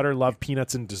peanut butter. Love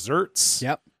peanuts in desserts.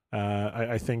 Yep.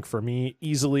 I think for me,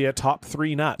 easily a top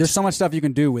 3 nut. There's so much stuff you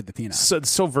can do with the peanut.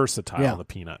 So versatile, Yeah. the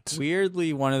peanut.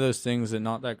 Weirdly, one of those things that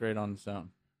not that great on its own.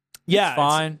 Yeah, It's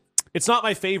fine. It's not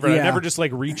my favorite. Yeah. I'm never just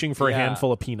like reaching for a Yeah.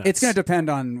 handful of peanuts. It's going to depend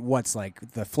on what's like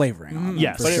the flavoring on them,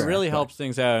 Yes. for But sure. it really helps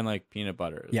things out in like peanut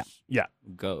butter. Yeah. Yeah.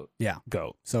 Goat. Yeah.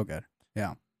 Go. So good.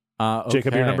 Yeah.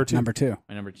 Jacob, you're number 2. Number 2.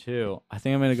 My number 2. I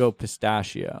think I'm gonna go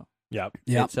pistachio. Yep.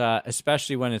 Yeah. It's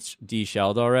especially when it's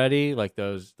deshelled already, like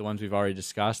the ones we've already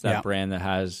discussed. That Yeah. brand that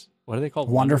has what are they called?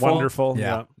 Wonderful.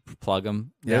 Yeah. Plug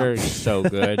them. Yeah. They're so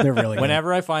good. They're really good.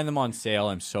 Whenever I find them on sale,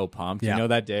 I'm so pumped. Yeah. You know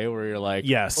that day where you're like,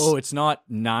 Yes. oh, it's not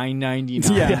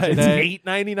 $9.99 Yeah, It's today.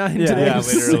 $8.99 Yeah. today. Yeah,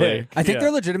 literally. Sick. I think Yeah.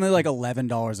 they're legitimately like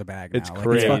 $11 a bag now. It's Like,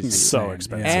 crazy. fucking It's so insane.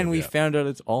 expensive. Yeah. And we Yeah. found out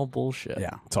it's all bullshit.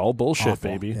 Yeah. It's all bullshit,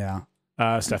 Awful. baby. Yeah.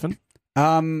 Stefan?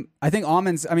 I think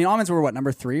almonds. I mean, almonds were what,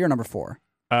 number 3 or number 4?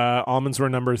 Almonds were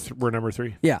number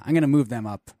 3. Yeah, I'm going to move them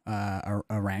up a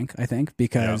rank. I think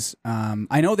because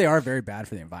I know they are very bad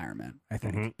for the environment. I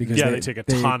think Mhm. because Yeah, they take a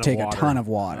ton of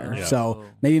water. water. Yeah. So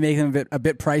maybe make them a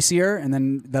bit pricier, and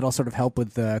then that'll sort of help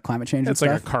with the climate change. It's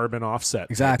and like stuff. a carbon offset.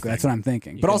 type Exactly. That's thing. what I'm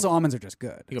thinking. You But can- also almonds are just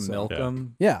good. You can So- milk Yeah.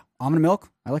 them. Yeah, almond milk.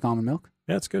 I like almond milk.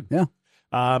 Yeah, it's good. Yeah.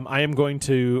 I am going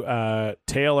to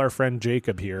tail our friend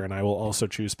Jacob here, and I will also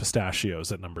choose pistachios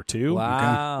at number 2.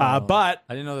 Wow. But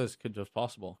I didn't know this could just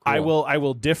possible. I Cool.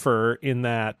 will differ in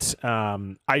that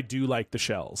I do like the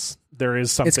shells. There is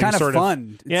something It's kind of sort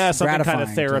fun. It's something kind of gratifying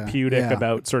to- therapeutic yeah.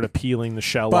 about sort of peeling the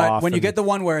shell But off. when you and- get the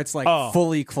one where it's like Oh.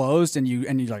 fully closed and you're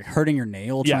like hurting your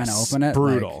nail trying to open it,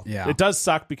 brutal. like, yeah, It does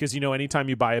suck because anytime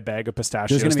you buy a bag of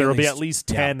pistachios, gonna be there will at be least- at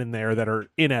least yeah. 10 in there that are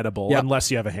inedible Yep.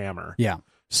 unless you have a hammer. yeah.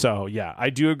 So yeah, I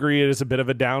do agree it is a bit of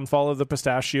a downfall of the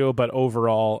pistachio, but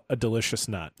overall a delicious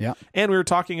nut. Yeah. And we were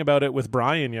talking about it with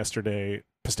Brian yesterday.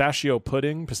 Pistachio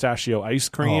pudding, pistachio ice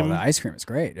Oh, cream. the ice cream is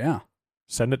great. Yeah.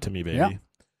 Send it to me, baby.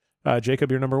 Yeah. Jacob,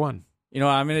 you're number 1. You know,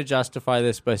 I'm going to justify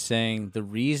this by saying the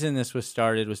reason this was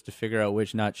started was to figure out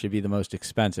which nut should be the most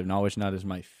expensive, not which nut is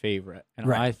my favorite. And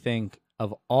Right. I think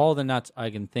of all the nuts I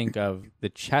can think of, the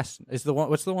chestnut is the one.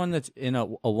 What's the one that's in a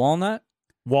walnut?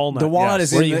 Walnut. The walnut yes.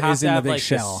 is Where in you the- have is to in the have big like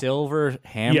shell. the silver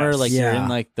hammer, Yes. like you're Yeah. in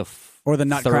like the Or the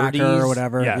nutcracker 30s. or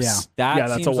whatever. Yes. Yeah. That Yeah,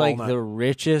 that's seems a like walnut. the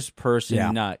richest person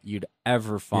Yeah. nut you'd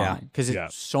ever find because it's Yeah.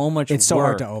 so much. It's so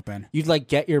hard work. to open. You'd like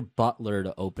get your butler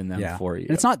to open them Yeah. for you.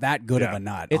 And it's not that good of Yeah. a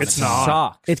nut. It It's honestly. not.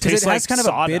 sucks. It's because Tastes it has like kind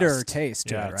of a bitter sawdust. taste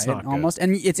to Yeah, it, it's right? not good. Almost,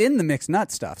 and it's in the mixed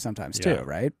nut stuff sometimes Yeah. too,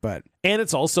 right? But And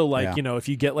it's also like, Yeah. if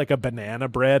you get like a banana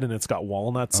bread and it's got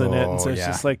walnuts in it, and so Oh, it's yeah.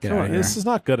 just like, Get come out on, of this here. is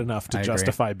not good enough to I agree.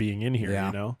 justify being in here,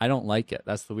 Yeah. I don't like it.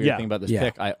 That's the weird Yeah. thing about this Yeah.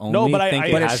 pick. I only but I- think I-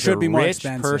 it But it has should a be more rich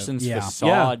expensive. person's Yeah.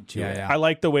 facade to Yeah, it. yeah. I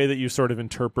like the way that you sort of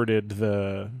interpreted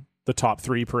the top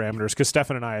 3 parameters because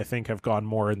Stefan and I think, have gone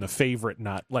more in the favorite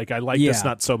nut. Like, I like this Yeah.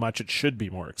 nut so much it should be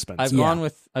more expensive.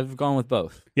 I've gone with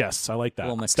both. Yes, I like that.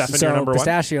 Little mix. Stefan, so you're number 1.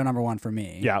 pistachio number 1 for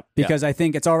me. Yeah. Because I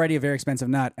think it's already a very expensive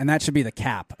nut, and that should be the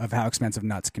cap of how expensive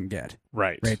nuts can get.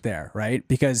 Right. Right there, right?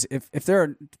 Because if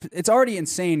they're, it's already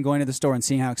insane going to the store and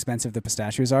seeing how expensive the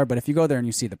pistachios are. But if you go there and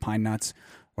you see the pine nuts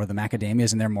or the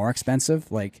macadamias and they're more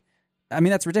expensive, like, I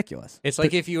mean, that's ridiculous. It's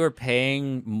like if you were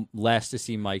paying less to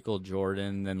see Michael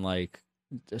Jordan than like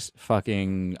just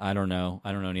fucking I don't know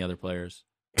any other players.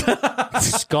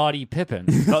 Scottie Pippen,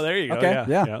 Oh, there you go. Okay,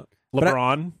 Yeah. yeah. But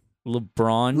LeBron.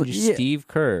 LeBron, Yeah. Steve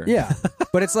Kerr. Yeah,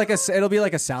 but it's like it'll be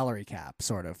like a salary cap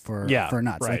sort of for nuts.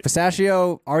 right. Like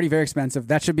pistachio, already very expensive.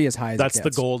 That should be as high as That's it the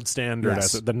gets. gold standard,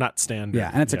 Yes. the nut standard. Yeah,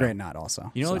 and it's a great nut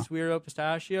also. You know so. what's weird about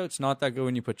pistachio? It's not that good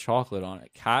when you put chocolate on it.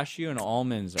 Cashew and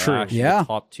almonds True. are actually Yeah. the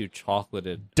top 2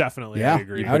 chocolated. Definitely, Yeah. I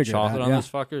agree. You I would put agree with chocolate that, on yeah. those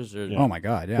fuckers? Or... Oh my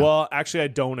god, yeah. Well, actually, I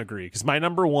don't agree because my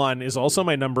number 1 is also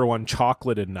my number 1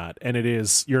 chocolated nut, and it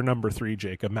is your number 3,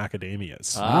 Jacob,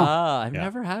 macadamias. I've Yeah.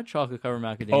 never had chocolate covered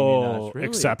macadamia Oh, nuts. Really?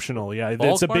 exceptional! Yeah,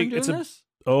 Bulk it's a Barn big. doing It's a. this?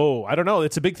 Oh, I don't know.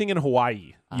 It's a big thing in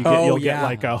Hawaii. Oh, You'll yeah. get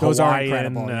like a Those are Hawaiian.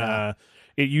 incredible, yeah.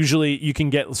 It usually you can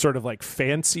get sort of like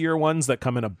fancier ones that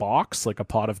come in a box, like a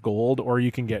pot of gold, or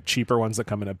you can get cheaper ones that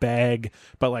come in a bag.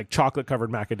 But like chocolate covered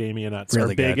macadamia nuts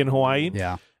Really are big good. in Hawaii.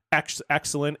 yeah.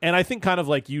 excellent. And I think kind of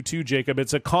like you too, Jacob,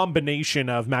 it's a combination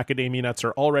of macadamia nuts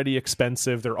are already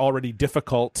expensive. They're already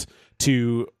difficult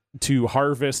to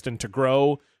harvest and to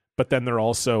grow, but then they're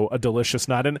also a delicious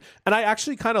nut. And I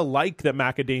actually kind of like that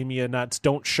macadamia nuts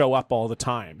don't show up all the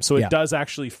time. So it does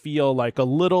actually feel like a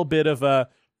little bit of a,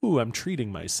 ooh, I'm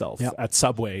treating myself at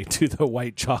Subway to the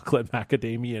white chocolate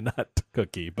macadamia nut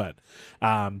cookie. But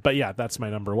yeah, that's my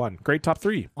number one. Great top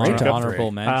three.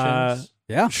 Honorable mentions.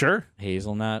 Yeah. Sure.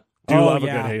 Hazelnut. Do love a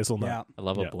good hazelnut. Yeah. I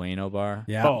love a Bueno bar.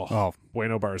 Yeah. Oh,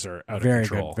 Bueno bars are out very of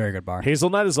control. good. Very good bar.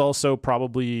 Hazelnut is also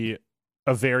probably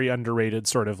a very underrated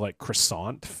sort of like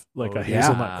croissant, like a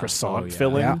hazelnut croissant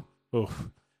filling. Yeah. Oh,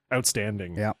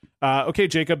 outstanding. Yeah. Okay,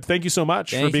 Jacob, thank you so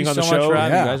much Thank for being you on the so much show. for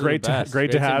having me. You guys are Great the best.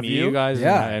 great to have meet you guys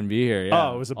and be here. Yeah.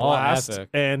 Oh, it was a blast. Epic.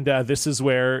 And this is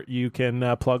where you can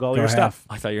plug all your ahead. stuff.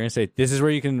 I thought you were gonna say this is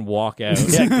where you can walk out.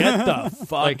 Yeah, get the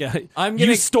fuck out. I'm You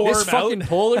gonna storm this fucking out.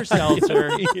 polar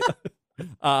seltzer.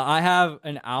 I have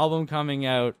an album coming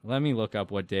out. Let me look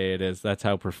up what day it is. That's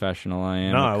how professional I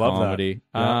am. No, at I love that. comedy.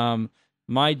 Yeah.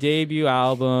 My debut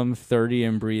album, 30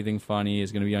 and Breathing Funny,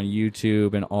 is going to be on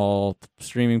YouTube and all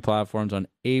streaming platforms on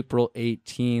April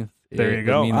 18th. There you It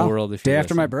go. would mean the world if you Day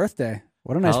after my listen. birthday.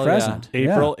 What a nice Hell yeah. present.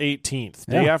 April 18th,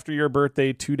 day Yeah. after your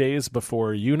birthday, 2 days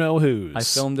before you know who's. I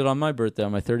filmed it on my birthday,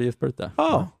 on my 30th birthday.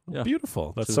 Oh, Yeah.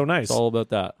 beautiful. That's so nice. It's all about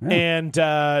that. And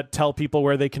tell people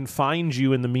where they can find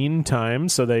you in the meantime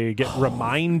so they get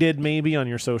reminded maybe on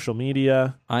your social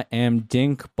media. I am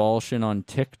Dink Balshin on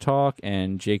TikTok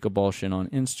and Jacob Balshin on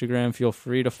Instagram. Feel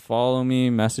free to follow me,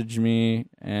 message me,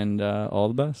 and all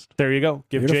the best. There you go.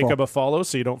 Give Beautiful. Jacob a follow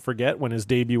so you don't forget when his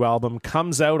debut album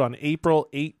comes out on April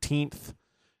 18th.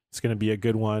 It's going to be a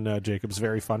good one. Jacob's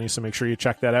very funny, so make sure you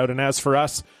check that out. And as for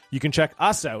us, you can check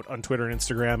us out on Twitter and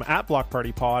Instagram at Block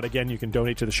Party Pod. Again, you can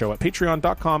donate to the show at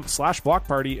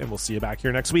patreon.com/blockparty, and we'll see you back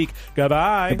here next week.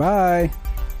 Goodbye. Goodbye.